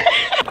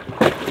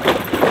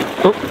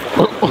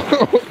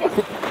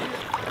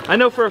 I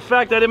know for a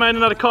fact that I might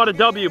not have caught a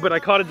W, but I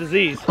caught a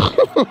disease.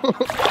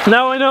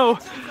 Now I know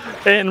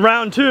in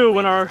round 2,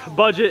 when our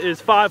budget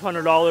is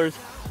 $500,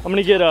 I'm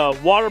gonna get a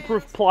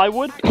waterproof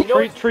plywood,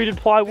 treated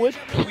plywood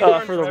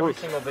for the roof.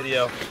 Single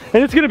video.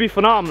 And it's gonna be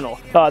phenomenal.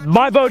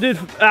 My boat did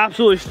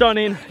absolutely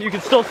stunning. You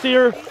can still see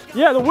her.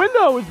 Yeah, the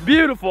window was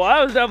beautiful.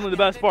 That was definitely the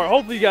best part.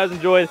 Hopefully you guys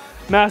enjoyed.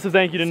 Massive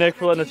thank you to Nick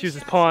for letting us use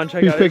his pond.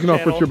 Check He's out taking his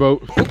off with your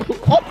boat.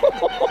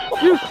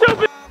 You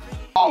stupid!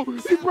 Oh,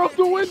 he broke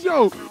the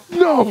window.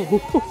 No.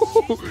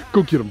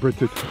 Go get him,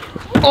 Brenton.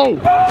 Oh,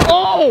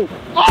 oh,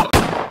 oh.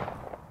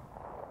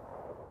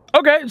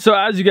 Okay, so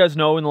as you guys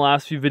know, in the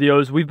last few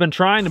videos, we've been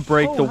trying to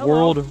break the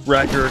world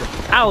record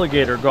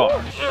alligator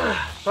gar.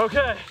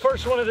 Okay,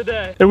 first one of the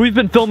day. And we've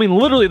been filming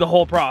literally the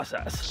whole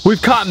process. We've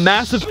caught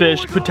massive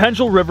fish,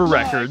 potential river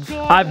records.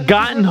 I've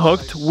gotten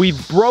hooked,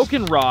 we've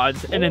broken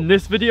rods, and in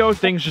this video,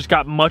 things just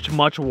got much,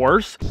 much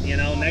worse. You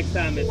know, next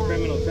time it's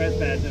criminal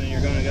trespassing and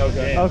you're gonna go to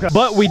jail. Okay.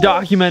 But we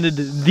documented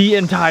the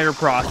entire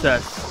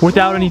process.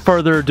 Without any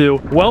further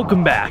ado,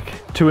 welcome back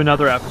to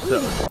another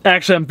episode.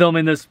 Actually, I'm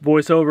filming this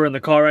voiceover in the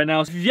car right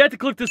now. So if you've yet to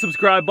click the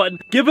subscribe button,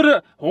 give it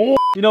a,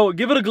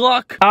 give it a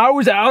gluck. I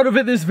was out of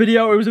it this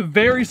video. It was a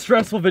very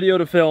stressful video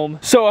to film.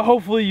 So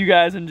hopefully you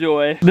guys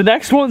enjoy. The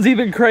next one's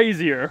even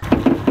crazier.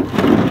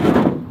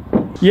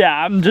 Yeah,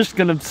 I'm just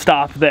gonna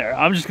stop there.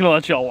 I'm just gonna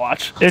let y'all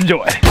watch.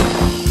 Enjoy.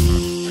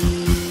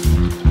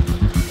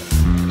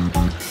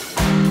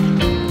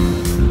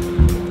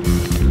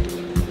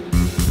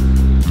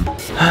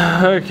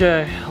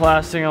 Okay,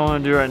 last thing I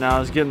want to do right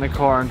now is get in the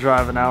car and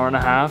drive an hour and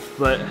a half,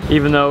 but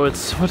even though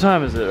it's, what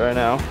time is it right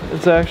now?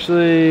 It's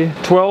actually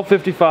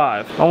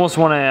 12:55, almost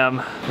 1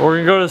 a.m. We're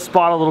gonna go to the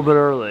spot a little bit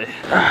early.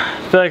 I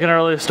feel like an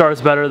early start's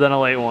better than a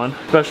late one,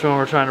 especially when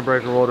we're trying to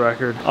break a world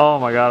record. Oh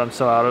my God, I'm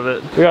so out of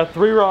it. We got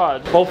 3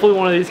 rods. Hopefully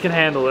one of these can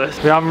handle this.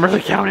 Yeah, I'm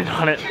really counting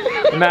on it.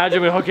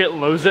 Imagine we hook it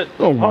and lose it.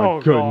 Oh my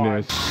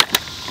goodness.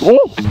 Oh.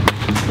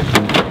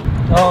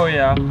 Oh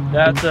yeah,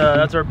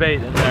 that's our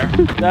bait in there.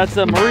 That's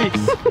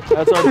Maurice.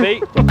 That's our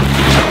bait.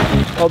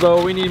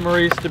 Although we need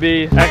Maurice to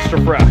be extra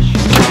fresh.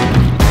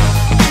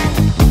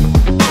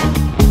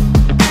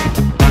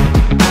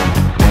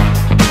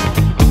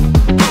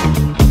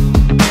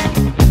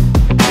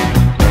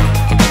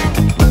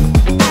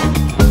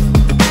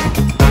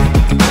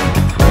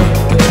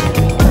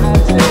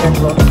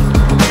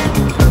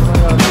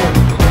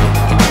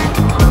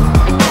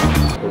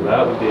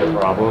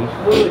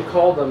 I literally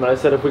called them and I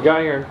said if we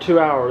got here in 2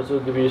 hours, we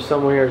could be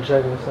somewhere here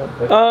checking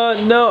something.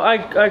 No,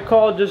 I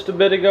called just a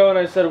bit ago and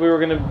I said we were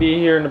gonna be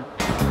here in a...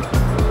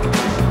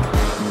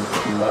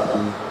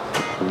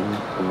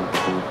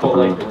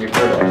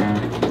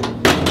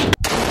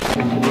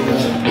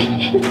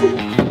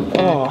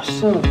 Oh,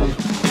 son of a...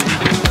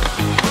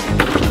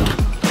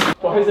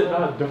 Why is it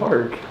not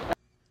dark?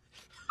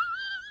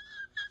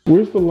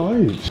 Where's the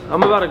lights?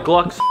 I'm about to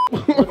gluck.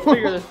 Let's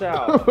figure this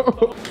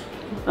out.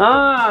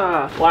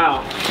 Ah,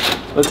 wow.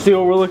 Let's see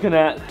what we're looking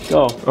at.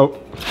 Go. Oh.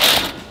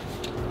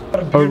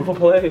 What a beautiful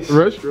place.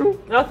 Restroom?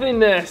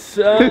 Nothingness.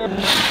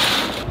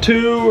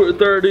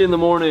 2:30 in the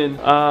morning.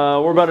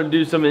 We're about to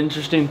do some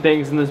interesting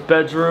things in this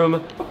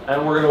bedroom.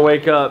 And we're gonna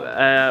wake up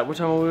at, what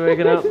time are we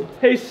waking up?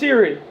 Hey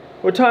Siri,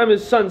 what time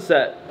is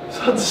sunset?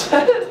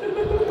 Sunset?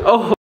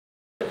 Oh.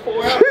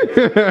 4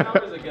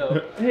 hours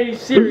ago. Hey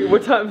Siri,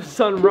 what time is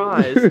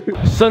sunrise?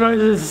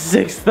 Sunrise is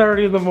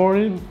 6:30 in the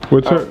morning.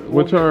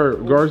 What's our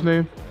gar's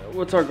name?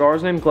 What's our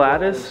gar's name?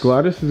 Gladys?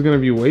 Gladys is gonna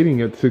be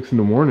waiting at 6 in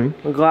the morning.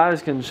 Well,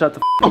 Gladys can shut the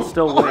f and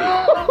still wait.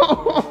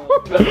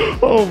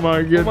 Oh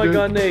my goodness. Oh my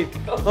God, Nate.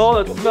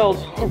 Oh, that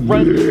smells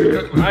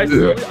horrendous.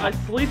 I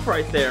sleep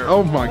right there.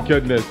 Oh my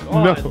goodness.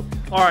 God. No.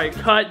 All right,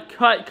 cut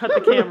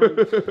the camera.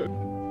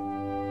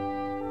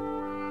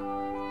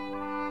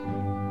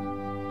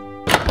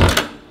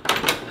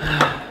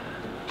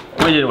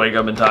 We did wake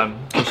up in time,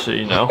 just so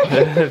you know,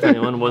 if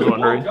anyone was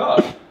wondering. Oh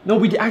my God. No,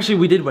 we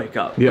did wake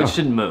up. Yeah. We just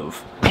didn't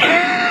move.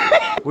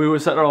 We were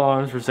setting our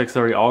alarms for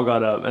 6:30, all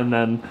got up, and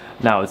then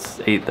now it's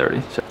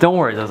 8:30. So don't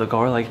worry, does the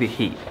gar like the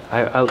heat?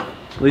 At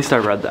least I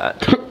read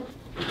that.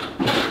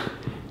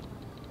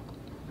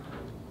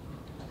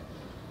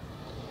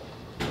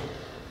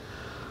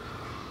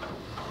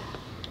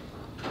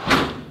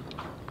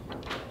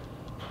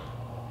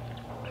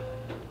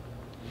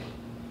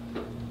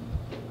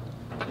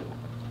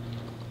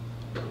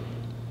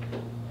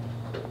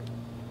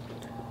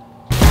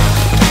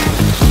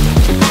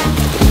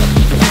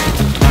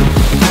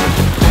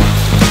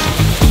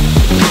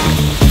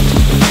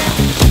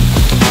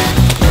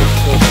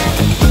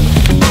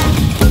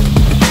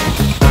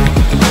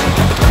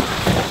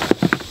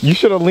 You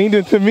should have leaned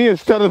into me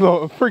instead of the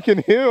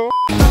freaking hill.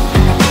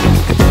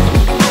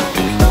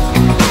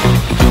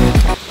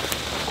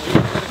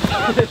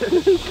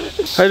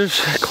 I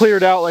just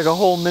cleared out like a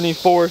whole mini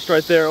forest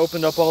right there,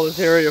 opened up all this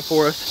area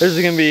for us. This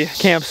is gonna be a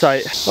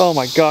campsite. Oh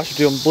my gosh,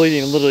 dude, I'm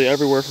bleeding literally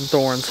everywhere from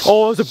thorns.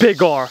 Oh, it was a big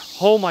gar.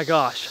 Oh my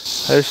gosh.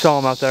 I just saw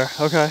him out there.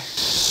 Okay,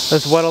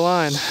 let's wet a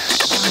line.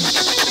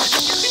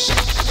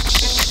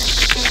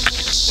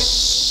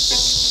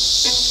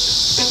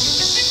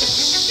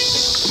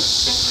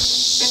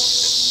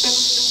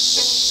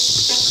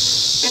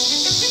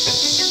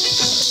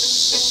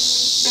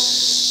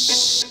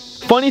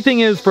 Funny thing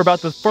is, for about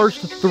the first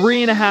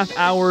 3.5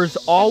 hours,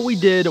 all we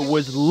did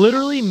was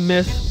literally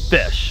miss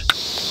fish.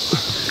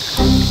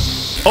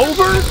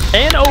 Over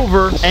and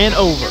over and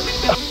over.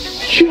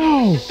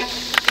 Yo!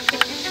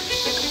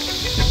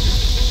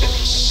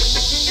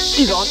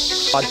 He's on.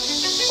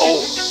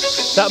 Oh,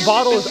 that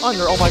bottle is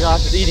under. Oh my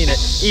gosh, it's eating it.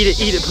 Eat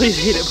it, please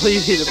eat it,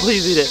 please eat it,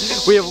 please eat it.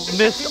 We have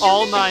missed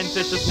all 9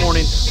 fish this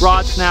morning.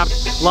 Rod snapped,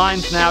 line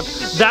snapped.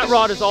 That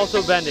rod is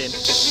also bending.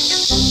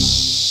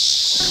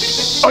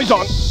 Oh, he's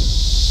on.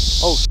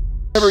 Oh,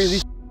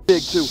 he's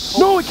big too.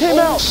 No, it came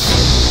out.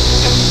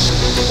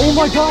 Oh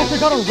my gosh, I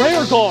got a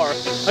rare gar.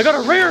 I got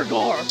a rare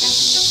gar. Wow.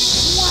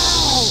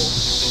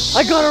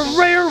 I got a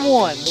rare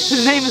one.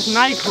 His name is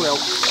NyQuil.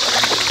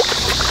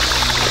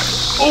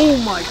 Oh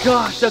my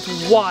gosh, that's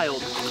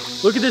wild.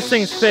 Look at this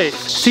thing's face.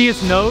 See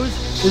its nose?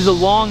 This is a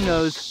long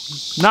nose.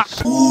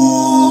 Not.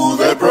 Ooh,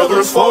 that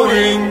brother's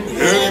floating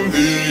in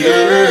the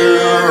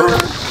air.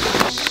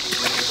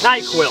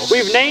 NyQuil.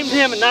 We've named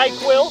him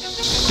NyQuil.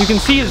 You can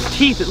see his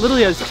teeth. It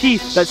literally has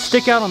teeth that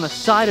stick out on the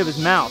side of his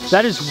mouth.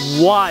 That is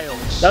wild.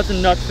 That's a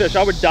nuts fish.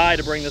 I would die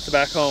to bring this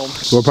back home.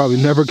 We'll probably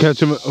never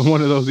catch him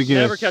one of those again.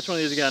 Never catch one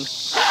of these again.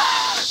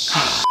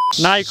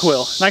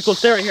 NyQuil. NyQuil,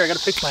 stay right here. I gotta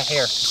fix my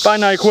hair. Bye,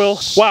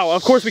 NyQuil. Wow,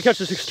 of course we catch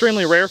this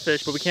extremely rare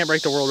fish, but we can't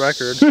break the world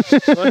record. Look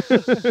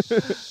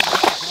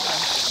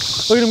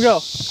at him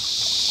go.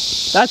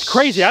 That's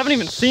crazy. I haven't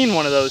even seen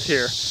one of those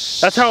here.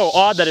 That's how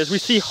odd that is. We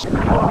see.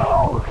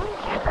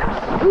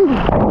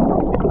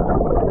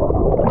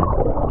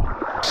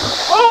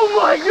 Oh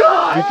my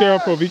God! Be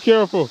careful, be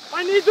careful.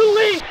 I need the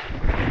leak.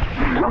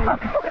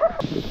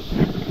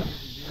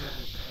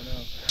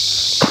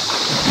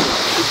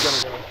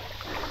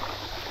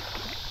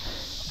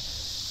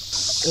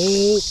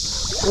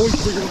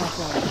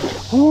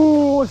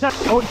 Oh, what's that?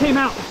 Oh, it came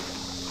out.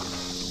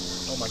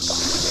 Oh my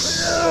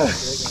God.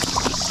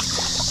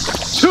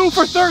 2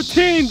 for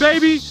 13,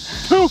 baby.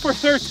 2 for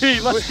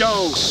 13. Let's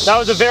go. That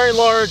was a very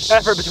large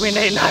effort between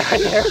Nate and I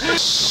right there.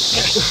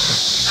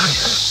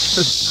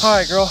 All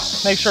right, girl.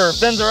 Make sure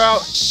fins are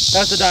out.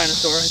 That's a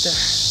dinosaur right there.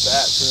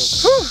 That too.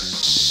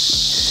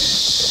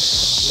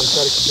 I'm gonna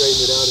try to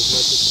straighten it out as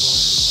much as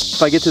possible.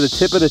 If I get to the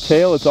tip of the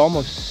tail, it's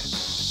almost.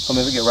 I'll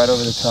maybe get right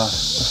over the top.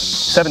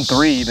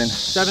 7.3 even.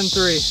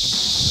 7.3.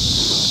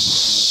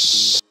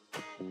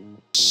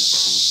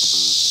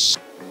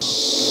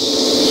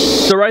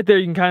 So right there,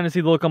 you can kind of see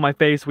the look on my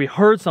face. We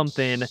heard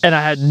something and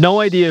I had no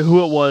idea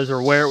who it was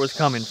or where it was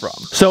coming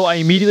from. So I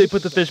immediately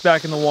put the fish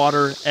back in the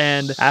water,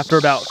 and after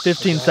about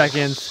 15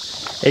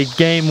 seconds, a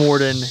game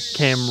warden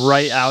came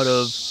right out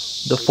of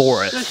the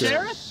forest. The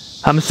sheriff?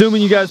 I'm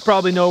assuming you guys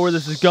probably know where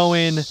this is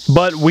going,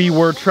 but we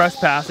were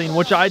trespassing,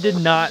 which I did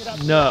not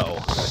know.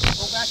 Go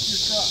back to your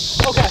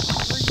truck. Okay.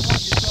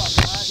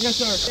 Yes,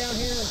 sir. Down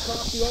here and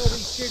talk through all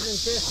these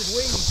sugar-infested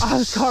weeds.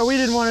 I'm sorry, we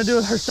didn't want to do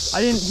it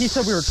ourselves. He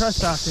said we were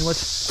trespassing, which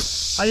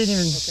I didn't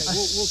even. Okay,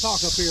 we'll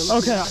talk up here.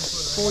 Okay.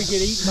 Before we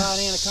get eaten by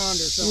an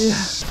anaconda or something.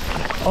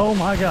 Yeah. Oh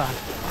my God.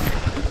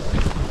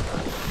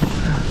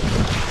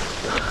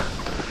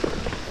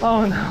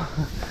 Oh no.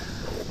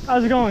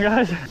 How's it going,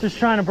 guys? Just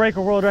trying to break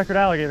a world record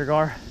alligator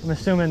gar. I'm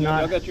assuming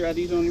not. Y'all got your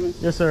IDs on you, man?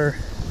 Yes, sir.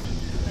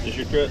 Is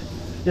your trip?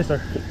 Yes,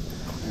 sir.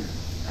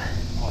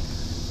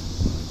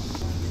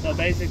 So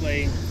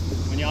basically,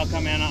 when y'all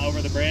come in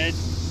over the bridge,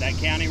 that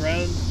county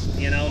road,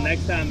 you know,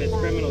 next time it's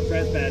criminal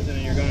trespassing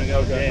and you're gonna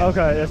go to jail.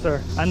 Okay, yes, sir.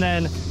 And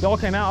then y'all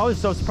came out. I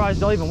was so surprised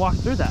y'all even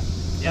walked through that.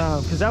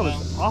 Yeah. Because that was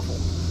awful.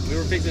 We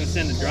were fixing to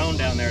send a drone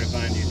down there to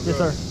find you. Yes,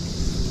 sir.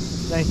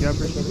 Thank you. I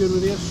appreciate it. You good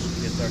with this?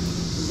 Yes, sir.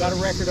 We got a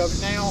record of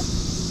it now.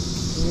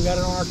 And we got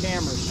it on our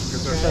cameras.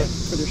 Okay?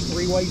 So there's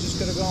 3 ways this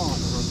could have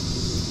gone.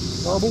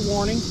 Verbal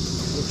warning,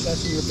 which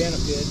that's in your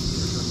benefit.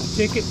 A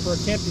ticket for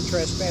attempted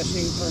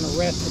trespassing, or an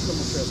arrest for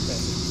criminal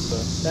trespassing.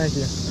 Thank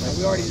you.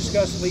 We already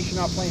discussed at least you're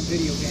not playing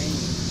video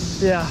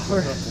games. Yeah,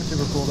 we're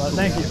super cool about it.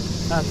 Thank you.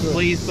 Absolutely.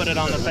 Please put it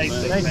on the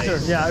Facebook Thank you,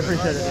 page. sir. Yeah, I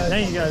appreciate it.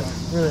 Thank you, guys.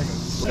 Really.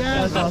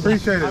 That's awesome.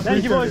 Appreciate it.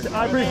 Thank you, boys.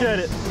 I appreciate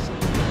it.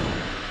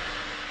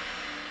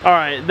 All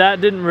right,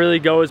 that didn't really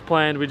go as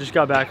planned. We just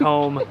got back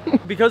home.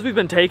 Because we've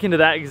been taken to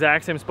that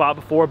exact same spot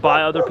before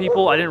by other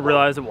people, I didn't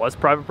realize it was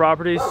private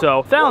property,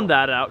 so found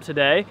that out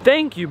today.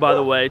 Thank you, by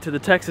the way, to the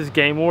Texas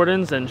Game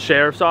Wardens and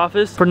Sheriff's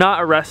Office for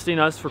not arresting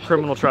us for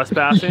criminal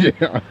trespassing.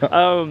 Yeah.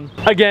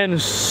 Again,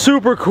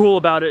 super cool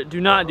about it. Do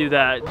not do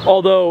that.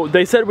 Although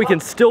they said we can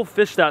still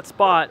fish that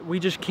spot, we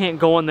just can't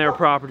go on their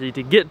property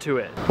to get to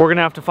it. We're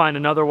gonna have to find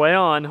another way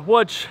on,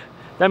 which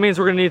that means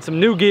we're gonna need some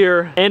new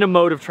gear and a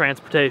mode of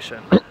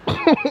transportation.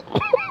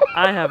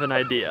 I have an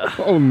idea.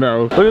 Oh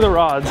no. Look at the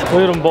rods. Look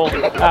at them both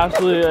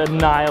absolutely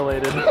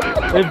annihilated.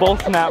 They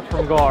both snapped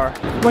from Gar.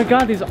 Oh my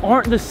God, these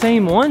aren't the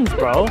same ones,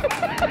 bro.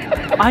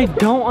 I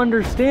don't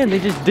understand. They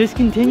just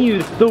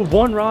discontinued the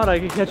one rod I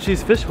could catch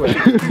these fish with.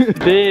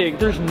 Big.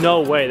 There's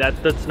no way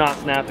that's not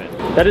snapping.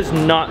 That is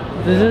not.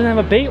 This doesn't have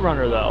a bait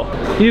runner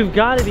though. You've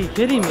got to be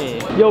kidding me.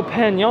 Yo,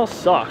 Penn, y'all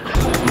suck.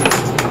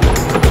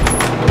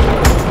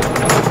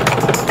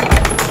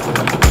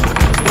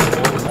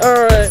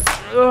 All right.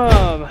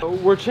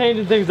 We're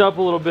changing things up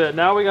a little bit.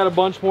 Now we got a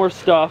bunch more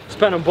stuff,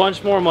 spent a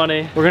bunch more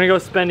money. We're gonna go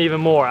spend even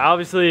more.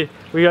 Obviously,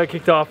 we got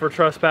kicked off for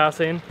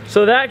trespassing,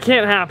 so that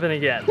can't happen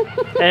again.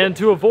 And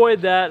to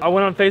avoid that, I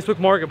went on Facebook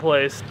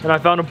Marketplace and I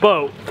found a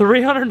boat,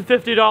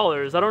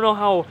 $350. I don't know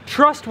how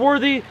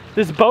trustworthy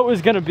this boat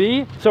is gonna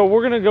be, so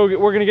we're gonna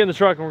get in the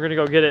truck and we're gonna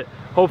go get it.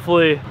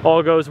 Hopefully,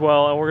 all goes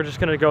well, and we're just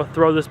gonna go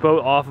throw this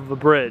boat off of a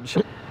bridge.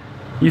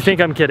 You think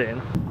I'm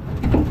kidding?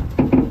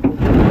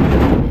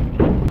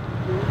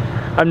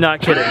 I'm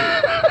not kidding.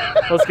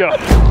 Let's go.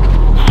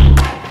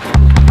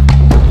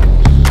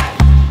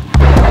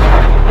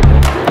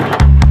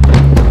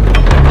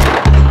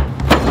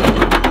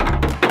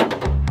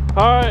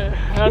 All right,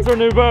 that's our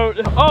new boat.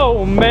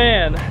 Oh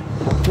man,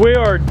 we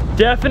are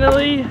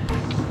definitely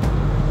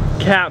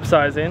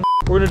capsizing.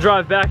 We're gonna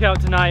drive back out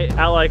tonight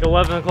at like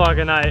 11 o'clock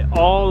at night,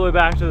 all the way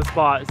back to the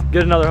spot,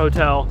 get another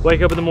hotel,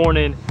 wake up in the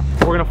morning.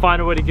 We're gonna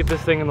find a way to get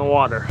this thing in the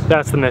water.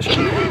 That's the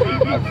mission.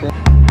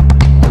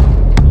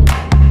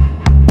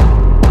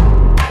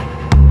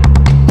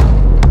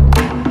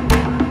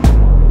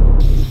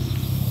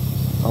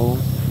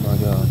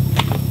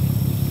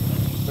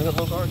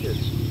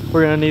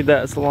 We're gonna need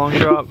that. It's a long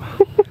drop.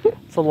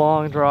 It's a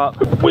long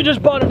drop. We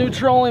just bought a new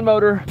trolling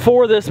motor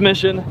for this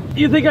mission.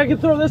 You think I could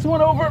throw this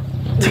one over?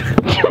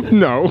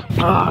 No.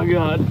 Oh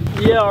God.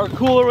 Yeah, our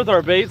cooler with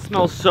our bait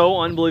smells so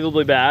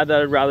unbelievably bad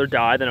that I'd rather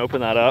die than open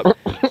that up.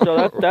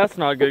 So that's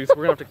not good, so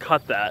we're gonna have to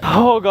cut that.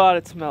 Oh God,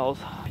 it smells.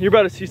 You're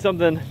about to see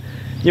something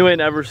you ain't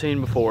ever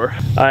seen before.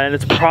 And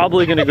it's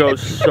probably gonna go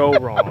so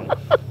wrong.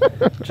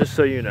 Just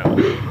so you know.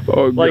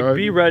 Oh, like, God.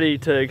 be ready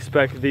to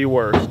expect the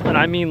worst. And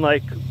I mean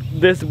like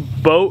this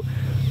boat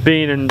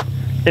being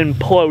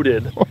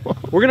imploded.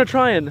 We're gonna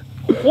try and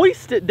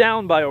hoist it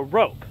down by a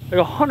rope, like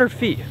 100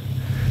 feet.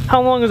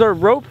 How long is our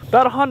rope?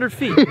 About 100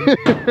 feet.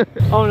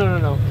 Oh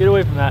no. Get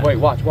away from that. Wait,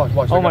 watch.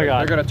 Oh my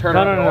God. They're gonna turn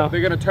around. No. They're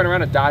gonna turn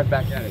around and dive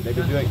back at it. They've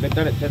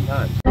done it 10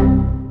 times.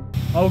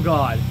 Oh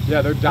God.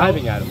 Yeah, they're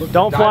diving at it. Look,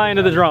 don't fly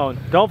into the drone.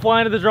 Don't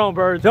fly into the drone,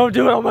 birds. Don't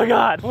do it. Oh my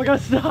God. Oh my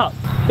God, stop.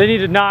 They need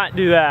to not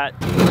do that.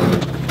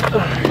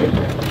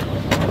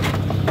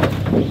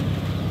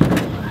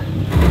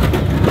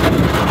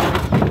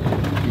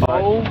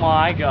 Oh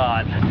my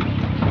God.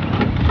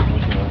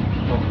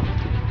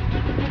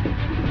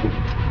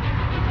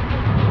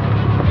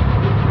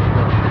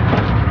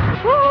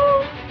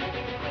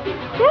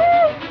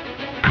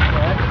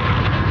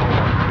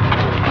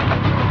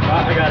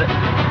 I got it.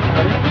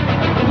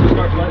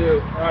 Start, buddy. All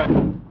right.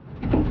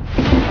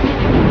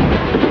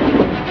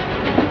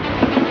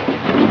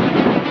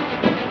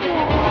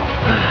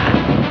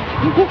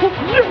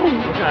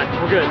 Okay,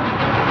 we're good.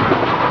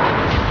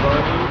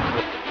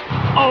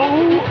 Oh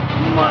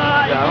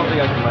my! Yeah, I don't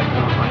think I can like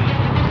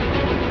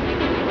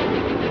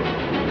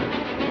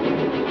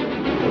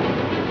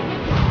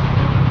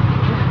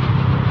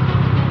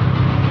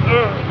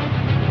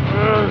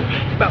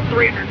About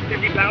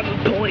 350 pounds of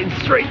pulling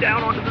straight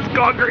down onto this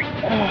concrete.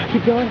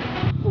 Keep going.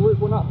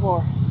 We're not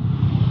far.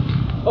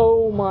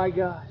 Oh my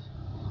gosh.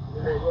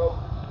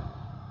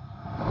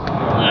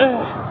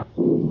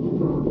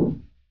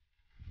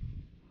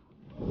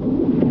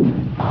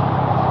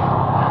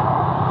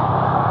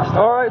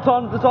 All right, it's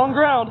on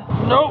ground.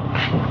 Nope.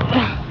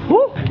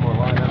 Woo.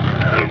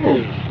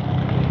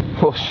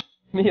 Oh,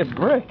 me a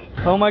brick.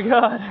 Oh my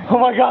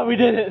God, we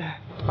did it.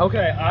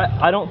 Okay,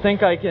 I don't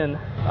think I can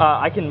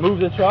move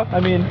the truck. I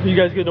mean, you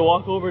guys good to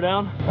walk over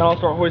down? And I'll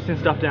start hoisting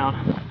stuff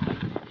down.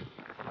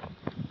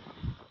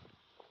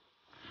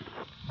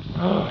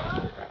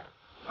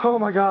 Oh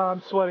my God,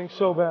 I'm sweating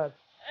so bad.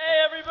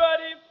 Hey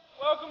everybody,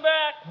 welcome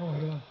back. Oh my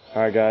God.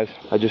 All right, guys.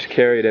 I just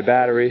carried a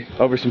battery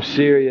over some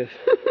serious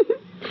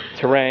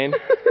terrain,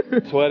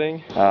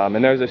 sweating,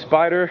 and there's a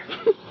spider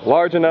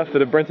large enough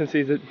that if Brenton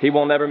sees it, he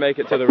will never make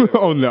it to the river.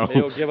 Oh no.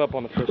 He'll give up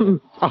on the fishing.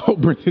 I hope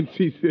Brenton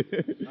sees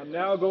it. I'm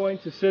now going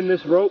to send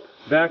this rope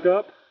back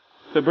up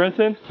to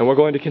Brenton, and we're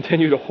going to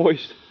continue to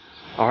hoist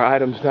our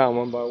items down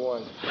one by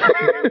one.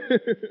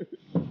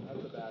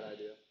 That's a bad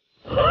idea.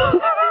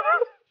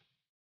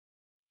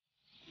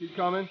 Keep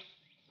coming.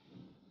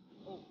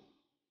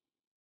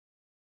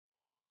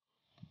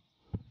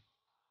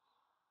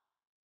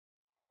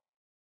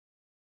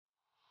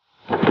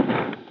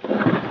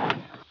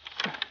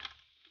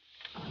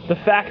 The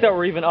fact that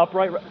we're even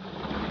upright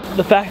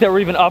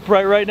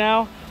right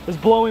now is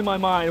blowing my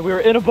mind. We were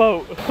in a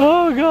boat.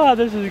 Oh God,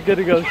 this is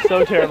gonna go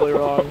so terribly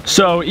wrong.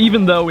 So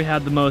even though we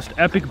had the most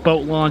epic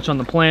boat launch on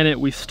the planet,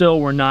 we still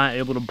were not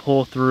able to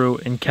pull through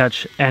and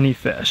catch any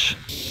fish.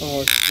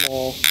 Oh, it's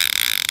small.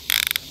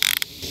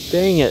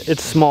 Dang it,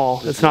 it's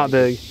small. It's not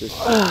big.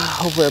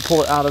 Hopefully I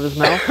pull it out of his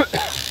mouth.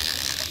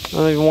 I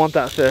don't even want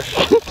that fish.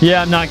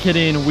 Yeah, I'm not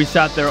kidding. We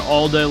sat there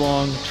all day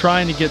long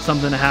trying to get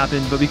something to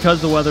happen, but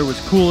because the weather was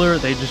cooler,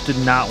 they just did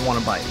not want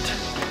to bite.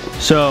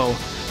 So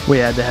we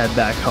had to head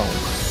back home.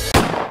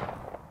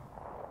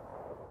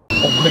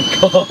 Oh my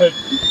God.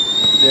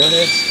 There it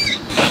is.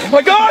 Oh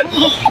my God!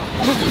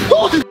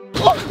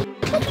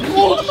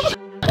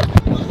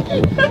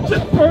 That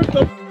just burnt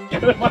the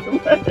out of my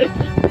leg.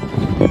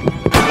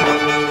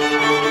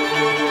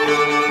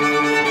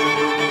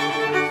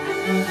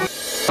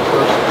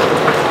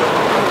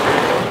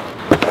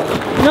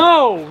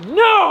 No!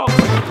 No!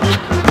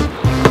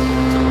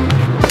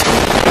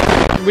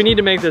 We need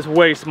to make this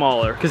way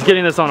smaller, because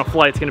getting this on a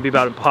flight is going to be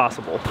about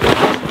impossible.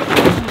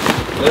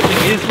 That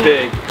thing is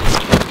big.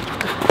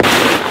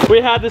 We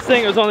had this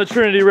thing, it was on the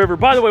Trinity River.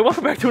 By the way,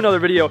 welcome back to another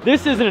video.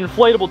 This is an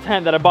inflatable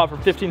tent that I bought for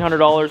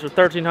 $1,500 or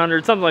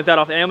 $1,300, something like that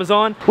off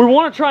Amazon. We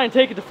want to try and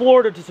take it to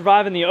Florida to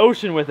survive in the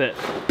ocean with it.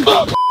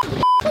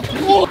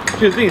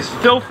 This thing is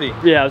filthy.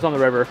 Yeah, it was on the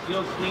river. You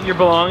don't clean your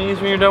belongings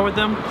when you're done with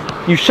them?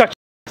 You shut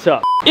your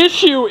up.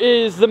 Issue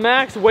is the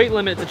max weight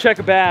limit to check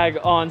a bag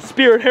on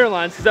Spirit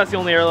Airlines, because that's the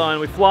only airline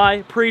we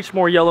fly. Preach,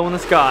 more yellow in the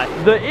sky.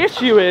 The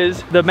issue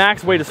is the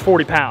max weight is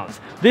 40 pounds.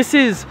 This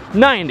is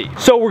 90.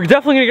 So we're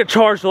definitely gonna get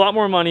charged a lot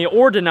more money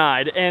or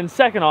denied. And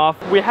second off,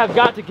 we have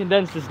got to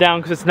condense this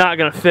down because it's not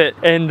gonna fit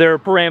in their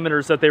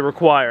parameters that they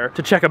require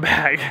to check a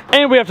bag.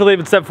 And we have to leave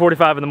at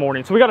 7:45 in the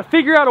morning. So we gotta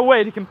figure out a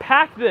way to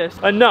compact this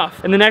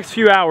enough in the next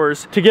few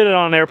hours to get it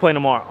on an airplane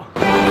tomorrow.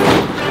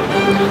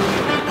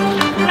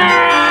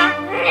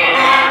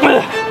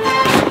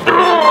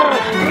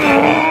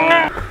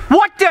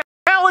 What the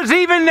hell is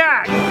even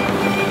that?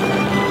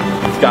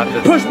 Got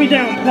this. Push me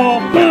down, Paul.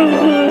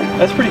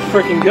 That's pretty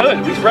freaking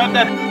good. We wrapped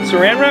that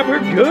saran wrap, we're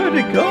good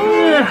to go.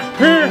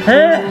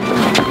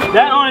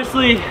 That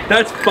honestly,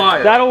 that's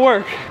fire. That'll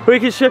work. We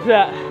can ship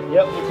that.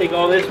 Yep, we'll take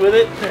all this with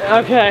it.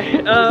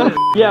 Okay.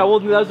 Yeah,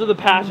 well, those are the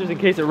patches in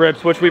case it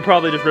rips, which we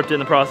probably just ripped in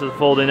the process of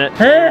folding it.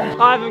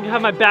 I haven't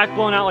had my back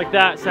blown out like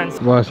that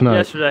since last night.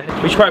 Yesterday.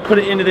 We should probably put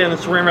it into there and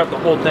saran wrap the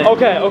whole thing.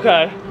 Okay,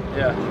 okay.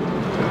 Yeah.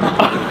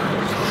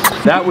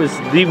 That was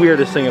the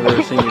weirdest thing I've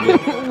ever seen you do.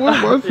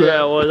 What was that?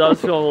 Yeah, well, I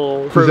was feeling a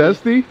little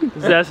zesty.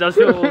 I was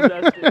feeling a little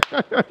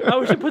zesty.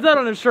 Oh, we should put that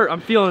on a shirt.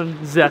 I'm feeling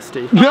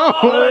zesty. No.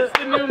 Oh, that's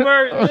the new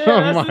merch.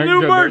 Yeah, that's the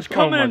new merch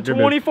coming in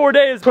 24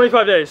 days,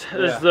 25 days.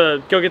 This is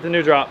the go get the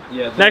new drop.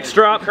 Yeah. Next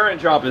drop. The current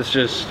drop is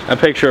just a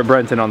picture of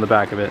Brenton on the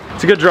back of it.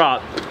 It's a good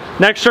drop.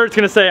 Next shirt's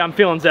gonna say I'm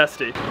feeling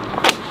zesty.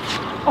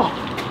 Oh.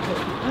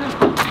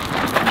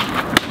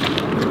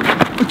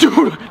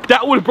 Dude,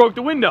 that would have broke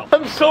the window.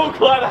 I'm so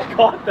glad I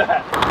caught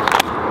that.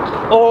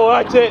 Oh,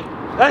 that's it.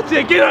 That's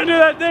it. Get under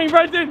that thing,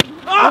 Brenton.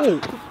 Ah!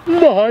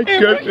 Oh my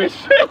goodness.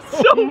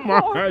 So oh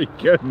my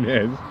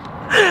goodness.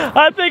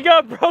 I think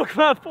I broke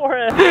my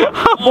forehead.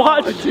 I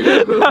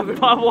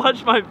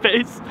watched my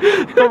face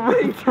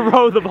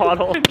throw the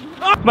bottle.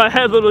 My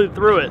head literally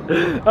threw it.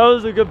 That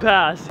was a good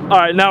pass. All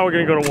right, now we're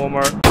gonna go to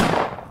Walmart.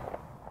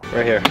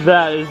 Right here.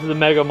 That is the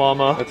Mega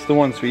Mama. That's the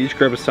one, so we each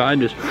grab a side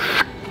and just...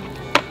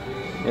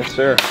 Yes,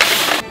 sir.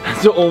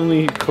 That's the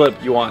only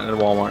clip you want at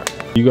Walmart.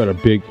 You got a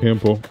big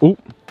pimple. Oop.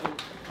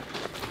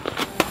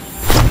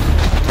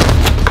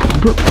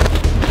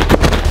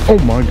 Oh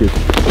my goodness.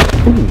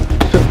 Ooh,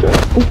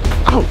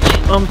 oh, ouch.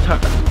 I'm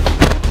tired.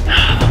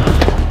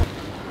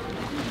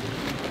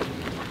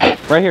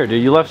 Right here,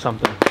 dude. You left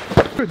something.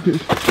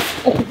 Goodness.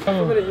 Oh.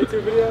 You in a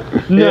YouTube video?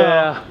 No.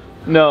 Yeah.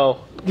 No.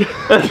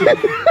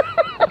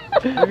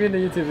 Maybe in the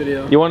YouTube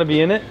video. You want to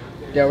be in it?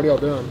 Yeah, what are y'all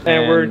doing?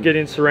 And we're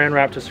getting saran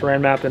wrap to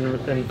saran wrap in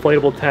an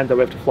inflatable tent that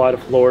we have to fly to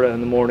Florida in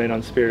the morning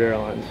on Spirit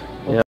Airlines.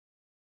 Yeah.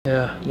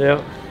 Yeah.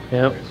 Yep.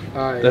 Yep.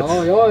 Alright,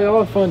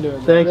 y'all have fun doing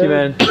that. Thank you,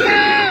 man.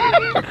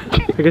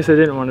 I guess they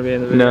didn't want to be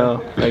in the video.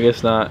 No, I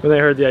guess not. When they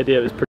heard the idea,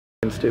 it was pretty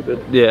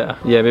stupid. Yeah.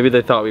 Yeah, maybe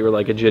they thought we were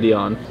like a jitty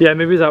on. Yeah,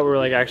 maybe they thought we were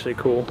like actually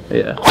cool.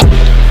 Yeah.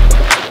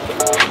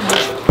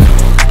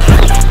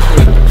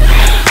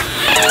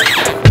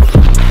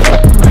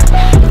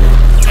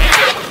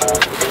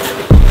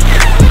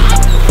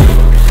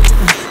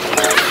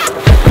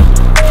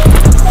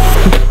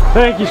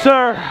 Thank you,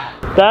 sir.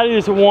 That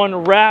is one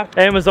wrapped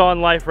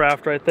Amazon life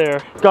raft right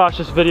there. Gosh,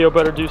 this video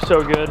better do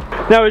so good.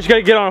 Now we just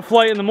gotta get on a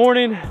flight in the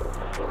morning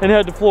and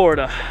head to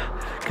Florida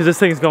because this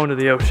thing's going to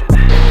the ocean.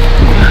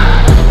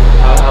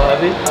 How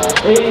heavy?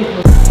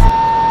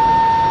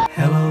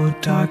 Hello,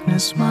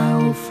 darkness, my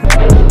old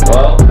friend.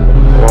 Well,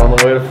 we're on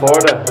the way to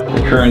Florida.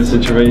 Current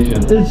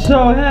situation. It's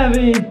so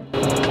heavy.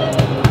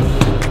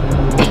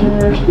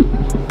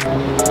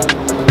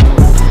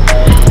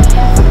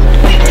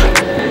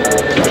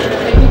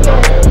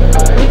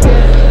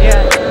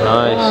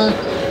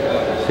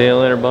 Nice. See you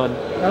later, bud.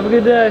 Have a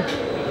good day.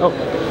 Oh.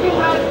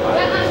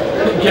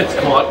 It gets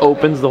caught,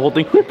 opens the whole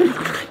thing.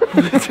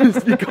 It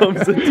just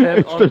becomes a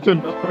tent.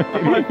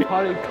 I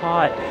thought it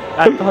caught.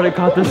 I thought it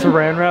caught the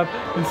saran wrap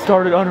and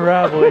started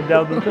unraveling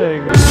down the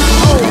thing.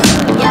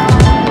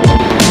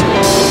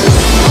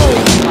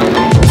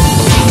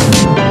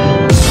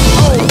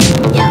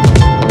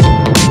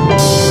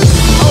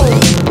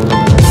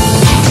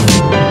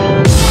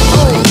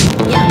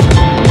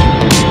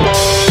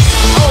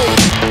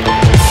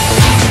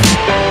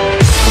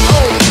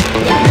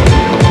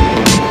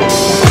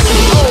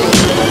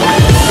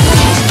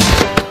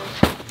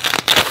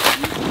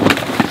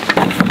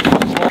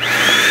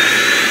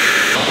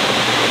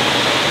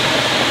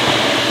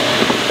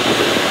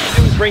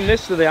 Bring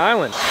this to the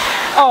island.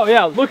 Oh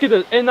yeah, look at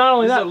this. And not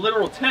only that, a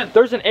literal tent.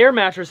 There's an air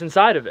mattress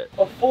inside of it.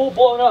 A full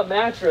blown up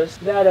mattress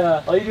that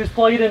all you just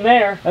plug it in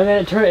there and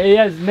then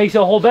it makes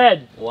it a whole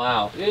bed.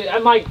 Wow.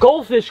 And my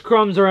goldfish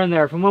crumbs are in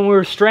there from when we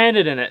were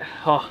stranded in it.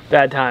 Oh,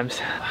 bad times.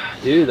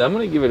 Dude, I'm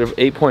gonna give it an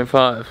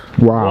 8.5.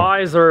 Wow.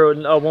 Why is there a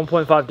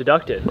 1.5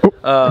 deducted?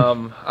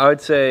 I would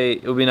say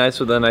it would be nice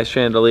with a nice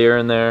chandelier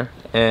in there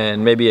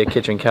and maybe a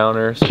kitchen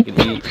counter so you can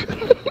eat.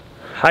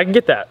 I can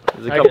get that.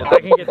 I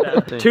can get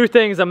that. Two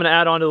things I'm gonna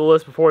add onto the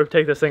list before we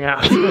take this thing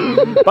out.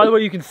 By the way,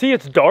 you can see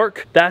it's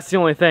dark. That's the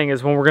only thing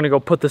is when we're gonna go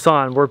put this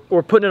on, we're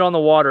putting it on the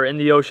water in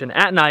the ocean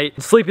at night,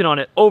 and sleeping on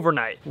it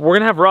overnight. We're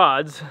gonna have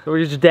rods.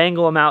 We just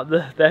dangle them out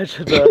the edge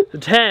of the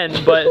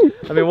 10, but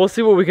I mean, we'll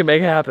see what we can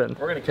make happen.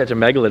 We're gonna catch a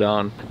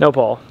megalodon. No,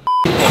 Paul.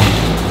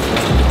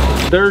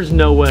 There's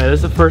no way.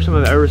 This is the first time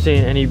I've ever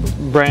seen any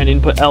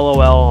branding put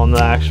LOL on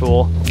the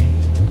actual.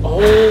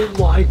 Oh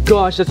my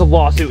gosh, that's a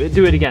lawsuit.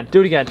 Do it again.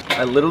 Do it again.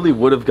 I literally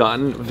would have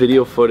gotten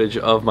video footage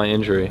of my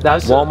injury.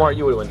 That's Walmart,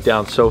 you would have went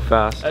down so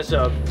fast. That's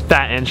a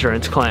fat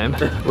insurance claim.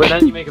 But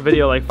then you make a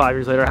video like 5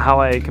 years later, how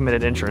I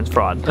committed insurance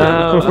fraud.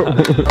 Not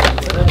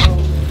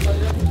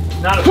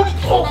a...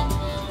 Oh.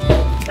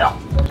 Yeah.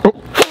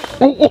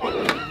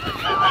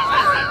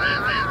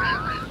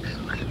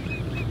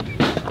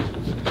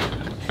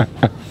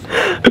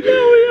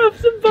 Now we have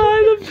to buy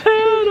the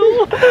panel.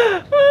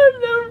 I've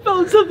never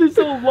felt something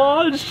so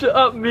launched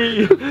up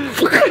me.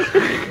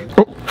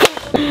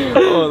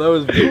 Oh, that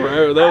was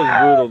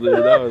brutal,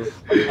 dude. That was.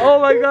 Oh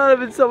my god,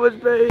 I'm in so much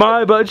pain.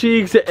 My butt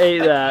cheeks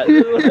ate that.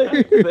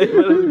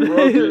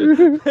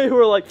 They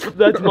were like,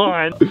 that's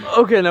mine.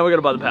 Okay, now we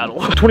gotta buy the paddle.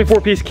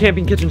 24-piece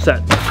camping kitchen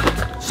set.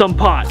 Some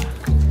pot.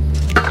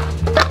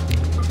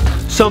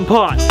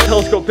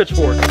 Telescope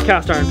pitchfork.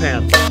 Cast iron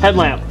pan.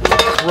 Headlamp.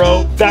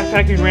 Rope.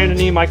 Backpacking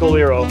Randomini Michael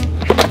Lero.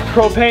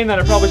 Propane that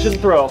I probably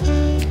shouldn't throw.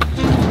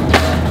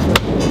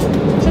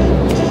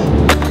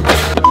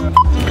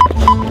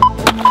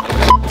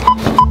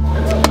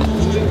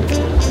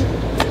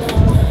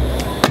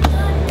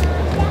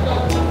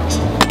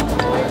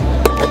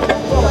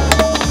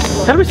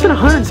 How did we spend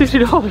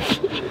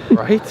 $160?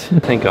 Right?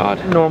 Thank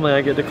God. Normally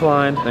I get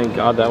declined. Thank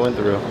God that went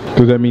through.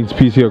 Does that mean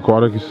PC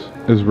Aquatic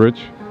is rich?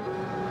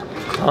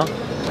 Huh?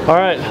 All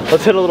right,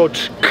 let's hit a little.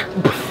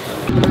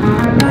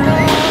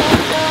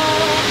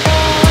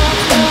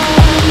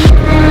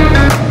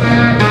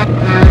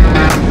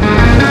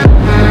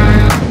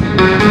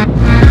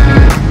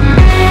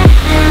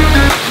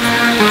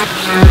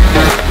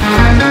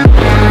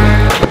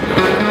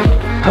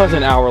 That was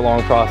an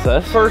hour-long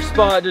process. First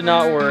spot did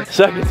not work.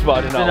 Second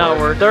spot did not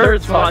work.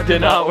 Third spot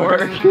did not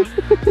work.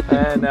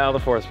 And now the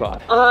fourth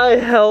spot. I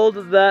held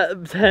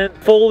that tent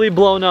fully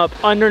blown up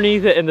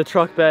underneath it in the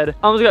truck bed.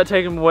 I almost got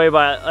taken away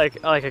by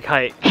like a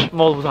kite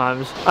multiple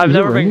times. I've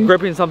never been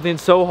gripping something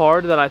so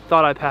hard that I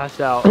thought I passed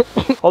out.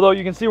 Although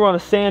you can see we're on a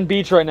sand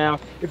beach right now.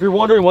 If you're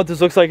wondering what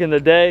this looks like in the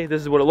day,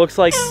 this is what it looks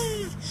like.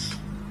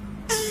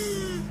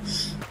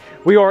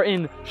 We are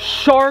in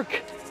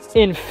shark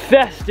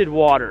infested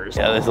waters.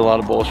 Yeah, there's a lot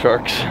of bull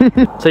sharks.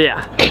 So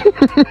yeah,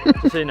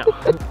 so you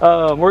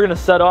know. We're gonna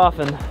set off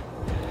and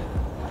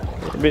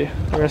we're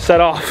gonna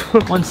set off.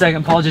 1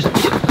 second, Paul just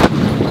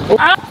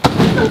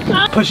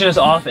pushing us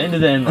off into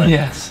the inlet.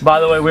 Yes. By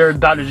the way, we're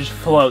about to just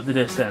float the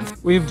distance.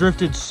 We've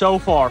drifted so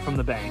far from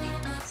the bank.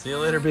 See you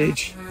later,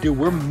 beach. Dude,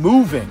 we're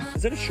moving.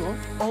 Is that a shark?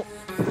 Oh,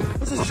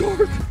 that's a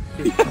shark.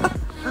 Yeah.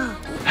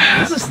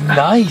 This is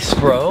nice,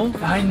 bro.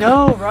 I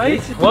know,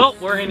 right? Well,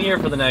 we're in here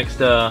for the next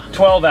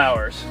 12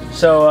 hours.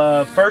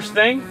 So first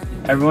thing,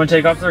 everyone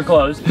take off their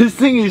clothes. This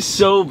thing is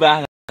so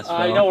badass, bro.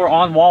 I know we're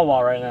on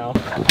Wawa right now.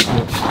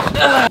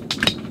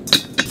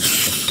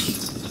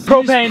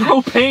 Propane.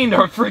 Propane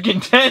our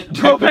freaking tent.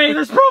 Propane,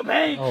 there's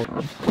propane. Oh.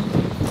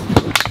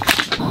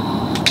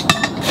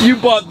 You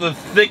bought the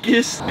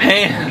thickest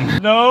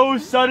pan. No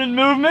sudden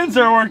movements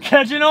or we're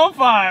catching on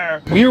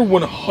fire. We are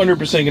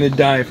 100% gonna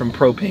die from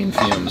propane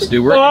fumes,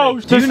 dude. We're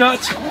do not.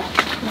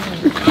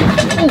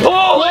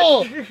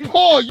 Oh!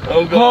 Oh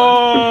God.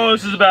 Oh,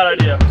 this is a bad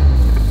idea.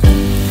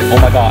 Oh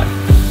my God.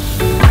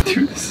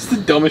 Dude, this is the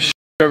dumbest shit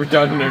I've ever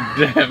done in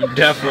a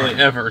definitely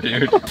ever,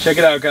 dude. Check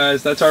it out,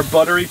 guys. That's our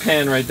buttery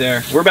pan right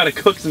there. We're about to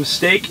cook some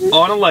steak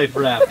on a life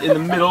raft in the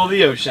middle of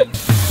the ocean.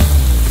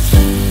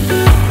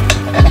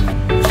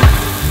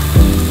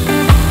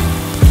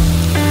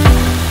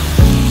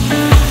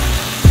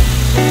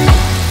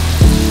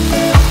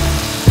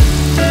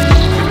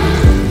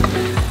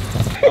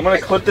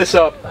 gonna clip this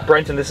up.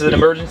 Brenton, this is an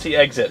emergency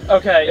exit.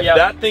 Okay, if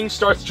that thing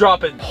starts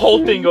dropping,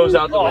 whole thing goes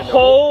out the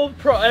window.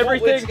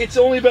 Everything. It's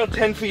only about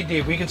 10 feet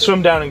deep. We can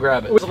swim down and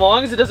grab it. As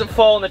long as it doesn't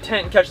fall in the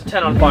tent and catch the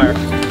tent on fire.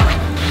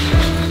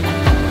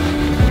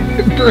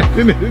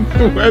 Brenton is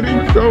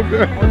sweating so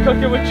bad. We're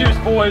cooking with juice,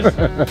 boys.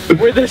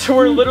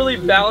 We're literally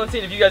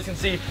balancing, if you guys can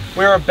see,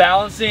 we're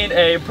balancing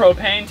a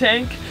propane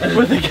tank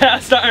with a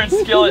cast iron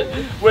skillet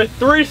with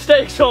 3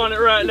 steaks on it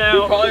right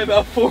now. Probably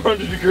about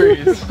 400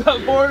 degrees.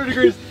 About 400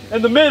 degrees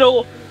in the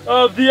middle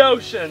of the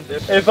ocean.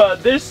 If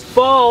this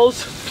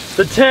falls,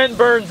 the tent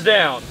burns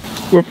down.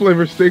 What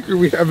flavor steak are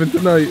we having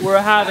tonight?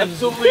 We're having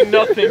absolutely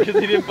nothing because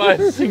he didn't buy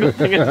a single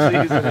thing of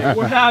seasoning.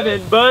 We're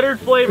having buttered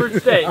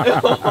flavored steak.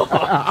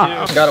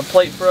 Got a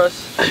plate for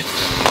us.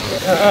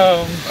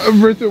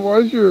 Brenton, why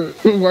is your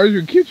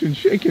kitchen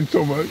shaking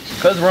so much?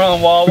 Because we're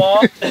on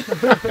Wawa.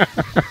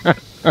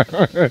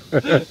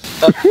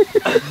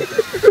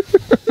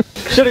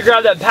 Should have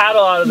grabbed that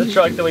paddle out of the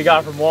truck that we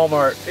got from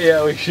Walmart.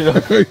 Yeah, we should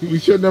have. We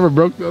should have never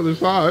broke the other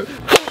side.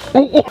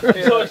 I'm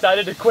so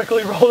excited to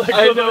quickly roll that clip.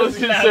 I know, I was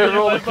going to say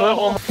roll the clip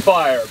on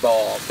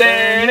fireball.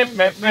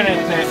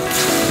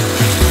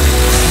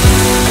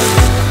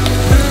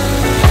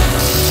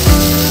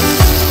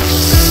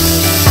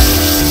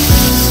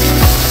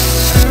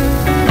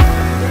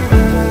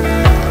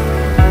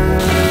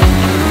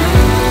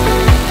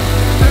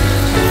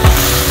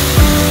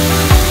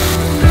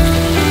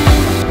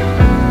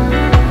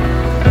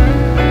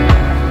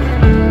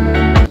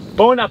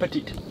 Bon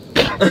appetit.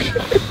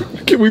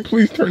 Can we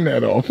please turn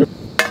that off?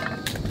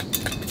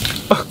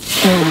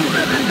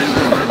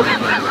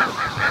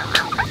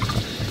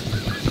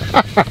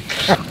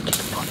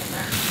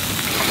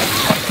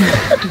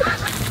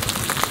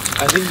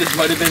 I think this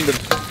might have been the...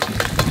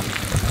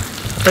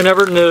 I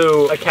never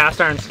knew a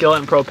cast iron skillet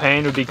and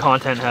propane would be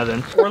content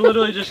heaven. We're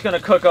literally just gonna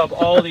cook up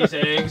all these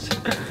eggs.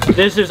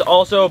 This is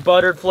also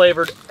buttered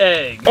flavored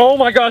egg. Oh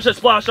my gosh, it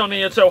splashed on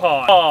me, it's so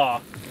hot.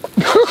 Aw.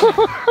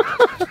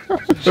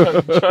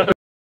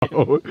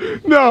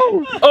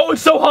 No! Oh,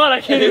 it's so hot I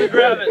can't even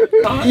grab it.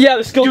 Yeah,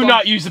 the skillet. Do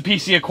not use the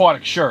PC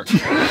Aquatic shirt.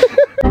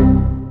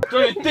 Don't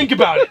even think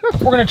about it.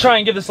 We're gonna try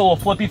and give this a little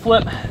flippy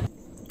flip.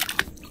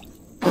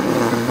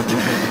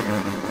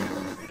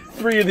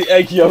 3 of the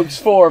egg yolks,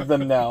 4 of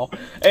them now.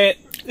 And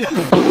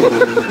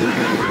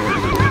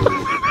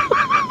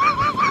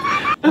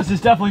this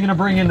is definitely gonna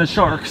bring in the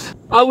sharks.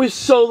 I was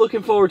so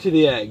looking forward to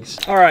the eggs.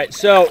 All right,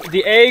 so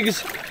the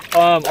eggs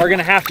are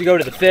gonna have to go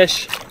to the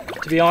fish,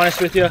 to be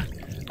honest with you.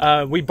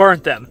 We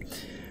burnt them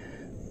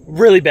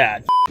really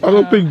bad. I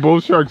don't think bull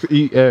sharks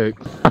eat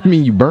eggs. I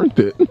mean, you burnt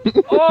it.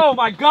 Oh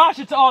my gosh,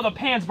 it's all the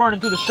pan's burning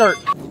through the shirt.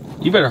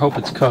 You better hope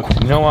it's cooked.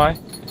 You know why?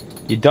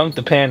 You dunked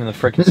the pan in the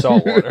frickin'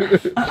 salt water.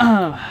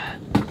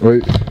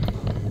 Wait.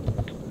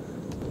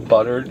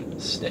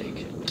 Buttered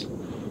steak.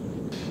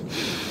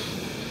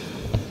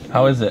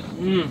 How is it?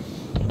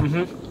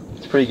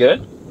 It's pretty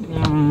good?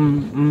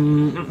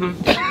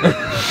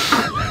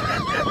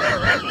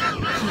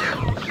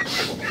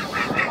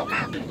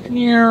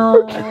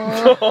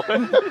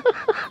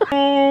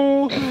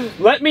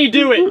 Let me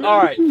do it.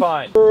 All right,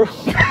 fine.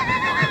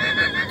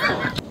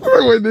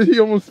 Wait, did he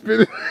almost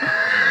spit it?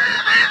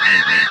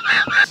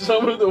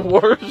 Some of the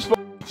worst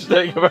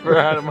steak I've ever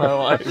had in my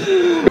life.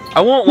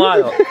 I won't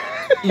lie though.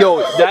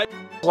 Yo, that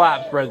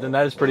slaps, Brenton.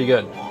 That is pretty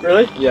good.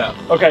 Really? Yeah.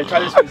 Okay,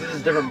 try this piece. This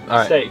is a different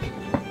steak.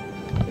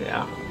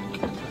 Yeah.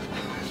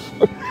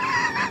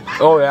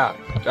 Oh yeah,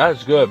 that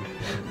is good.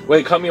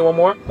 Wait, cut me one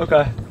more?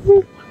 Okay.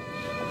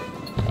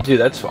 Dude,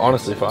 that's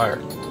honestly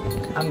fire.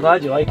 I'm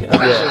glad you like it.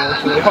 I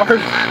actually worked really hard.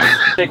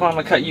 Jake, I'm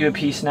gonna cut you a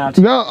piece now.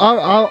 No,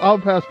 I'll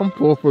pass. I'm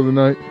full for the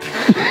night.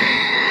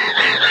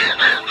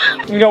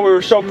 You know, we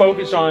were so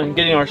focused on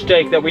getting our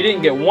steak that we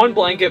didn't get one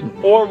blanket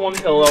or one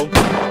pillow.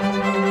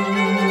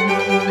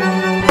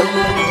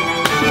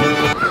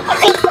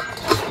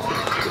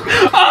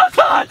 Oh, it's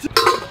hot!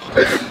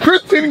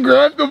 Kristen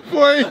grabbed the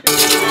plate.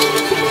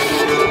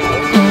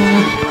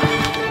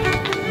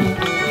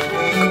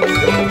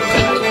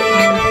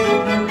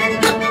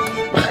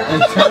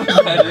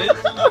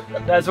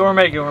 That's what we're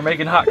making. We're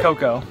making hot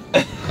cocoa.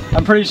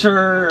 I'm pretty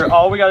sure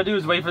all we gotta do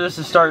is wait for this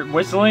to start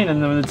whistling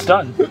and then it's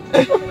done.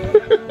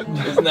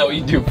 Isn't that what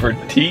you do for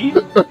tea?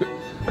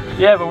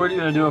 Yeah, but we're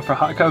gonna do it for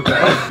hot cocoa.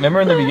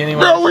 Remember in the beginning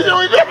when Bro, we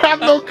don't even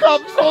have no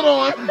cups. Hold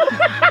on.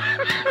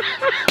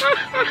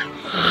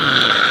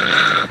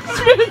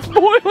 It's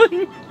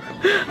boiling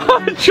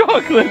hot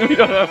chocolate and we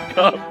don't have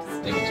cups.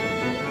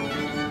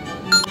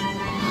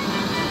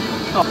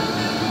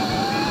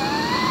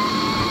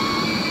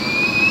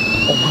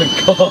 Oh my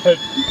god.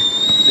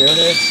 There it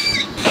is.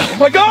 Oh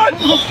my god!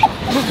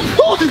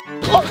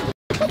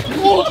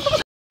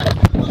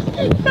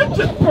 That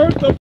just burnt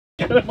the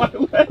out of my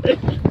leg.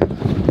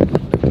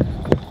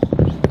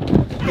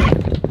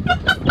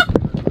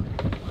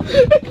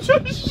 It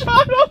just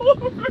shot all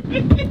over me.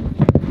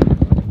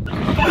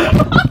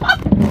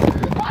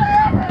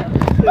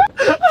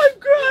 I'm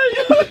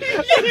crying.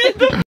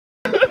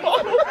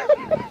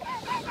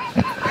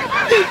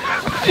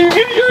 You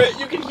can hear it.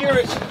 You can hear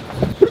it.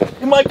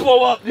 It might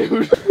blow up, dude.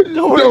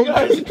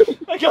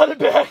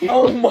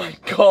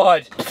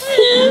 god.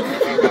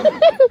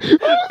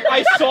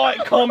 I saw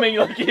it coming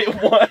like it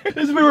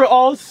was. We were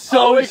all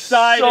so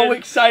excited. So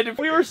excited.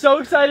 We were so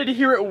excited to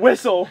hear it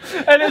whistle.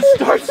 And it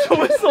starts to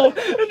whistle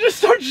and just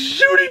starts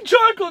shooting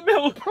chocolate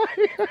milk.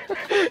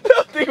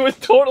 That thing was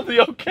totally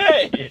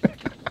okay.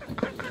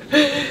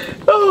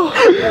 Oh.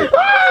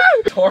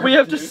 We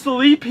have to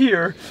sleep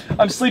here.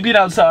 I'm sleeping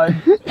outside.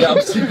 Yeah,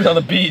 I'm sleeping on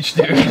the beach,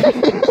 dude.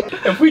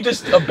 If we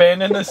just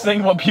abandon this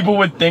thing, what people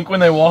would think when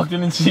they walked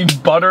in and see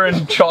butter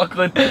and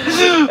chocolate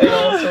and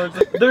all sorts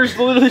of... There's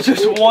literally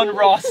just one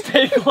raw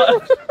steak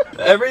left.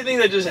 Everything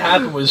that just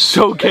happened was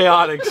so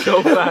chaotic,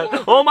 so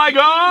fast. Oh my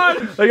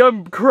god! Like,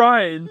 I'm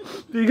crying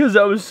because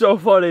that was so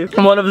funny.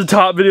 One of the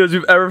top videos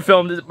we've ever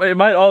filmed. It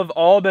might have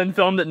all been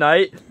filmed at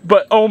night,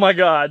 but oh my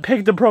god.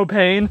 Pick the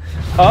propane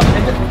up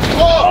and then...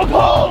 Oh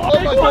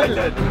my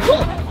goodness!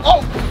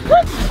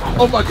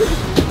 Oh my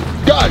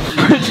goodness! God!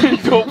 It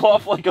didn't go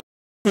off like a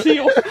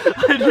seal.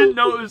 I didn't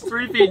know it was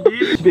 3 feet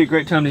deep. It'd be a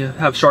great time to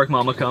have Shark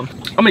Mama come.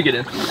 I'm gonna get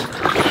in.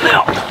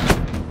 Now.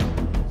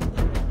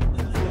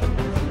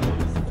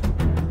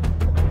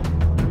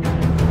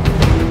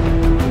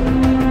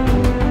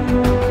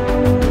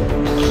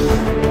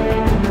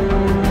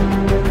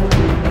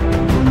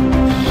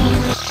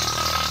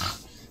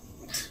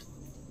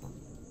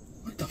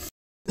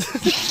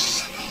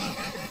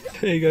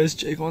 Hey guys,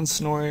 Jake on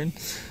snoring.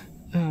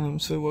 So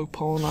we woke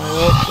Paul and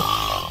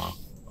I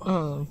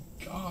up.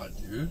 God,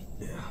 dude.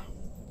 Yeah.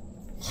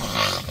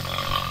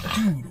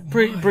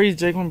 Dude, breathe,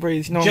 Jake one,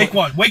 breathe. No, Jake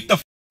one, wake the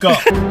f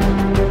up.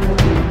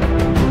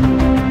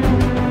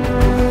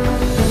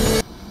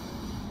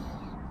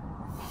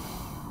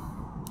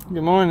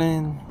 Good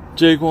morning.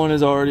 Jake one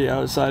is already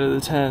outside of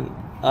the tent.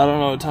 I don't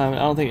know what time. I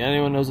don't think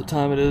anyone knows what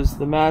time it is.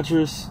 The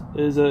mattress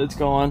is it's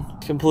gone,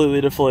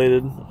 completely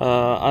deflated.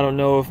 I don't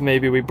know if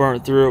maybe we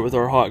burnt through it with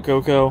our hot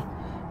cocoa,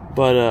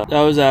 but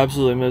that was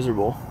absolutely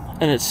miserable.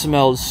 And it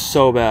smells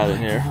so bad in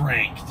here.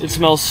 It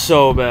smells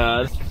so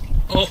bad.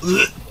 Oh,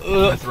 I'm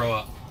gonna throw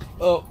up.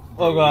 Oh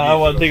god, I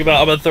want to think about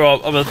it. I'm gonna throw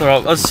up. I'm gonna throw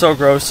up. That's so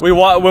gross. When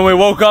we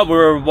woke up, we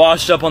were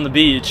washed up on the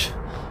beach.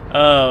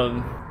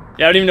 Yeah, I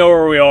don't even know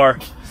where we are.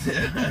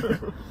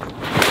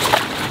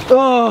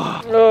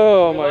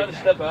 Oh my god.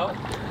 Step out?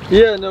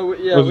 Yeah, no,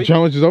 yeah. Was the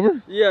challenge is over?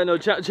 Yeah, no,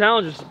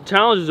 challenge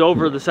is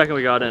over the second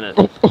we got in it.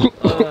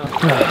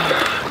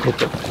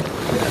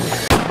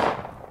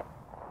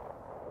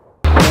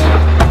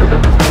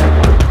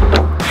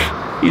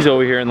 He's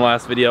over here in the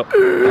last video.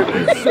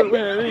 It's so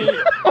heavy.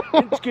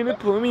 It's gonna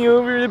pull me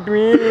over the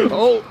bridge.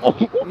 Oh.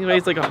 He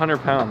weighs like 100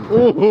 pounds.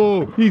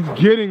 Oh, he's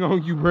getting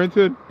on you,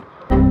 Brenton.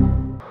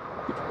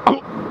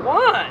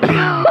 What?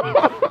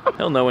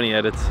 He'll know when he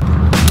edits.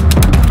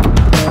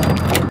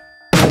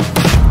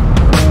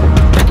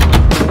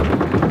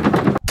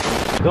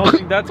 Don't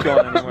think that's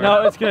going anywhere.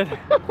 No, it's good.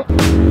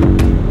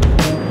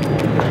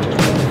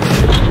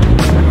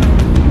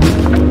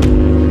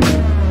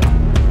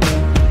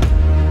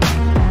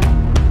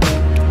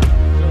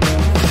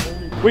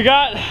 We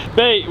got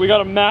bait. We got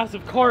a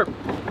massive carp.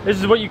 This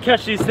is what you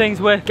catch these things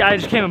with. Guy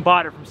just came and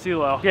bought it from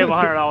CeeLo. Gave him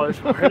 $100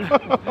 for it.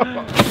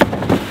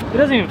 It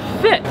doesn't even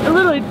fit. It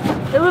literally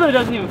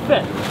doesn't even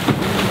fit.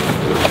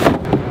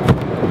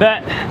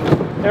 Bet.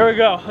 There we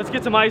go. Let's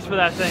get some ice for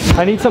that thing.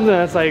 I need something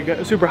that's like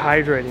super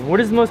hydrating. What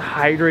is the most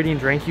hydrating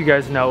drink you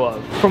guys know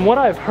of? From what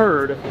I've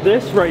heard,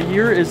 this right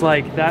here is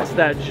like, that's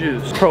that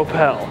juice,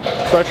 Propel.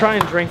 So I try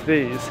and drink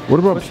these. What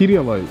about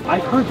Pedialyte?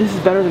 I've heard this is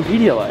better than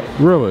Pedialyte.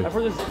 Really? I've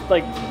heard this is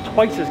like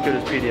twice as good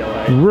as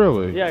Pedialyte.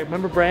 Really? Yeah,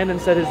 remember Brandon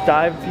said his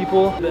dive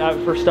people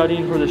for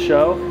studying for the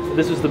show,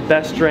 this was the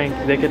best drink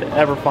they could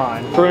ever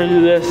find. We're gonna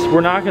do this.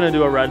 We're not gonna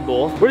do a Red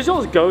Bull. What is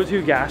y'all's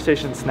go-to gas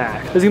station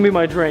snack? This is gonna be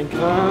my drink.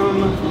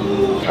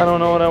 I don't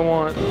know what I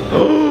want.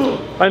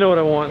 I know what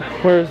I want.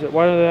 Where is it?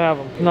 Why do they have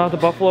them? Not the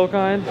buffalo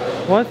kind?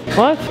 What?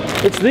 What?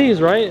 It's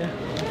these, right?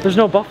 There's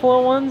no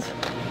buffalo ones?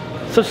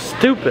 So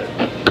stupid.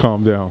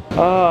 Calm down.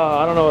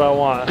 I don't know what I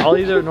want. I'll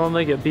either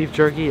normally get beef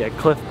jerky, a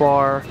Cliff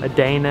Bar, a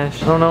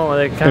Danish. I don't know.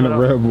 They kind and a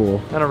Red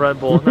Bull. And a Red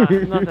Bull.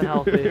 Nothing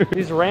healthy.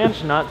 These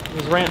ranch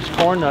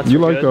corn nuts. You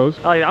are like good. those?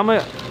 Oh yeah, I'm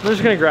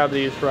just gonna grab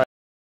these right.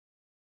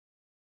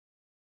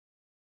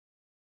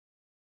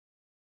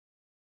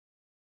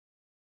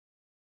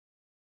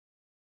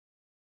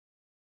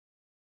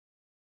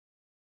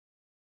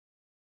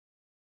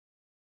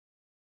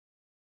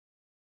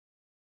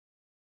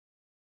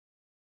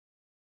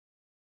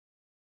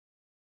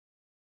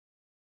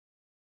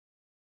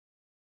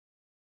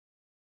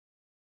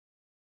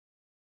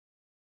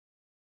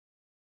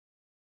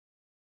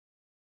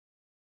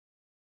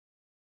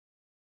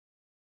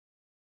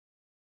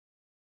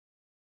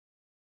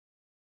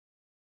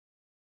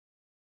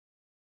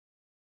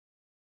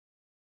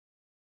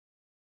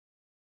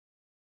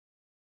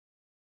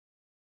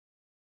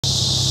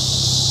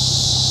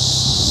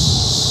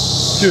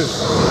 Dude.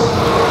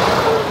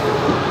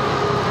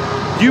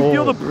 Do you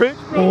feel the bridge,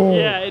 bro?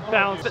 Yeah, it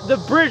bounced. The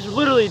bridge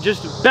literally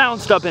just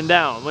bounced up and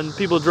down when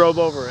people drove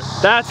over it.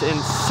 That's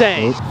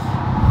insane.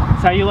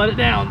 That's how you let it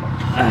down.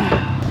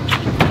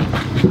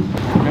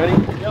 Ready?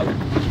 Yep.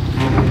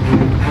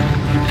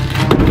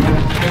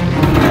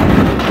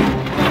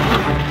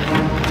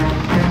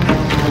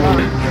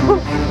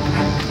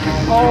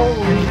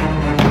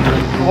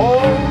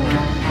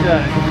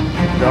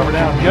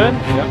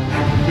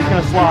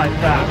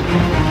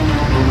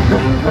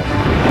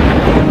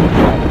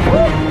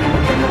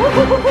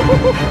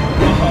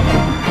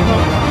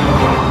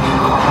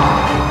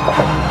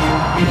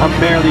 I'm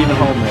barely even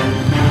holding it.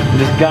 I'm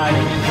just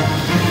guiding it.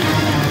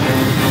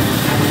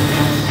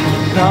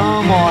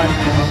 Come on.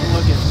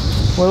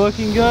 We're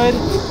looking good.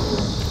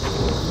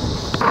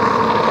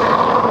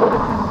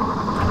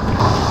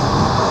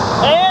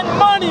 And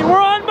money, we're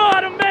on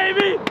bottom,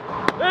 baby.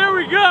 There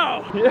we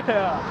go.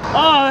 Yeah.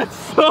 Oh, that's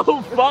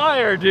so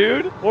fire,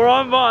 dude. We're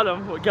on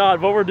bottom.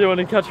 God, what we're doing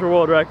to catch a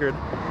world record.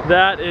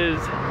 That is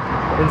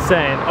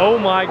insane. Oh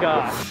my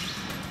God.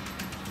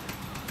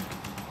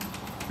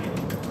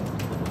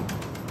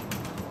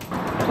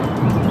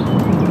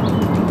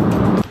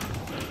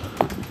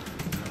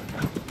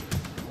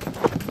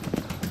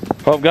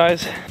 Well,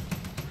 guys, we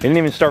didn't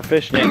even start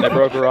fishing yet and I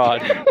broke a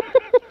rod.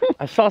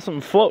 I saw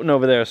something floating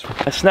over there. So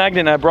I snagged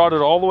it and I brought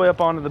it all the way up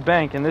onto the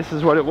bank, and this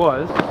is what it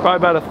was. Probably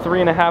about a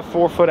 3.5,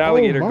 4 foot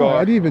alligator gar.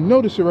 I didn't even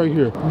notice it right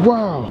here.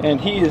 Wow. And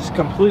he is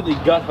completely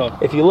gut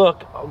hooked. If you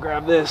look, I'll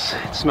grab this.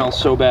 It smells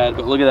so bad,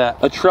 but look at that.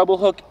 A treble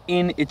hook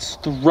in its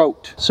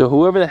throat. So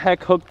whoever the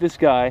heck hooked this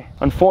guy,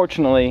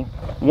 unfortunately,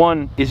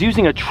 one is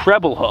using a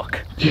treble hook.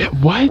 Yeah,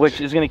 what?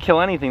 Which is gonna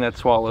kill anything that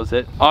swallows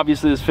it.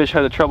 Obviously this fish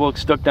had a treble hook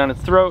stuck down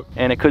its throat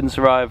and it couldn't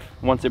survive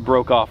once it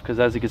broke off, because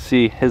as you can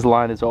see, his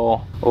line is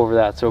all over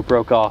that, so it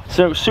broke off.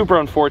 So super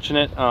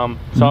unfortunate.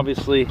 It's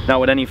obviously not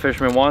what any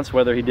fisherman wants,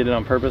 whether he did it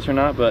on purpose or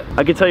not, but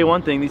I can tell you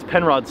one thing, these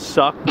pen rods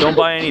suck. Don't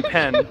buy any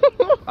pen.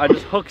 I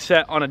just hook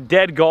set on a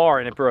dead gar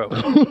and it broke.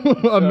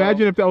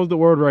 Imagine if that was the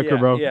world record,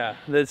 bro. Yeah,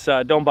 this,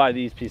 don't buy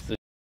these pieces.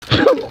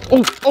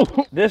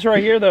 This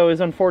right here though is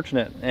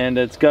unfortunate, and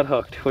it's gut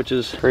hooked, which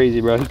is crazy,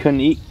 bro. He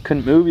couldn't eat,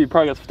 couldn't move. He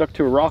probably got stuck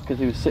to a rock because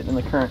he was sitting in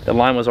the current. The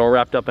line was all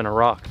wrapped up in a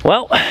rock.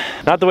 Well,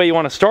 not the way you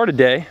want to start a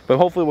day, but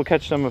hopefully we'll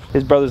catch some of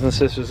his brothers and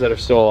sisters that are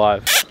still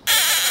alive.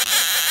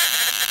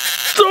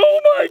 Oh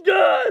my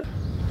God!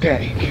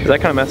 Dang. Is that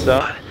kind of messed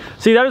up?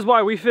 See, that is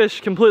why we fish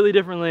completely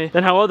differently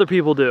than how other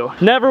people do.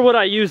 Never would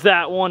I use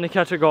that, one, to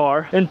catch a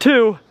gar. And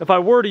two, if I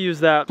were to use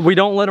that, we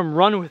don't let them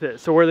run with it,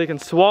 so where they can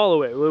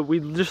swallow it.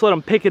 We just let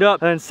them pick it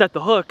up and then set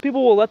the hook.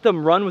 People will let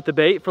them run with the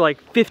bait for like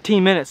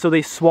 15 minutes so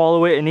they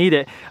swallow it and eat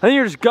it. I think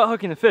you're just gut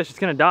hooking the fish, it's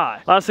gonna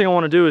die. Last thing I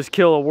wanna do is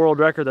kill a world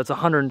record that's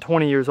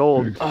 120 years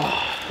old.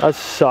 Oh, that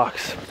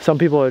sucks. Some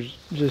people are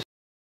just...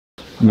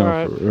 No, all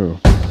right. for real.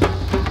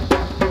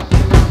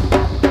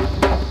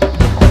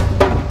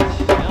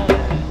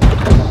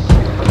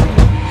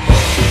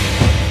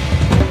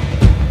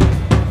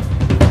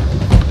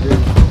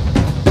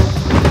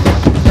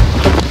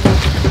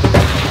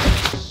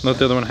 Let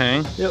the other one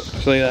hang? Yep.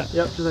 Just like that?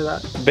 Yep, just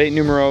like that. Bait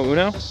numero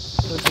uno?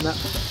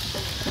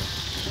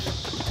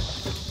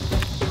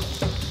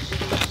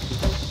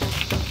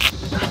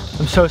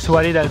 I'm so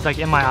sweaty that it's like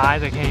in my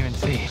eyes, I can't even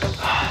see.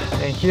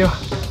 Thank you.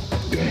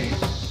 Dang.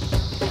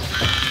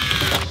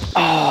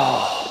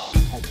 Oh.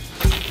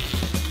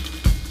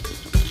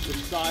 The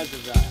size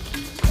of that.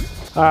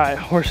 All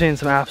right, we're seeing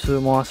some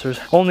absolute monsters.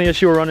 Only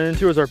issue we're running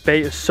into is our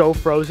bait is so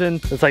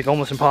frozen, it's like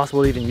almost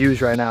impossible to even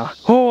use right now.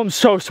 Oh, I'm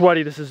so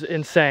sweaty, this is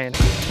insane.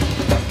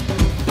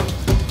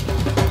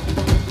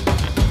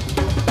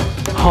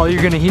 All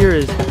you're gonna hear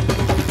is,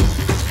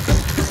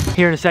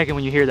 here in a second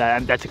when you hear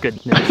that, that's a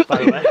good news,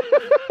 by the way.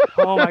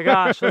 Oh my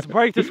gosh, let's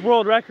break this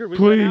world record. We've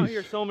been out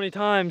here so many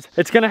times.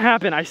 It's gonna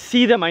happen. I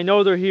see them, I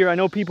know they're here. I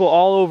know people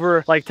all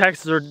over like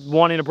Texas are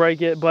wanting to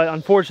break it, but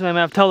unfortunately I'm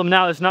gonna have to tell them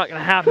now it's not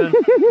gonna happen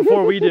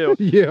before we do.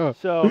 Yeah.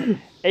 So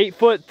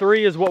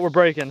 8'3" is what we're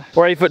breaking,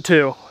 or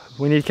 8'2".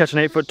 We need to catch an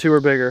 8'2"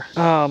 or bigger.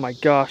 Oh my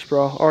gosh,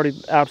 bro. Already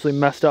absolutely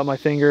messed up my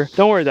finger.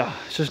 Don't worry though,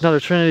 it's just another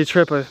Trinity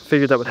trip. I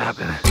figured that would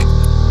happen.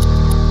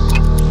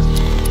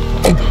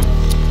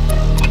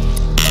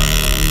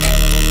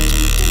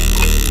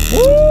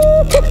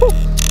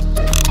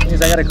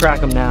 Because I gotta crack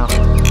them now.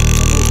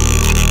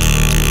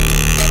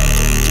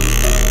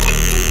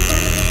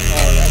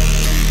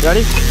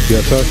 Ready?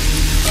 Yes, sir.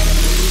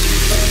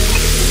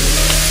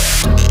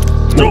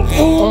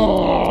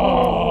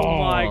 Oh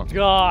my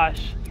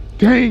gosh.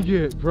 Dang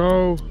it,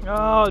 bro.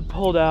 Oh, it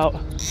pulled out.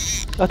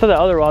 I thought that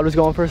other rod was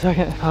going for a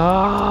second.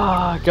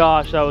 Ah,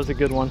 gosh, that was a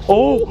good one.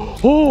 Oh,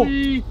 oh.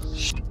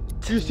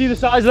 Do you see the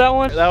size of that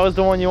one? That was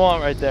the one you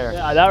want right there.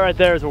 Yeah, that right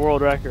there is a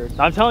world record.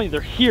 I'm telling you, they're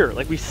here.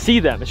 Like, we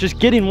see them. It's just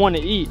getting one to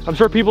eat. I'm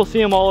sure people see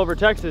them all over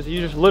Texas. You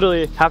just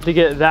literally have to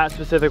get that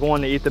specific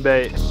one to eat the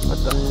bait.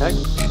 What the heck?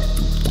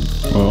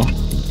 Uh-oh.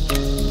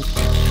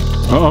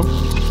 Uh-oh.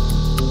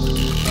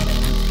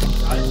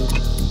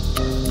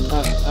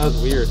 That was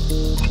weird.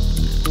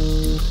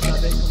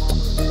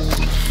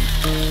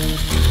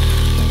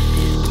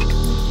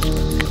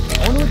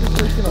 I wonder what this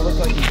fish is gonna look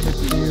like in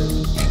 50 years.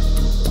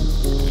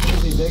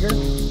 Is he bigger?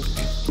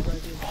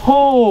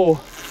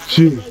 Oh,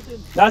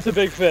 Jeez. that's a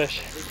big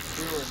fish.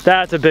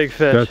 That's a big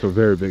fish. That's a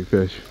very big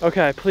fish.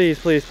 Okay, please,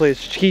 please, please.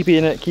 Just keep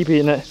eating it, keep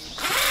eating it.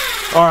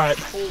 All right,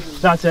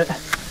 that's it.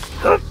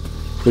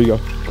 There you go.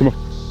 Come on.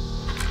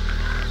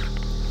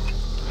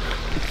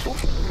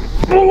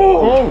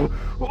 Oh!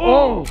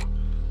 Oh!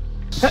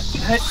 Hey,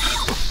 hey.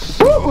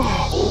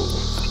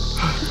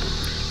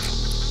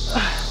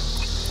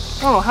 I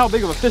don't know how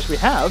big of a fish we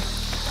have.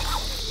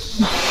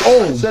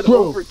 Oh, I said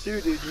bro. over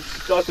 2, dude. You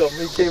stuck him.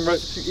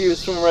 He was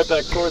swimming right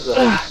back towards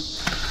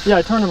us. Yeah,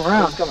 I turned him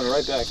around. He's coming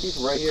right back. He's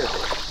right here.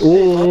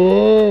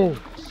 Oh,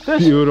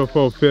 Fish.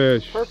 beautiful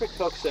fish. Perfect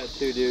hook set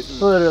too, dude.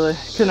 Literally,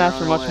 couldn't ask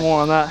for much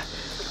more on that.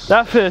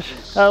 That fish,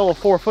 that little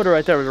 4-footer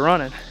right there was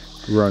running.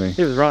 Running.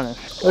 He was running.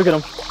 Look at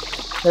him.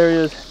 There he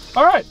is.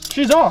 All right,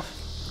 she's off.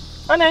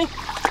 Honey.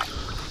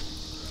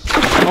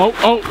 Oh,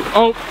 oh,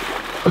 oh.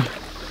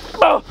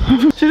 Oh,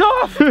 she's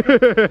off.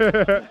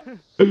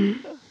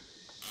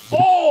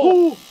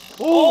 Oh.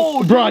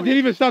 Oh, bro, I didn't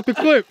even stop the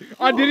clip.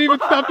 I didn't even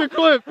stop the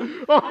clip.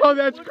 Oh,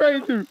 that's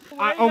crazy.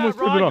 I almost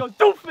put it off.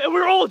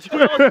 We're old.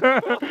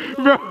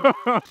 Bro.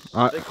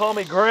 They call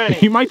me Granny.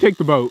 He might take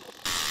the boat.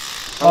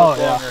 Oh,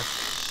 yeah.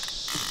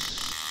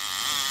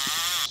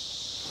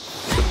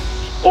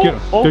 Get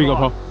him. There you go,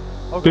 Paul.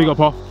 Oh, there you go,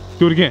 Paul.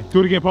 Do it again.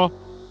 Do it again, Paul.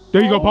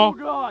 There you go, Paul.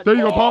 God. There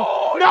you go, Paul.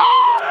 Oh, no!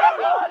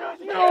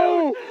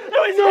 No! It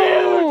was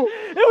huge!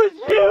 It was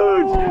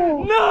huge!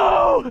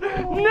 No!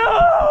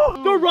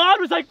 No! The rod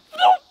was like,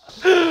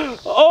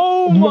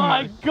 oh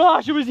my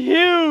gosh, it was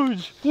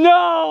huge!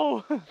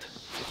 No! Oh.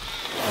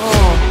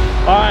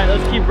 All right,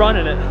 let's keep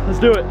running it. Let's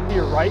do it. To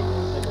your right,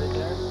 like right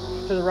there.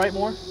 To the right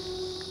more.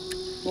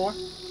 More.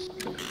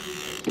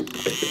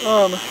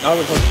 I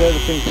was upset the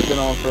thing's been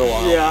on for a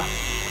while. Yeah.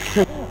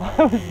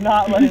 I was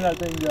not letting that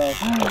thing go.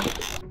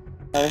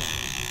 Okay.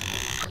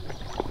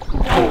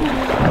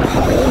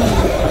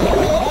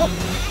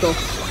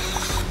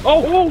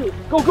 Oh,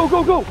 go, go,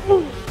 go, go.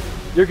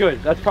 You're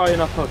good. That's probably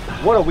enough hook.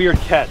 What a weird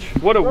catch.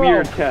 What a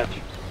weird catch.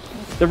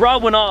 The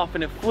rod went off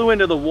and it flew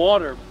into the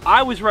water.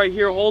 I was right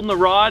here holding the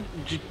rod.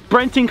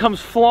 Brenton comes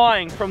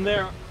flying from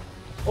there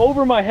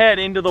over my head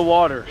into the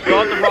water.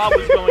 Thought the rod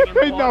was going in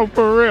the water. No,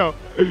 for real.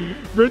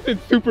 Brenton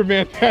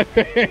Superman that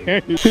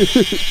thing.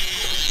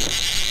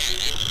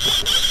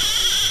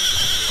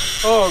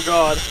 Oh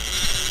God.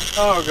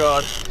 Oh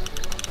God.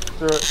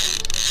 Through it.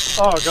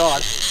 Oh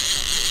God.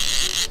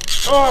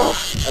 Oh,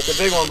 that's a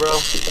big one, bro.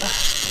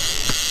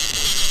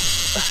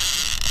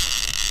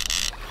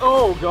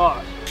 Oh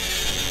God.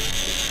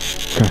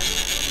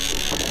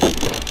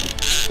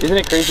 Isn't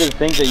it crazy to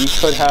think that you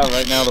could have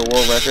right now the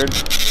world record?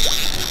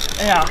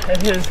 Yeah,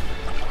 and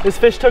his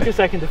fish took a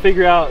second to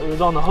figure out it was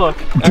on the hook.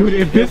 Dude,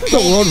 if this is a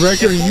world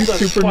record and you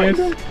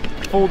Superman,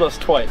 fooled us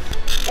twice.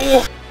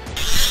 Oh.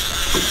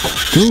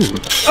 Dude.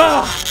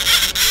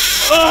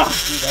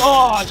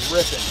 Oh, it's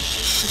ripping.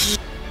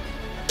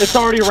 It's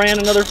already ran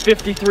another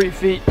 53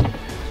 feet.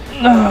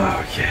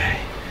 Okay.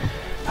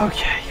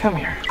 Okay, come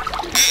here.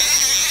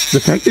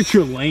 The fact that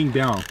you're laying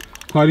down,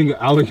 fighting an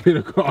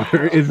alligator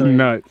car is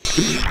nuts.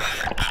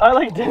 I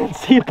like didn't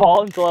see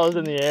Paul until I was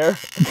in the air.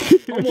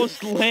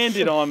 Almost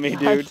landed on me,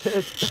 dude. I did.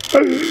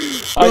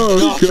 I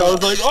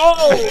was like,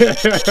 oh!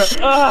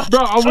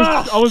 Bro,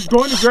 I was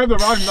going to grab the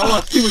rod and all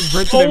I see was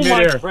Brenton in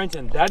midair.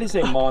 Brenton, that is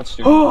a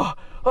monster.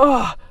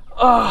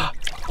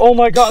 Oh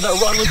my God,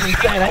 that run was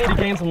insane. I had to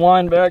gain some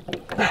line back.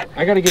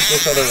 I gotta get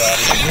this other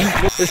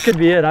rod. This could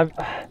be it.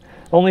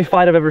 Only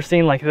fight I've ever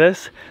seen like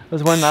this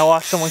was when I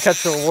watched someone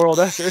catch the world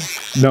record.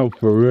 No,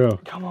 for real.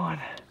 Come on.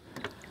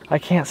 I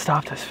can't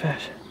stop this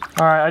fish.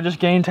 All right, I just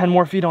gained 10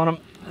 more feet on him.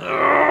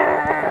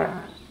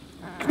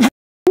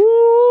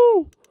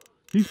 Woo!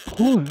 He's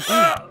pulling.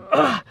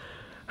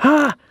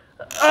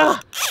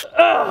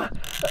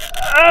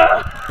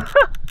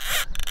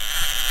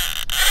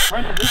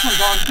 Brenton, this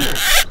one's on too.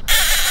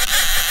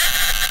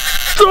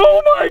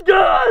 Oh my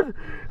God!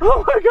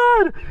 Oh my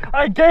God!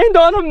 I gained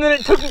on him, then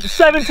it took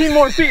 17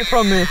 more feet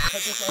from me.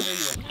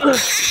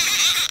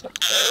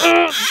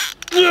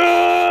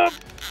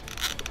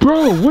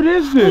 Bro, what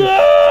is this?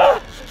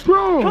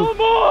 Bro! Come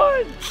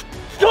on!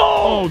 Go!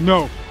 Oh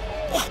no!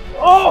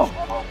 Oh!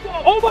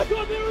 Oh my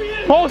God, there he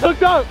is! Paul's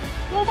hooked up!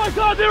 Oh my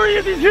God, there he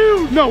is! He's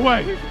huge! No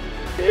way!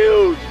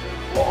 Huge!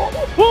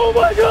 Oh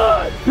my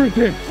God!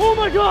 Brenton! Oh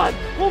my God!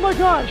 Oh my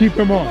God! Keep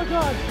him on! Oh my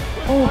God!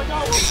 Oh,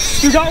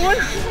 you got one?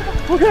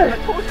 Okay.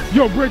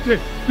 Yo, Brenton,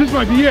 this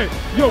might be it.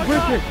 Yo,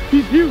 Brenton,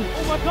 he's huge.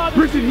 Oh my God!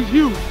 Brenton, he's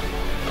huge.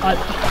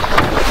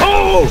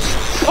 Oh!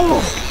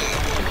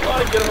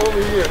 Gotta get him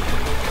over here.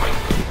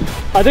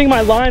 I think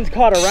my line's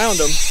caught around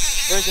him.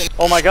 Brenton.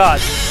 Oh my God!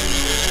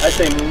 That's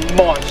a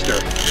monster.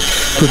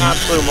 An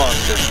absolute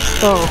monster.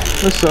 Oh,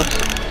 this sucks.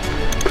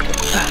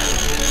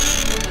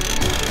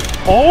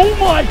 Oh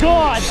my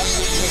God!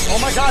 Oh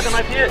my God, that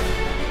might be it.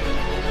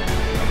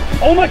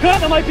 Oh my God,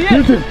 that might be it.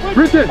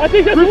 Brenton, I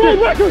think that's the world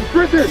record.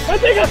 Brenton, I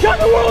think I got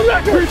the world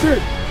record. Brenton,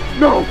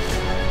 no.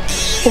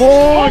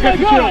 Oh, I got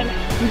the God.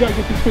 We gotta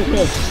get this fish in.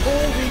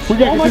 We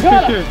gotta get this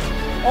fish in.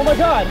 Oh my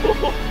God.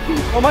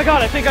 Oh my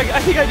God, I think I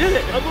did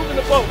it. I'm moving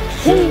the boat.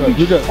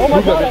 Oh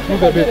my God, I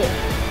think I did it.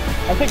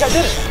 I think I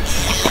did it.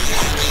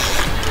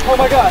 Oh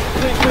my God.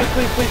 Please, please,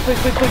 please, please, please,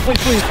 please, please,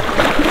 please, please.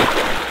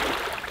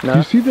 No.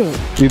 You see the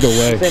either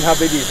way. Saying, how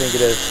big do you think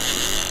it is?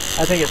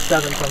 I think it's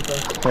 7 something.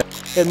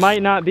 It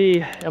might not be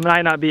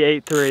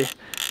 8.3.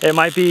 It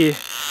might be,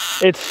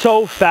 it's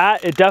so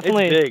fat. It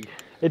definitely, it's big.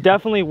 It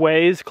definitely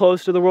weighs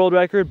close to the world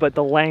record, but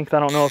the length, I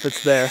don't know if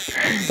it's there.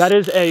 That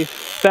is a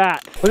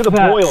fat. Look at the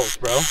boils,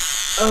 bro.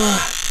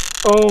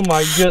 Oh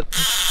my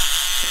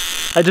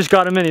goodness. I just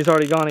got him in, he's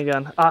already gone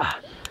again. I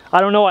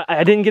don't know,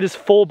 I didn't get his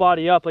full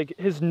body up. Like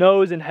his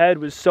nose and head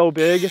was so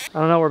big. I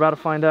don't know, we're about to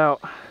find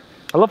out.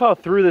 I love how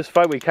through this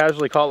fight we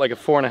casually caught like a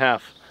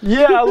 4.5.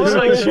 Yeah,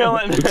 literally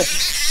chilling.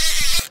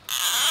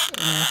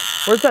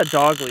 Where's that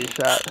dog leash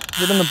at?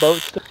 Is it in the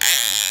boat still?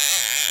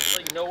 There's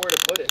like nowhere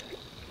to put it.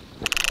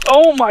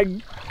 Oh my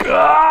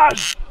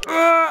gosh!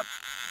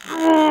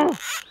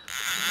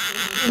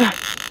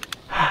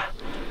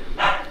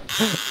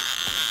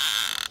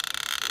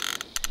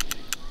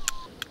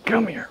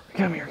 Come here,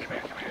 come here, come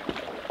here, come here.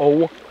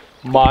 Oh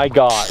my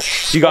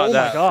gosh. You got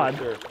that. Oh my god.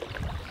 Sure.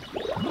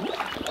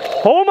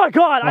 Oh my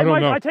god,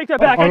 I take that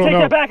back, I take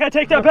that back, I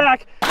take that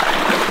back.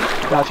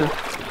 Gotcha.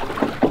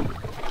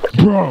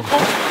 Bro.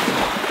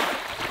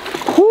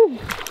 Whew.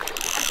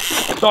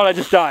 Thought I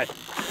just died.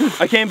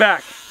 I came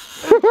back.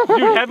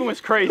 Dude, heaven was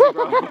crazy,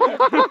 bro.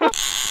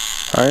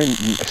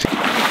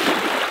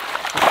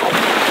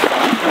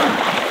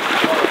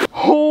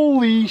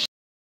 Holy sh**,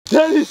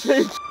 that is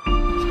a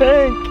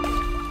tank.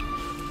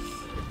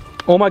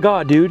 Oh my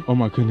god, dude. Oh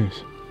my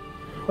goodness.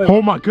 Wait,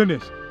 oh my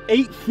goodness.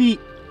 8 feet.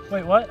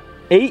 Wait, what?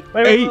 8?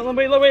 Wait,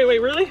 wait,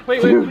 really?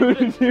 Wait, let me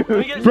get it to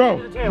the end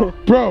of the tail.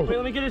 Bro. Wait,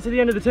 let me get it to the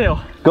end of the tail.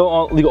 Go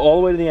all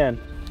the way to the end.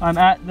 I'm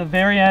at the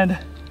very end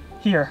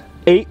here.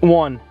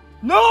 8-1.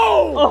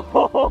 No!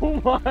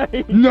 Oh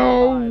my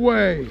No god.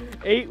 way.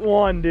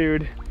 8-1,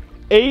 dude.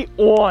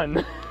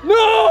 8-1.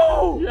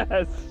 No!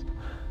 Yes.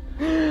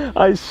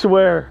 I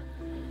swear.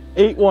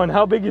 8-1.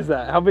 How big is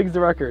that? How big is the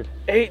record?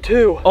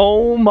 8-2.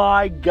 Oh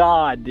my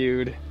god,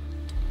 dude.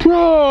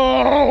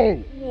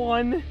 Bro!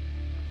 1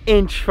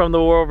 inch from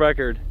the world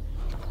record.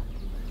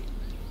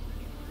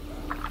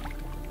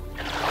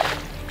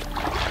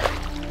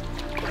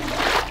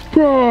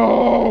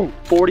 Bro!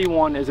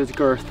 41 is its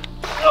girth.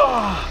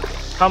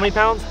 How many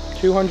pounds?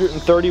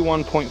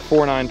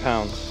 231.49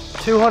 pounds.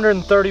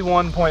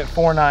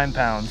 231.49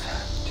 pounds.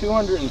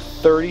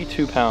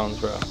 232 pounds,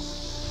 bro.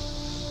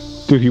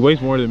 Dude, he weighs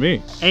more than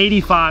me.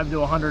 85 to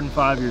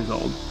 105 years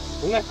old.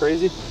 Isn't that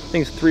crazy? I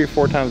think it's 3 or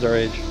 4 times our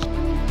age.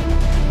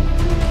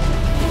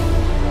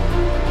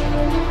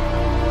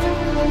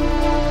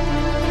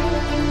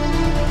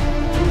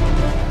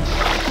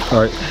 All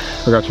right,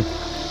 I got you.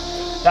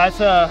 That's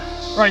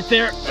right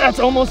there. That's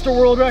almost a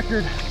world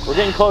record. We're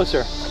getting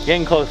closer.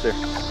 Getting closer.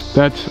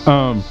 That's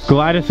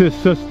Gladys's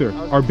sister,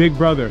 our big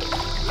brother.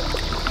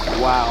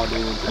 Wow,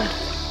 dude.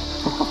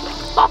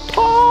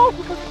 Oh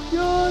my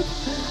god.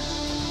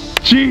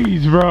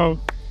 Jeez, bro.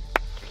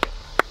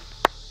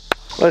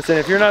 Listen,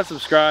 if you're not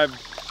subscribed,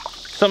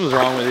 something's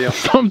wrong with you.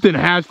 Something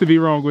has to be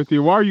wrong with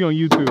you. Why are you on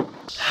YouTube?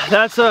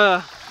 That's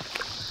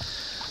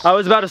I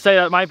was about to say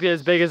that might be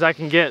as big as I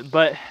can get,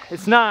 but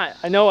it's not.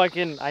 I know I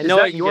can. I know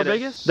I can your get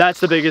biggest? It.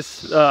 That's the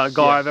biggest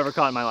gar I've ever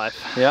caught in my life.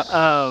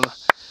 Yeah.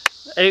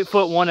 8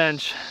 foot 1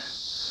 inch.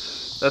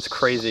 That's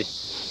crazy.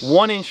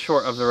 1 inch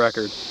short of the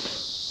record.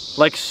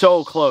 Like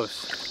so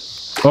close.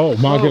 Oh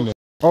my goodness.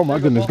 Oh my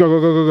goodness. Go, go,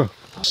 go, go, go.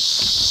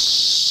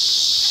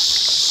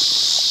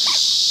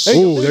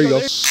 Oh, there you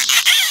go.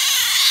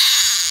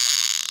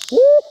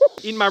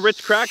 Eating my Ritz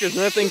crackers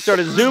and that thing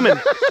started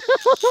zooming.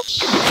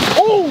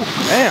 Oh!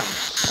 Damn.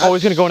 Oh,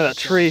 he's gonna go into that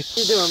tree. What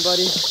are you doing,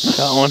 buddy?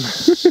 Got one.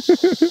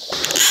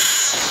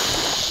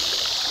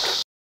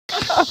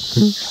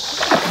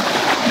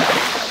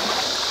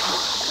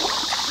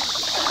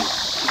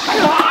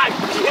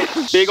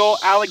 Big old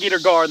alligator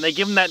gar, and they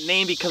give them that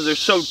name because they're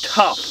so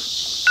tough.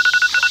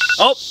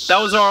 Oh, that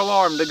was our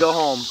alarm to go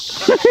home.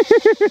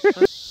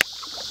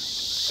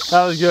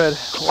 That was good.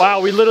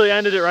 Wow, we literally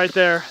ended it right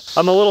there.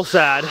 I'm a little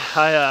sad.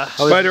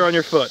 Spider on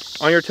your foot,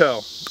 on your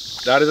toe.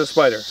 That is a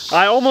spider.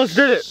 I almost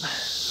did it.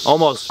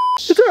 Almost.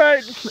 It's all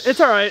right. It's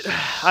all right.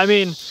 I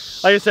mean,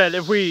 like I said,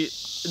 if we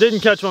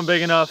didn't catch one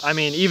big enough, I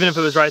mean, even if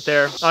it was right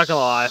there, not gonna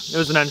lie, it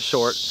was an inch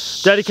short.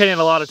 Dedicating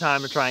a lot of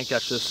time to try and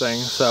catch this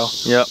thing, so.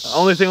 Yep. The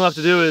only thing left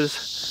to do is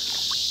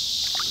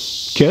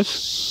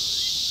kiss.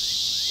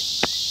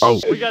 Oh.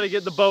 We gotta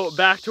get the boat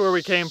back to where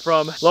we came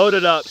from, load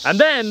it up, and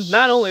then,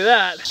 not only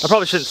that, I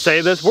probably shouldn't say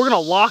this, we're gonna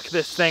lock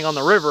this thing on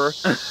the river.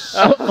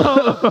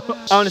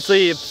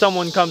 Honestly, if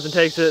someone comes and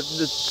takes it,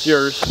 it's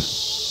yours.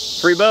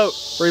 Free boat.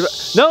 Free boat.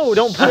 No,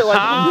 don't put it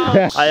like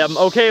that. I am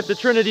okay if the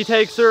Trinity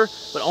takes her,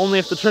 but only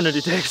if the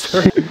Trinity takes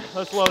her.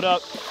 Let's load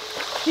up.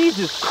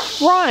 Jesus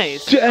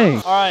Christ.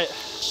 Dang. All right,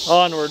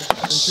 onward.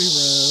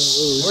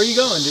 Where are you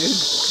going, dude?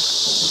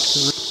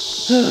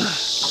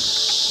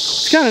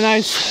 It's kind of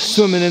nice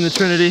swimming in the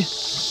Trinity.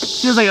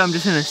 Feels like I'm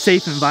just in a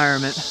safe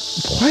environment.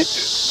 What?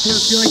 You ever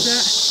feel like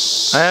that?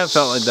 I have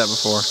felt like that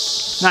before.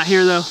 Not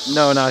here though.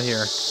 No, not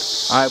here.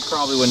 I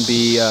probably wouldn't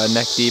be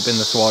neck deep in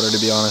this water, to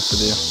be honest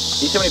with you.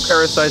 You see how many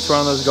parasites were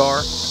on those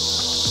gar?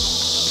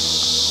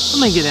 Let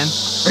me get in.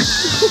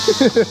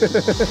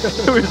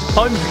 There was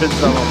hundreds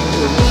of them.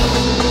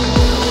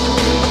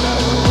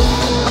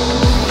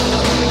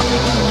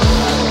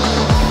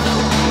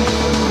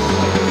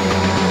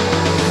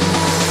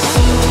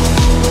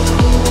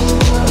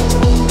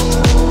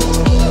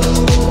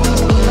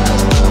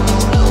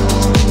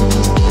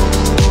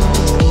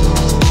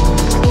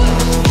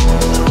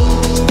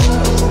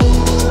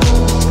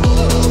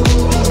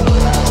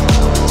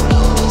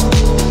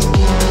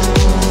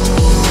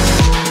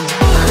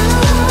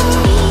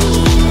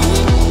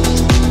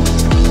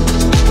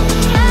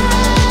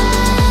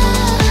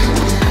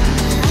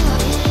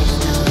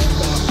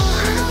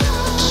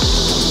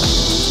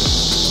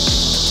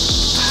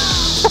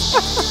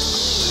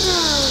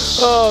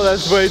 Oh,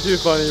 that's way too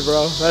funny,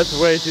 bro. That's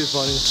way too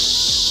funny.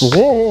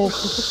 Whoa!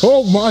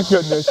 Oh my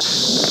goodness!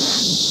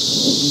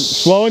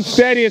 Slow and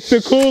steady, it's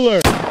the cooler.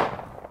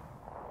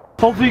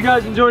 Hopefully you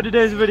guys enjoyed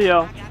today's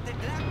video.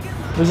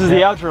 This is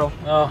the outro.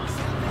 Oh,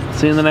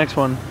 see you in the next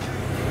one.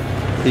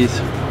 Peace.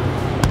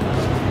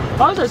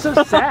 Why was I so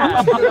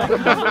sad? Someone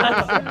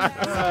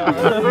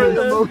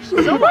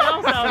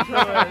else outro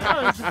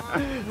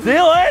it. See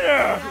you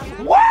later!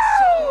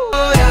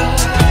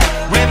 Woo!